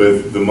in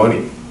with the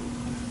money.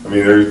 I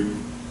mean,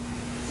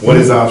 what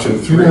is option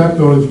 3? That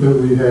building's been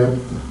rehabbed,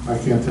 I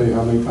can't tell you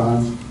how many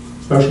times,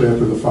 especially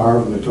after the fire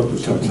when they took the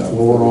second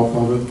floor off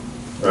of it.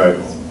 Right.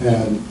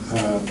 And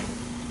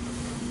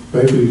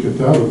basically you could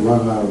tell we're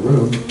running out of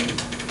room.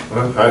 I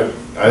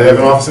have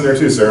an office in there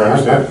too, sir, I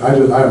understand.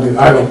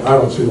 I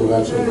don't see where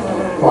that's a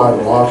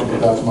viable option, but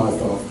that's my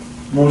thought.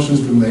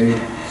 Motion's been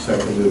made,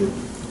 seconded.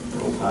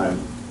 Roll time.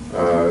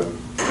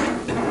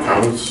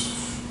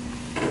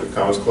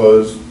 Comments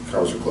closed,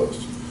 comments are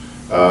closed.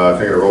 Can I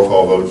get a roll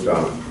call vote,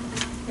 Donna?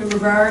 Member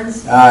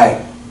Burns?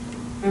 Aye.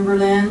 Member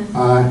Lynn?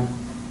 Aye.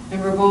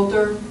 Member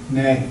Bolter?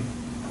 Nay.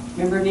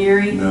 Member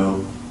Neary?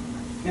 No.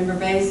 Member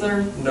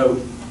Basler? No.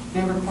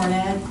 Member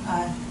Cornett?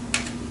 Aye.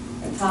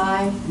 A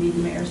tie, need the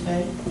mayor's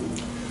vote.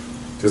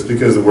 Just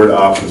because the word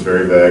option is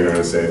very vague, I'm going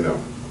to say no.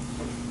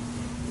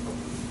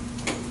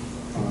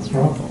 That's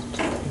wrong.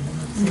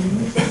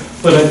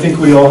 But I think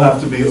we all have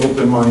to be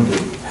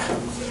open-minded,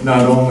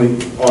 not only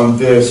on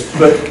this,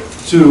 but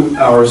to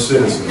our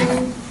citizens.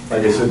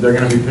 Like I said, they're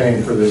going to be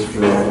paying for this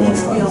for a long It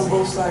needs to be on time.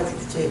 both sides of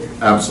the table.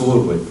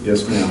 Absolutely,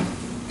 yes, ma'am.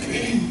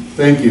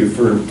 Thank you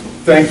for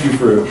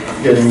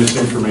getting this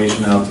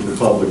information out to the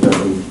public.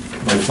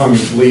 My tongue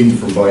is bleeding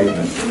from biting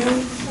it.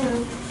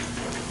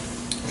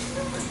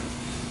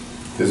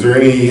 Is there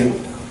any,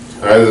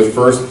 the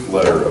first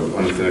letter of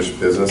unfinished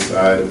business,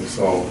 I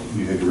saw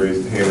you had your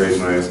hand raised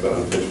when I asked about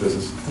unfinished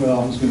business.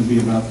 Well, it's going to be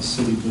about the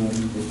city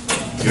building.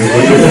 I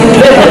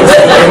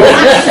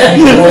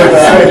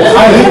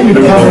think we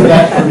covered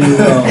that pretty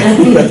well.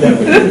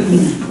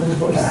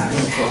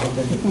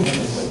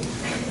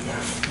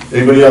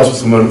 Anybody else with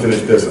some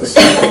unfinished business?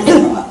 I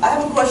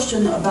have a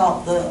question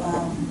about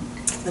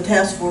the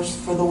task force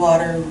for the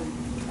water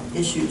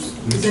issues.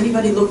 Has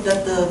anybody looked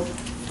at the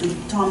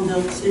Tom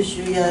Dilt's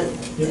issue yet?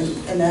 Yes.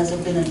 And has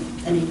there been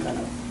any kind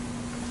of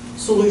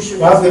solution?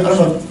 Well, I don't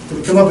know, did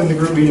it come up in the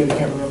group meeting? I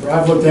can't remember.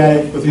 I've looked at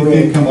it with It Ray.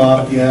 did come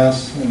up,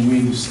 yes, and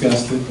we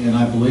discussed it, and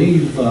I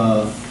believe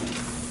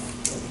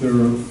there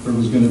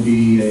was going to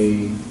be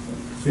a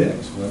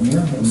fix, wasn't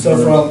there?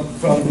 So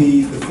from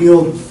the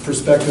field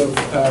perspective,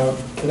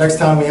 the next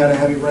time we had a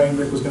heavy rain,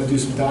 Rick was going to do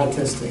some dye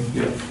testing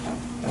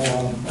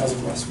as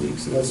of last week.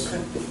 So that's.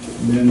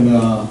 And then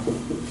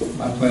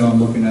I plan on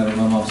looking at a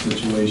runoff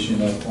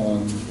situation up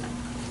on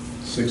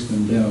 6th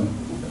and Denham.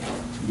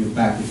 Get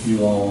back with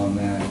you all on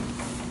that.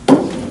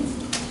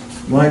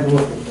 Michael,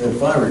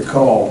 if I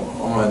recall,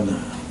 on,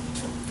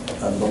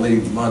 I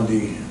believe,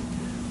 Monday,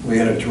 we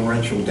had a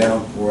torrential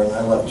downpour, and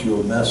I left you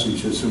a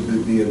message. This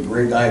would be a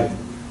great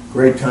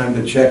time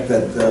to check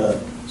that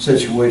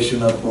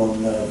situation up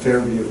on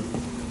Fairview.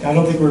 I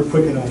don't think we're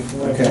quick enough.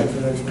 Okay. For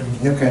next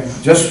meeting. Okay,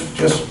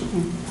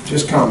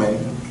 just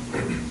commenting.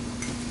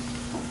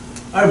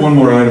 I have one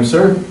more item,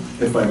 sir,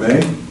 if I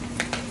may.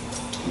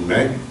 You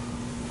may.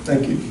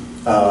 Thank you.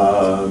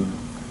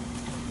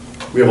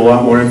 We have a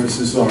lot more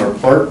emphasis on our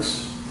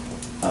parks,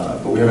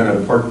 but we haven't had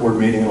a park board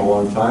meeting in a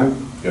long time.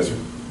 Yes, sir.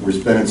 We're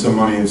spending some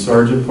money in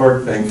Sargent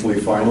Park, thankfully,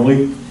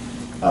 finally.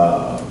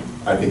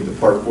 I think the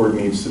park board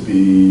needs to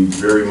be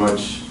very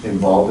much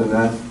involved in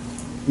that.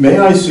 May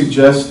I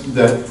suggest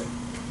that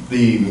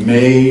the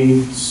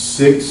May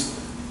 6th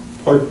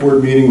park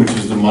board meeting, which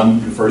is the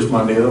first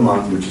Monday of the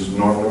month, which is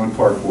normally when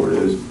park board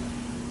is,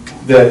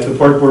 that the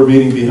park board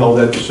meeting be held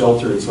at the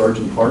shelter at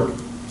Sargent Park,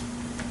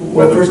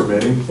 weather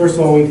permitting? First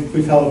of all,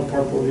 we've held a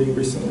park board meeting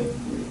recently.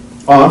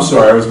 Oh, I'm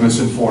sorry, I was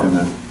misinformed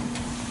then.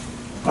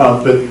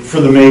 But for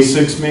the May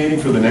 6th meeting,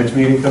 for the next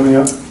meeting coming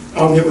up?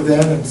 I'll get with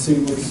them and see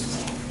what's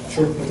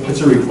short.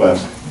 It's a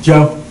request.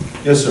 Joe?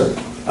 Yes, sir.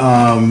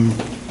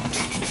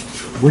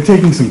 We're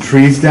taking some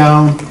trees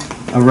down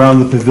around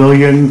the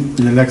pavilion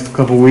in the next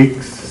couple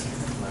weeks.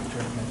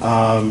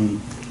 Why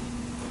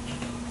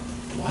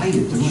are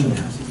you doing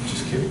that?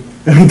 Just kidding.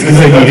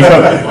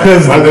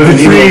 Because the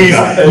trees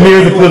near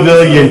the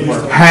pavilion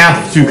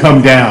have to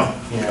come down.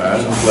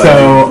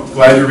 So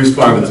glad you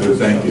responded to it,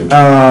 thank you.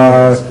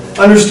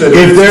 Understood.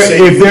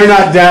 If they're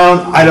not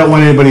down, I don't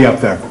want anybody up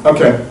there.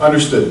 Okay,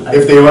 understood.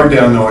 If they are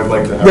down, though, I'd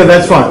like to have. Yeah,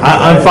 that's fine.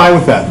 I'm fine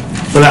with that.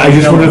 But I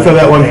just wanted to throw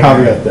that one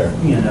caveat there.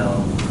 You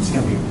know, it's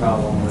gonna be a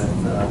problem with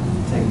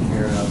taking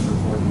care of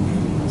recording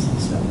meetings and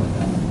stuff like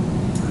that.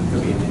 It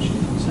could be an issue,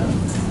 so.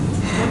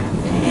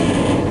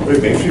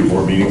 We've made a few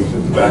more meetings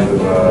at the back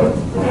of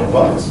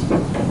Bucks.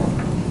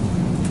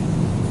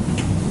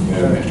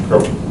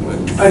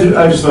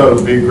 I just thought it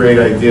would be a great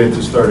idea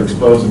to start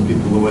exposing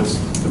people to what's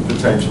the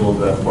potential of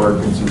that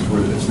park, and since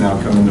it's now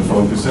come into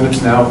focus, and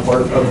it's now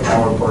part of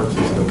our park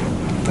system.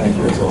 Thank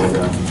you, that's all I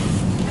got.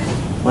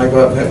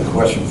 Michael, I have a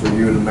question for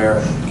you and the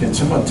mayor. Can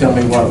someone tell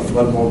me why the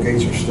flood wall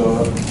gates are still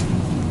up?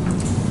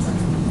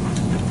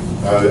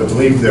 I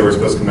believe they were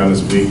supposed to come out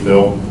this week,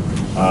 Bill.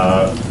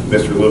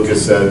 Mr.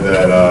 Lucas said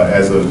that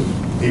as of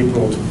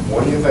April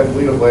 20th, I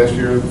believe, of last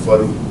year, the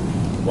flood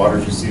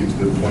water's received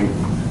to the point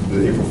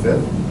of April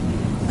 5th?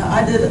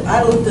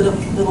 I looked at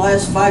the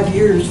last 5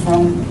 years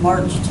from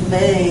March to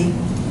May,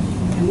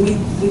 and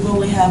we've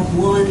only had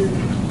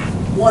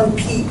one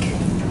peak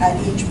at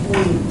each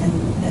point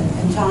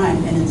in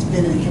time, and it was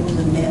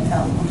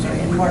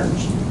in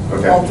March.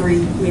 Okay. All 5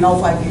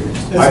 years.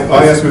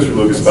 I asked Mr.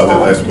 Lucas about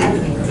that last week.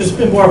 It's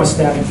been more of a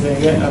staffing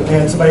thing. We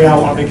had somebody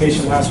out on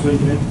vacation last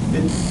week, and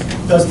it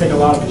does take a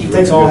lot of, it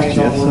takes all hands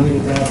on board to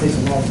get it down. It takes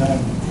a long time.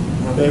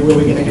 They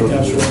really gonna get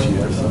down shortly.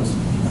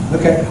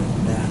 Okay.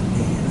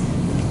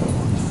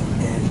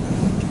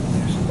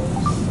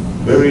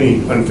 Do we have any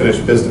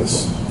unfinished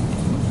business?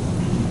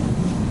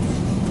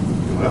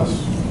 Anyone else?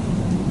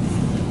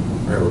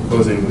 All right, we're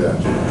closing that.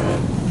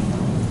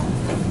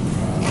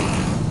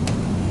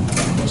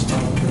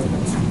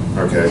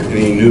 Okay,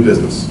 any new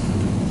business?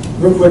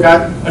 Real quick,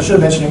 I should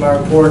have mentioned in my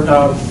report,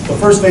 the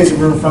first phase of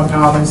Riverfront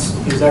Commons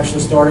is actually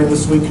starting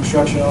this week.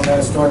 Construction on that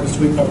is starting this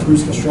week by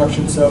Cruise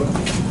Construction. So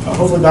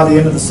hopefully by the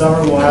end of the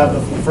summer, we'll have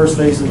the first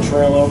phase of the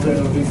trail open.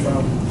 It'll be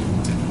from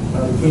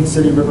the Queen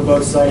City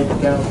Riverboat site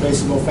down to the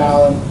base of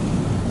O'Fallon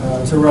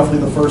to roughly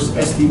the first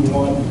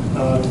SD1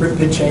 grip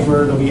pit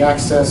chamber. There'll be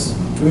access.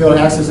 You'll be able to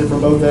access it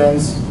from both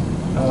ends.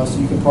 So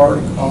you can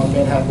park on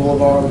Manhattan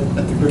Boulevard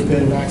at the grip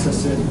pit and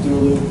access it, do a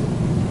loop.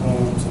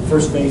 So the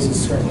first phase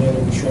is currently under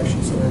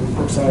construction, so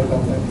we're excited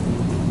about that.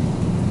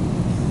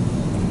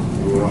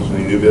 Anyone else,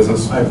 any new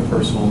business? I have a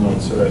personal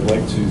note, sir. I'd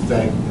like to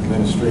thank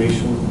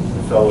administration,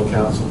 the fellow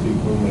council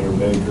people, Mayor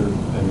Baker,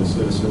 and the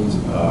citizens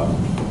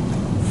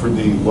for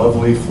the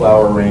lovely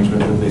flower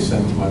arrangement that they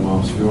sent to my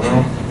mom's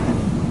funeral.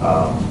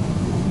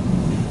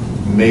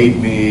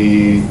 Made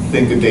me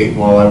think a date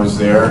while I was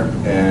there,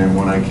 and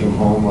when I came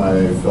home,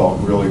 I felt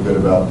really good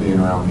about being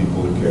around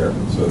people who care.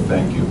 So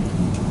thank you.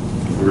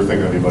 We were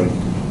thinking of anybody.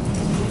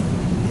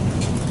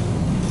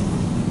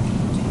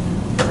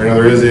 Right now,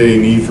 there is a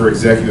need for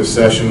executive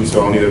session,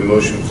 so I'll need a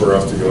motion for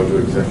us to go into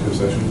executive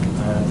session.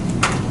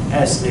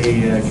 Ask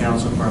the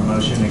council for a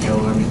motion to go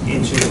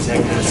into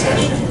executive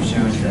session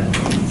pursuant to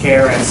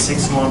KRS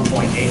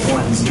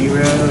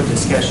 61.810,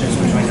 discussions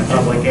between a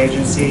public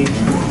agency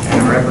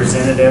and a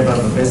representative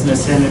of a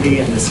business entity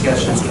and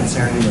discussions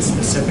concerning a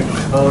specific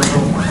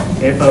proposal.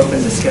 If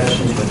open,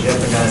 discussions would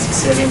jeopardize the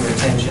city,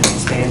 retention,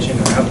 expansion,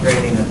 or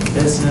upgrading of the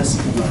business.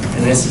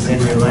 And this is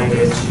in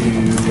related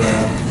to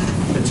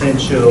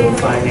potential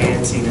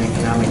financing and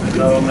economic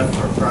development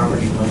for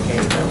property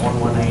located at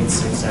 118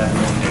 6th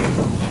Avenue.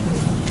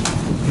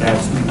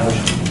 That's the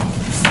motion.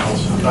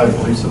 I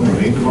believe someone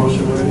made the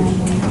motion already.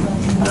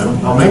 No?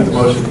 I'll make the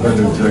motion for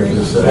the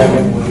executive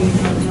session.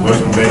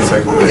 Motion made,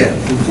 seconded.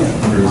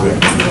 For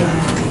executive.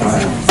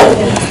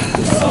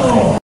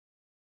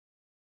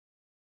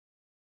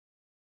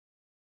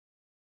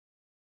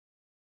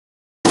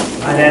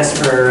 I'd ask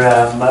for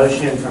a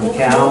motion from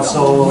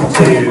council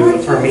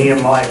for me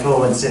and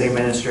Michael and city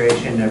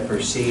administration to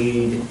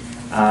proceed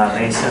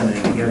based on the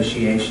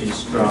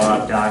negotiations, draw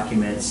up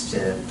documents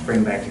to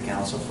bring back to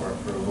council for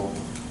approval.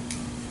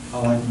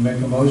 I'd like to make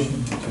a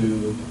motion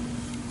to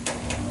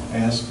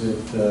ask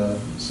that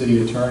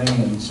city attorney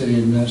and city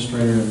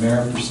administrator and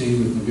mayor proceed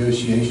with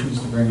negotiations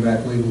to bring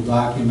back legal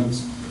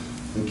documents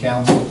to the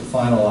council to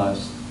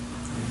finalize.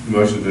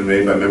 Motion's been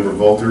made by Member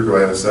Volter. Do I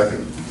have a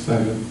second?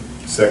 Second.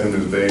 Second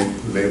is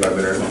made by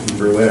Member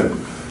Berlin.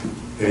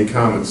 Any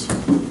comments?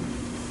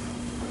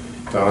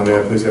 Donna, may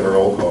I please have a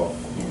roll call?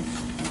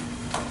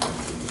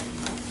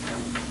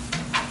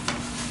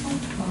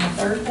 On the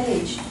third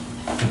page.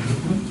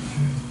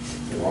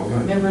 Long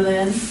night. Member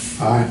Lynn?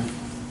 Aye.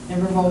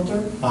 Member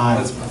Volter?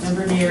 Aye.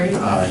 Member Neary?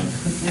 Aye.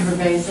 Member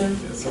Baser?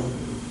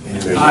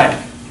 Aye.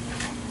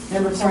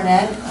 Member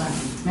Cornett?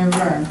 Member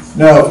Burns?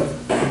 No.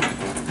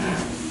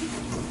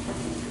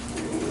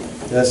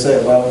 Did I say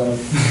it loud enough?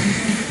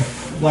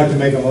 I'd like to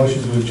make a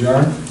motion to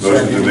adjourn.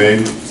 Motion's been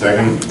made.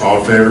 Second. All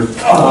in favor?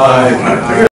 Aye.